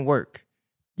put in work.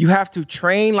 You have to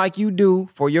train like you do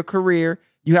for your career.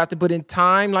 You have to put in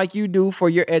time like you do for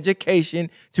your education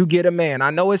to get a man. I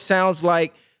know it sounds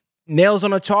like nails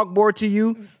on a chalkboard to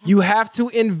you. You have to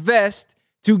invest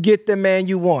to get the man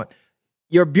you want.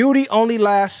 Your beauty only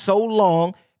lasts so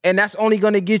long, and that's only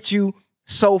going to get you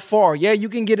so far. Yeah, you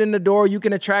can get in the door, you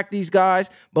can attract these guys,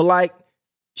 but like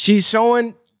she's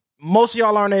showing, most of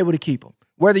y'all aren't able to keep them.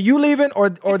 Whether you leaving or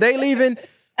they leaving,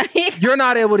 you're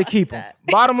not able to keep them.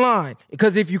 Bottom line,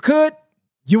 because if you could,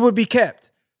 you would be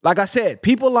kept. Like I said,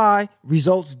 people lie,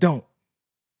 results don't.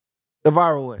 The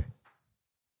viral way.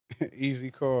 Easy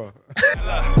call.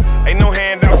 Ain't no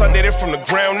handouts, I did it from the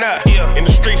ground up. In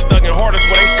the streets, thugging hardest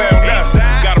where they found us.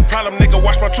 Got a problem, nigga,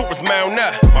 watch my troopers mount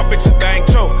up. My bitch is dang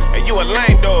too, and you a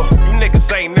lame though. You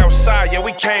niggas ain't outside, yeah,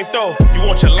 we came through. You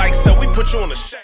want your lights up, we put you on the shade.